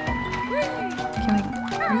 Can we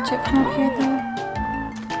reach it from up here though?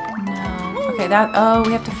 No. Okay, oh,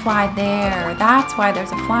 we have to fly there. That's why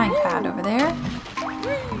there's a flying pad over there.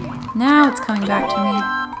 Now it's coming back to me.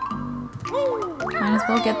 Might as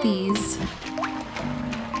well get these.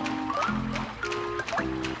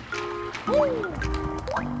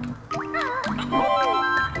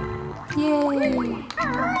 Yay!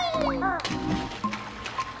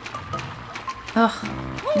 Ugh.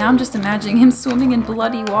 Now I'm just imagining him swimming in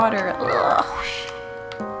bloody water. Ugh.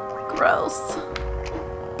 Gross.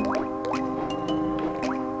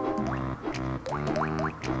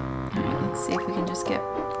 Alright, let's see if we can just get...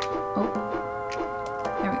 Oh.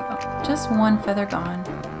 There we go. Just one feather gone.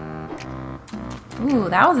 Ooh,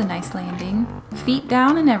 that was a nice landing. Feet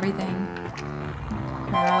down and everything.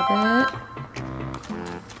 Grab it.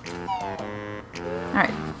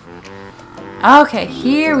 Alright. Okay,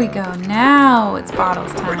 here we go. Now it's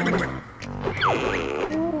Bottles time.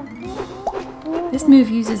 This move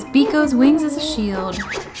uses Biko's wings as a shield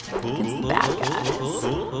against the bad guys.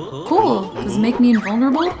 Cool. Does it make me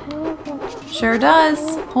invulnerable? Sure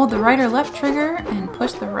does. Hold the right or left trigger and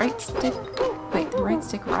push the right stick. Wait, the right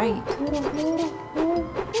stick right.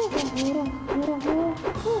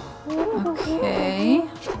 Okay.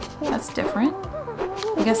 That's different.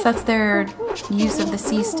 I guess that's their use of the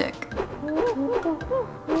C stick.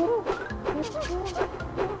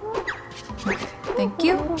 Okay, thank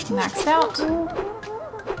you. Maxed out.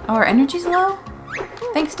 Oh, our energy's low?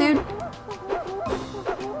 Thanks, dude.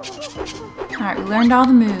 Alright, we learned all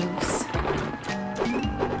the moves.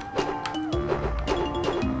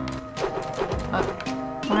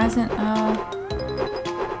 Why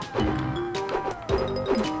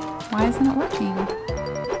isn't it working?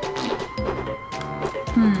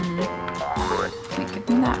 Wait, give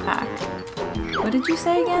me that back. What did you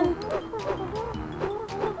say again?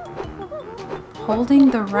 Holding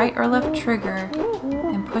the right or left trigger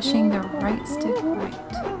and pushing the right stick right.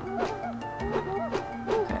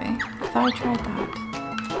 Okay, I thought I tried that.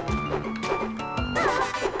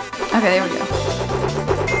 Okay, there we go.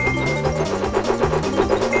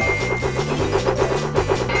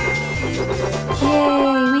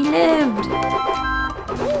 Yay, we lived!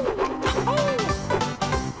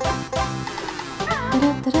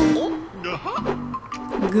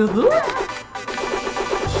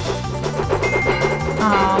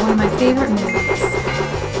 Aw, one of my favorite moves.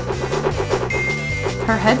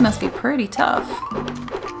 Her head must be pretty tough.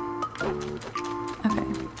 Okay,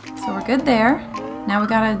 so we're good there. Now we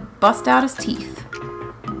gotta bust out his teeth.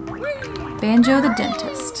 Banjo the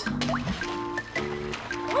dentist.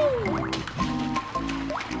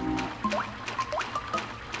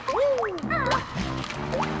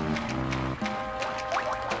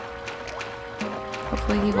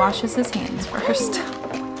 Hopefully he washes his hands first.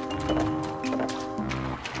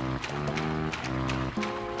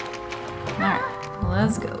 Alright,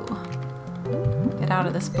 let's go. Get out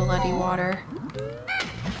of this bloody water.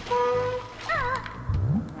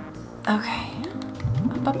 Okay.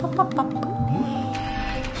 Up, up, up, up, up.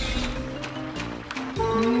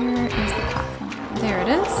 Where is the platform? There it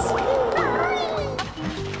is.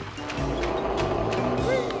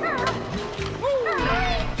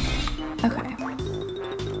 Okay.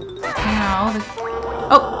 Now the...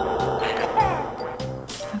 Oh!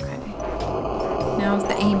 Okay. Now is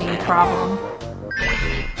the aiming problem.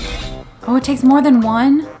 Oh, it takes more than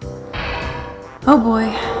one? Oh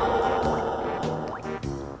boy.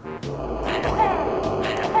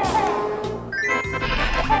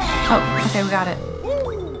 Oh, okay, we got it.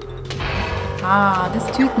 Ah, this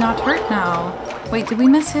tooth not hurt now. Wait, did we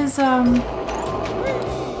miss his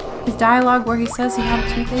dialogue where he says he had a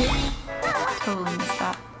toothache? Totally missed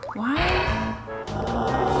that. Why?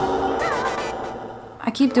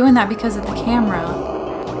 I keep doing that because of the camera.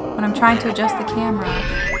 When I'm trying to adjust the camera.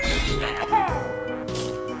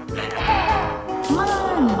 Come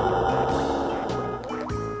on!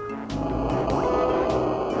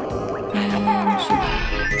 And shoot.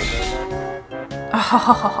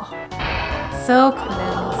 Oh, so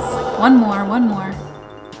close. One more, one more.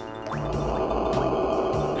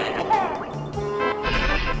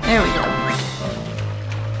 There we go.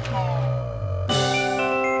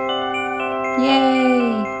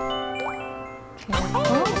 Yay!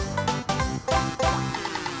 Careful.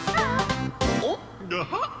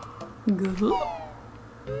 Good.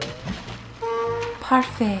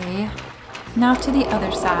 Parfait. Now to the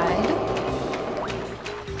other side.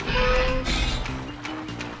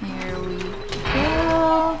 There we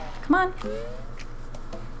go. Come on.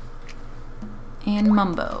 And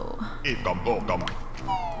Mumbo.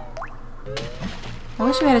 I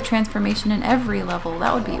wish we had a transformation in every level.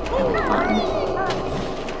 That would be really fun.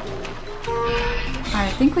 Alright,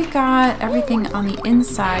 I think we got everything on the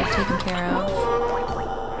inside taken care of.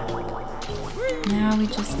 Now we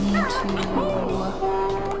just need to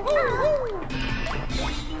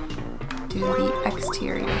do the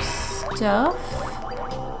exterior stuff.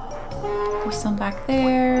 There's some back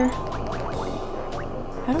there.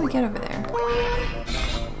 How do we get over there?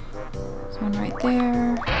 There's one right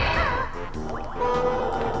there.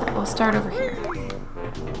 We'll start over here.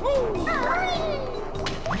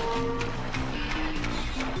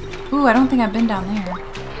 Ooh, I don't think I've been down there.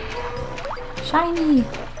 Shiny!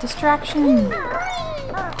 Distraction!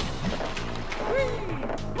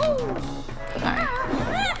 Alright.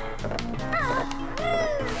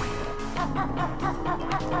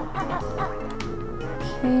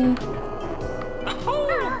 Okay.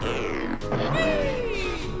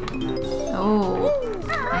 Oh,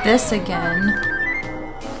 this again.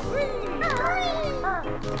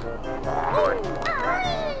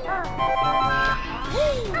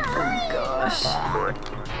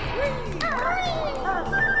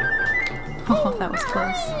 Oh, that was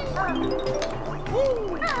close.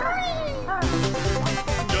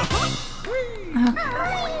 Okay.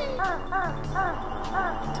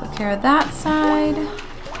 Took care of that side.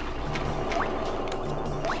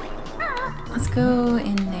 Let's go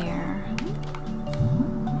in there.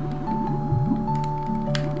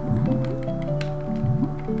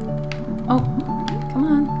 Oh, come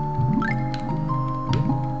on.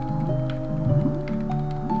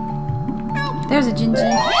 There's a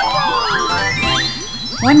Gingy.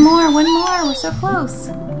 One more, we're so close.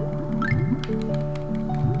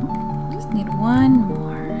 Just need one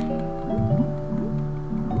more.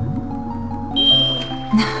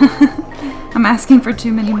 I'm asking for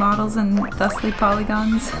too many models and thusly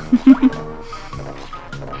polygons. Alright.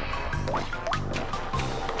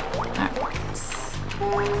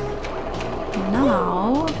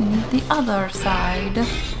 Now we need the other side.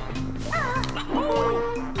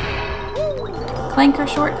 Clanker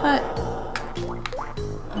shortcut.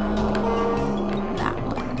 That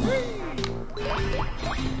one.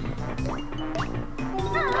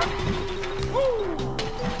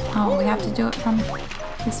 Oh, we have to do it from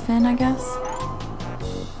his fin, I guess.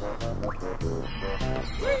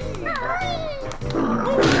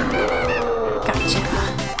 Gotcha.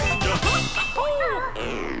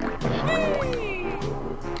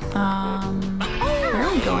 Where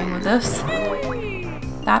are we going with this?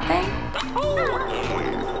 That thing?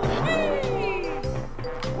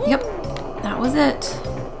 Yep, that was it.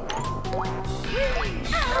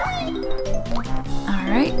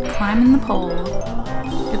 Alright, climbing the pole.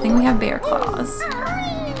 Good thing we have bear claws.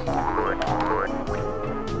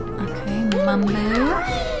 Okay, Mumbo.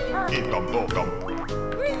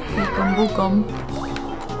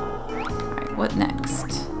 Alright, what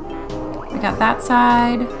next? We got that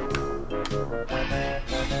side.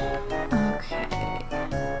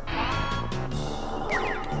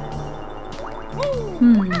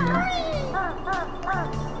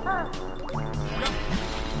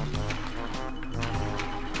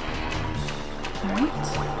 Alright.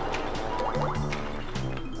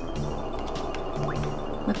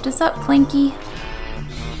 Lift us up, Clanky.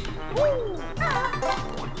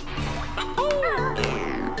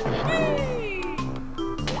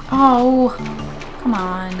 Oh, come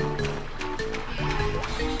on.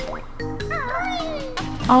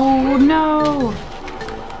 Oh no!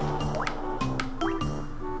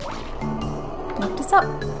 Lift us up.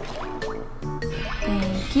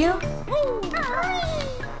 Thank you.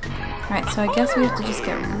 Alright, so I guess we have to just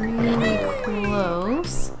get really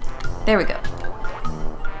close. There we go.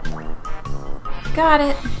 Got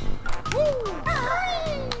it.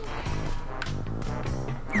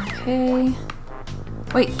 Okay.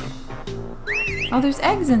 Wait. Oh, there's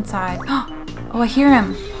eggs inside. Oh, I hear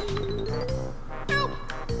him.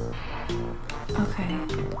 Okay.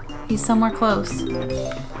 He's somewhere close.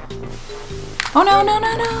 Oh, no, no,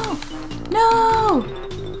 no, no! No!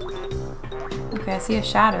 Okay, I see a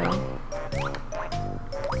shadow.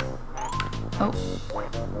 Oh.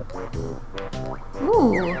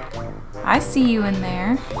 Ooh. I see you in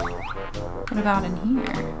there. What about in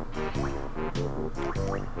here?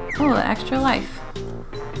 Oh, an extra life.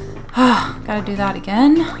 Gotta do that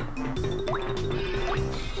again.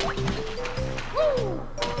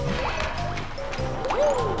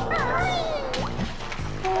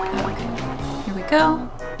 Okay, here we go.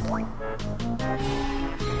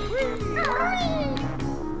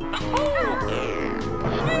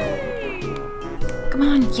 Come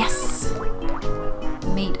on, yes!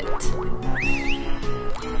 Made it.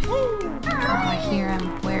 Oh, I hear him.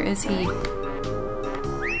 Where is he?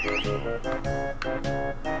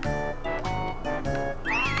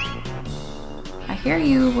 I hear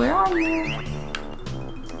you. Where are you?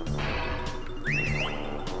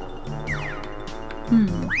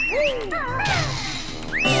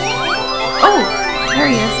 Oh! There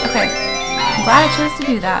he is. Okay. I'm glad I chose to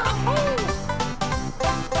do that.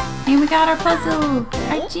 And we got our puzzle!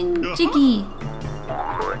 Our jiggy!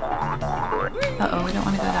 Uh-oh, we don't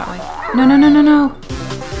want to go that way. No, no, no, no, no!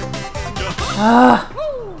 Ugh!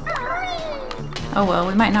 Oh well,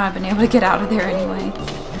 we might not have been able to get out of there anyway.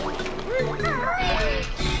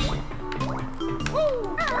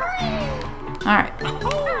 Alright.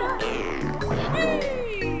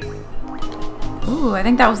 Ooh, I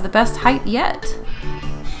think that was the best height yet.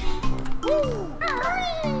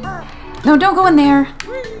 No, don't go in there!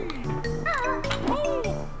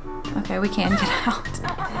 Okay, we can get out.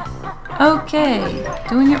 Okay,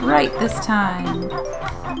 doing it right this time.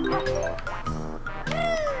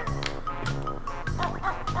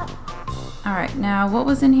 Alright, now what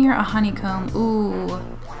was in here? A honeycomb. Ooh,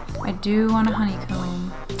 I do want a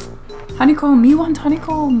honeycomb. Honeycomb, me want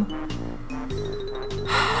honeycomb!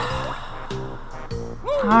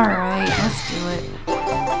 Alright, let's do it.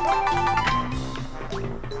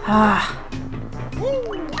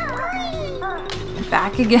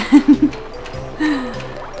 Back again.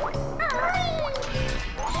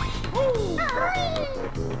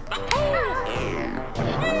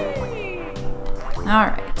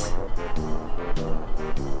 Alright.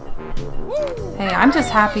 Hey, I'm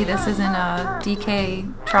just happy this isn't a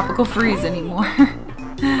DK Tropical Freeze anymore.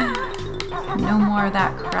 No more of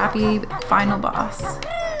that crappy final boss.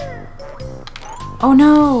 Oh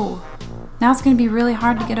no! Now it's gonna be really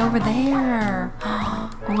hard to get over there. Oh,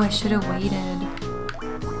 I should have waited.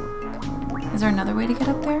 Is there another way to get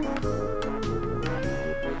up there?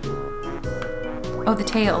 Oh, the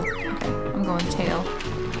tail. Okay, I'm going tail.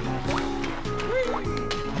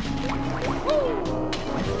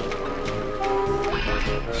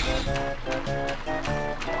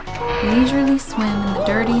 Leisurely swim in the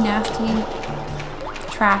dirty, nasty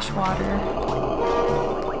trash water.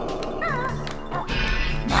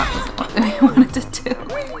 That wasn't what we wanted to do.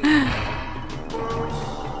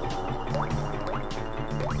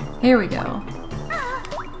 Here we go.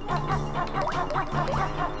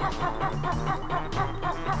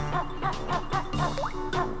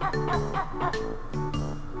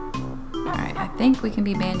 Alright, I think we can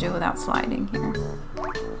be Banjo without sliding here.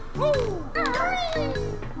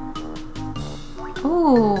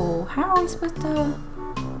 Oh, how are we supposed to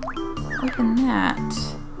open that?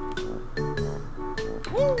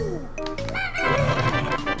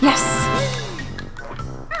 Yes!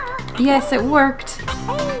 Yes, it worked!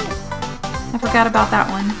 I forgot about that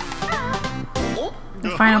one.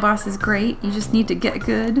 The final boss is great, you just need to get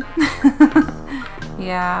good.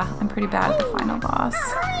 Yeah, I'm pretty bad at the final boss.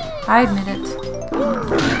 I admit it.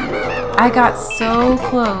 I got so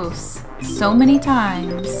close so many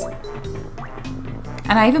times.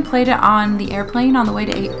 And I even played it on the airplane on the way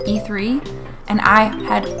to E3, and I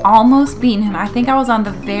had almost beaten him. I think I was on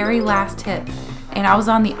the very last hit, and I was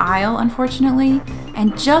on the aisle, unfortunately,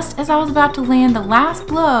 and just as I was about to land the last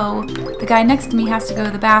blow, the guy next to me has to go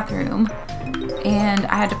to the bathroom, and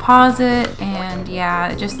I had to pause it, and yeah,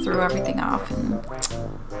 it just threw everything off, and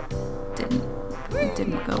it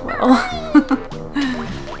didn't go well.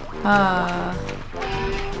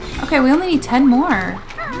 Okay, we only need 10 more.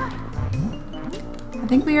 I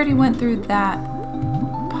think we already went through that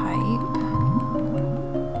pipe.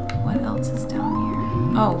 What else is down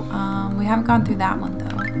here? Oh, we haven't gone through that one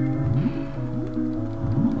though.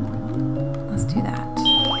 let's do that.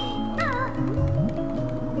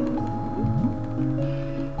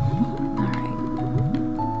 Alright.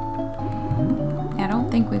 I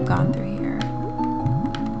don't think we've gone through here.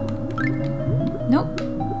 Nope.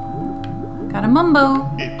 Got a Mumbo.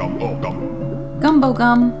 Gumbo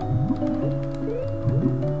gum.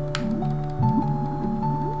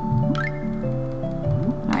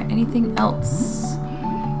 Alright, anything else?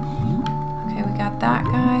 Okay, we got that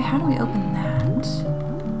guy. How do we open that?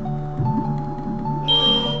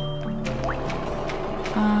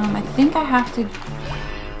 I think I have to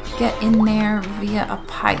get in there via a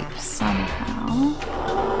pipe somehow.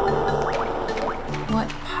 What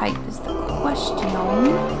pipe is the question?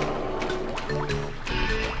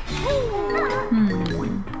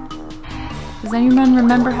 Does anyone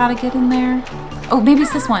remember how to get in there? Oh, maybe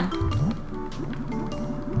it's this one.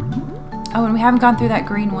 Oh, and we haven't gone through that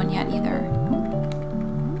green one yet either.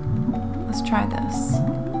 Let's try this.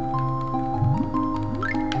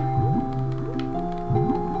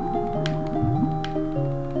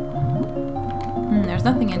 There's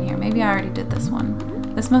nothing in here. Maybe I already did this one.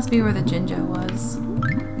 This must be where the Jinjo was.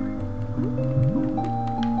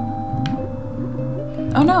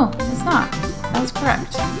 Oh no, it's not. That was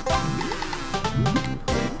correct.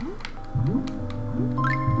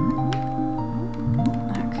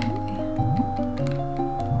 Okay.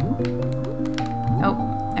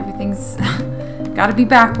 Oh, everything's gotta be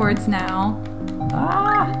backwards now.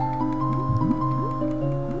 Ah!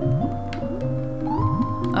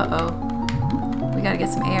 Uh-oh. We gotta get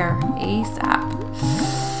some air ASAP.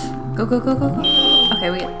 Go, go, go, go, go. Okay,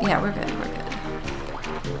 yeah, we're good, we're good.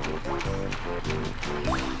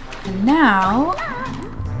 And now,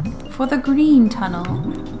 for the green tunnel.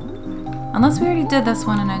 Unless we already did this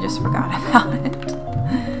one and I just forgot about it.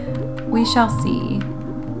 We shall see.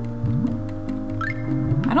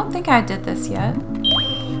 I don't think I did this yet.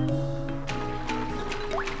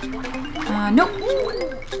 Nope.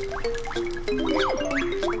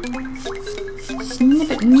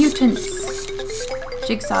 Snippet mutants.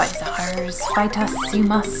 Jigsaw is ours. Fight us, you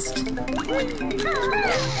must.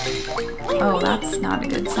 Oh, that's not a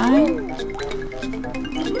good sign.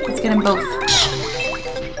 Let's get them both.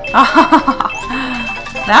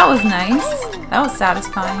 That was nice. That was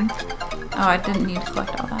satisfying. Oh, I didn't need to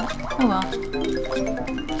collect all that. Oh well.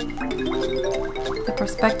 The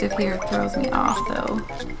perspective here throws me off, though.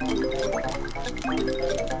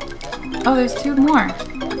 Oh, there's two more.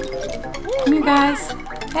 Come here, guys.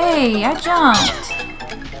 Hey, I jumped.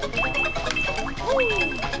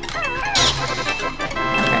 Okay.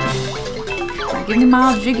 Now give me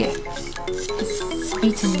my jiggy.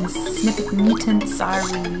 Eaten snippet mutants are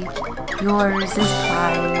we. Yours is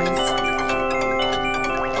prize.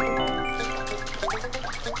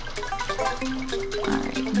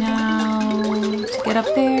 Alright, now to get up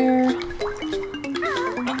there.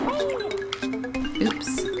 Oops.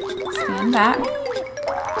 Stand back.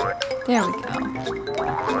 There we go.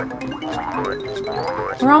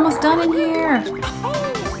 We're almost done in here.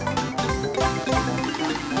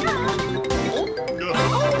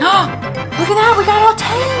 Look at that, we got all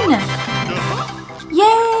 10!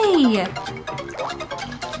 Yay!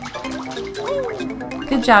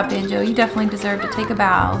 Good job, Banjo. You definitely deserve to take a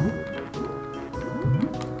bow.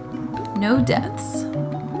 No deaths.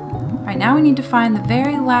 Alright, now we need to find the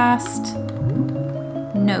very last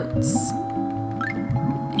notes.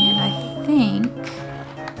 And I think...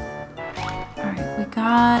 Alright, we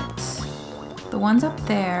got the ones up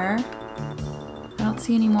there. I don't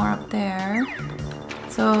see any more up there.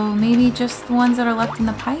 So maybe just the ones that are left in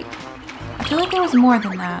the pipe? I feel like there was more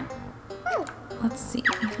than that. Let's see.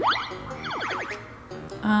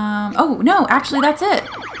 Oh, no, actually that's it.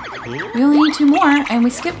 We only need 2 more and we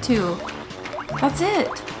skipped 2. That's it.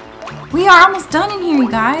 We are almost done in here, you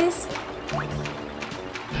guys.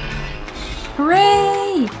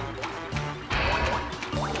 Hooray!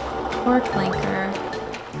 Poor Clanker.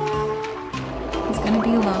 He's gonna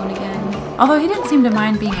be alone again. Although he didn't seem to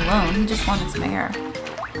mind being alone, he just wanted some air.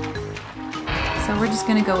 So we're just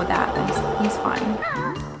gonna go with that. He's fine.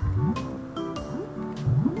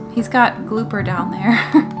 He's got Glooper down there.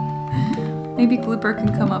 Maybe Glooper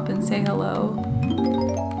can come up and say hello.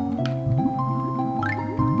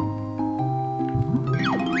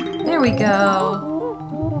 There we go.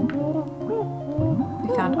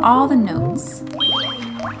 We found all the notes.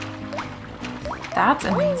 That's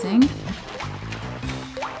amazing.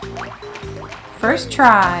 First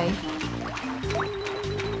try.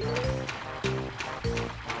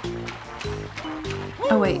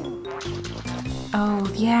 Oh, wait. Oh,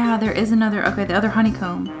 yeah, there is another. Okay, the other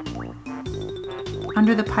honeycomb.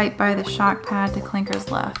 Under the pipe by the shock pad to Clanker's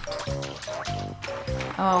left.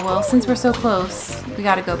 Oh, well, since we're so close, we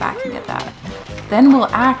gotta go back and get that. Then we'll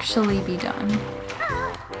actually be done.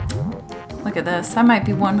 Look at this. I might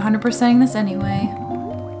be 100%ing this anyway.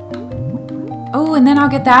 Oh, and then I'll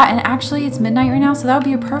get that. And actually, it's midnight right now, so that would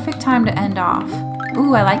be a perfect time to end off.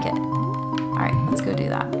 Ooh, I like it. All right, let's go do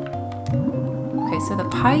that. Okay, so the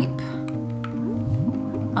pipe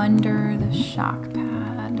under the shock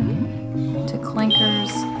pad to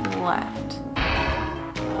Clankers left.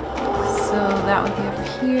 So that would be over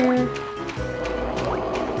here.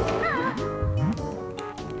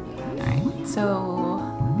 All right, so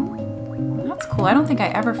that's cool. I don't think I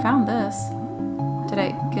ever found this. Did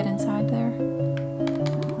I get inside there?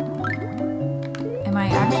 Am I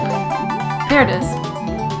actually... There it is.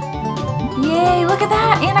 Yay, look at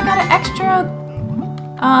that! And I got an extra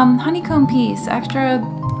honeycomb piece. Extra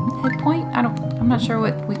hit point? I'm not sure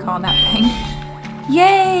what we call that thing.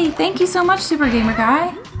 Yay! Thank you so much, Super Gamer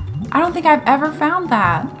Guy. I don't think I've ever found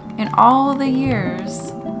that in all the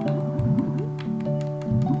years.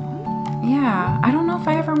 Yeah, I don't know if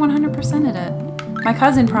I ever 100%ed it. My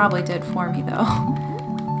cousin probably did for me, though.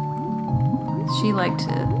 She liked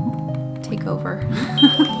to take over.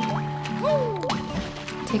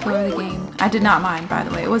 Take over the game. I did not mind, by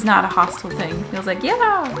the way. It was not a hostile thing. He was like,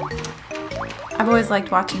 yeah! I've always liked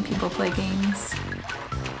watching people play games.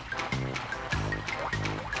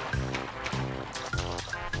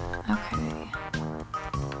 Okay.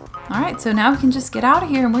 Alright, so now we can just get out of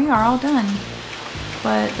here and we are all done.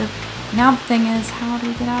 But now the thing is, how do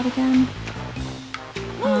we get out again?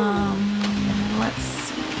 Let's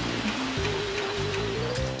see.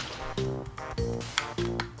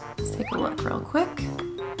 Let's take a look real quick.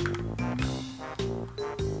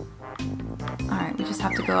 Alright, we just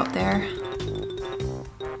have to go up there.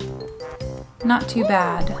 Not too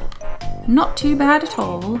bad. Not too bad at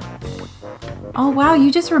all. Oh wow,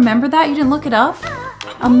 you just remembered that? You didn't look it up?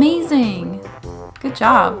 Amazing! Good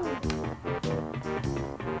job.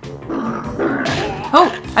 Oh!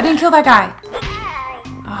 I didn't kill that guy!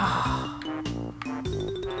 Oh.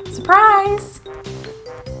 Surprise!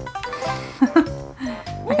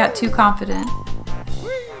 I got too confident.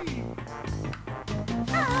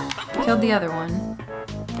 Killed the other one.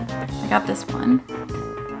 I got this one.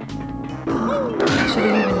 I should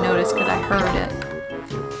have even noticed because I heard it.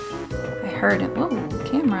 I heard it. Whoa,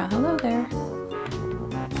 camera. Hello there.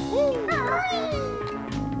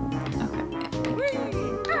 Okay.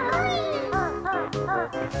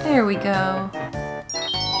 There we go.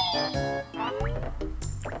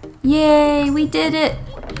 Yay, we did it!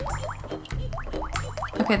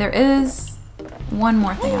 Okay, there is one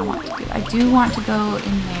more thing I want to do. I do want to go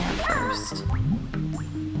in there first.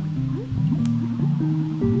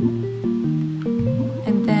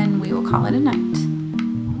 And then we will call it a night.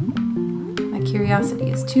 My curiosity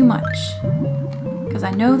is too much. Because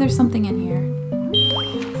I know there's something in here.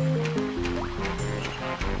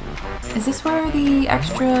 Is this where the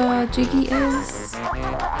extra jiggy is?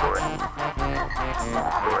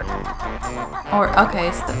 Or, okay,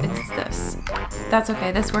 it's this. That's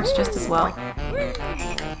okay, this works just as well.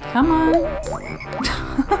 Come on.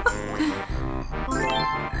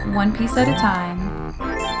 One piece at a time.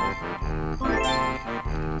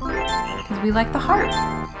 Because we like the heart.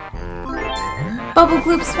 Bubble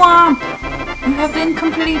Gloop Swamp! You have been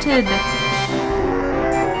completed!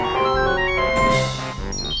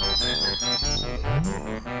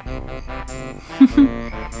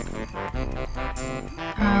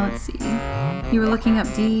 Let's see. You were looking up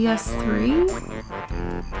DS3?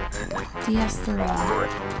 DS3.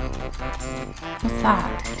 What's that?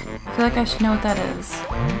 I feel like I should know what that is.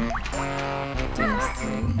 DS3.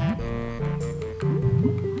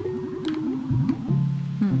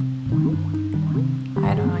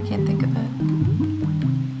 I don't know, I can't think of it.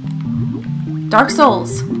 Dark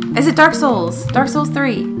Souls! Is it Dark Souls? Dark Souls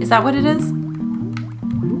 3. Is that what it is?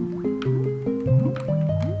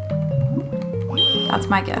 That's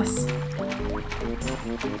my guess.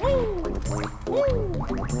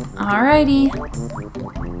 Alrighty.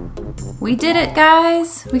 We did it,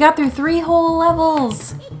 guys! We got through 3 whole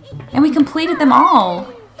levels! And we completed them all!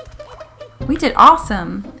 We did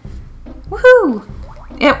awesome! Woohoo!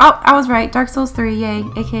 I was right. Dark Souls 3, yay.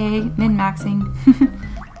 AKA min-maxing.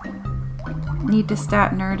 Need to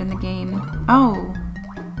stat nerd in the game. Oh.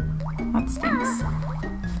 That stinks.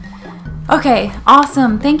 Okay,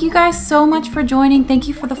 awesome. Thank you guys so much for joining. Thank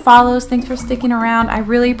you for the follows. Thanks for sticking around. I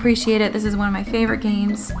really appreciate it. This is one of my favorite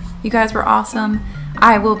games. You guys were awesome.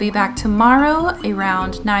 I will be back tomorrow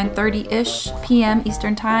around 9:30-ish p.m.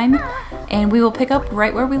 Eastern Time, and we will pick up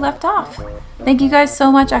right where we left off. Thank you guys so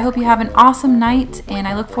much. I hope you have an awesome night, and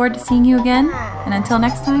I look forward to seeing you again. And until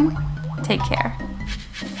next time, take care.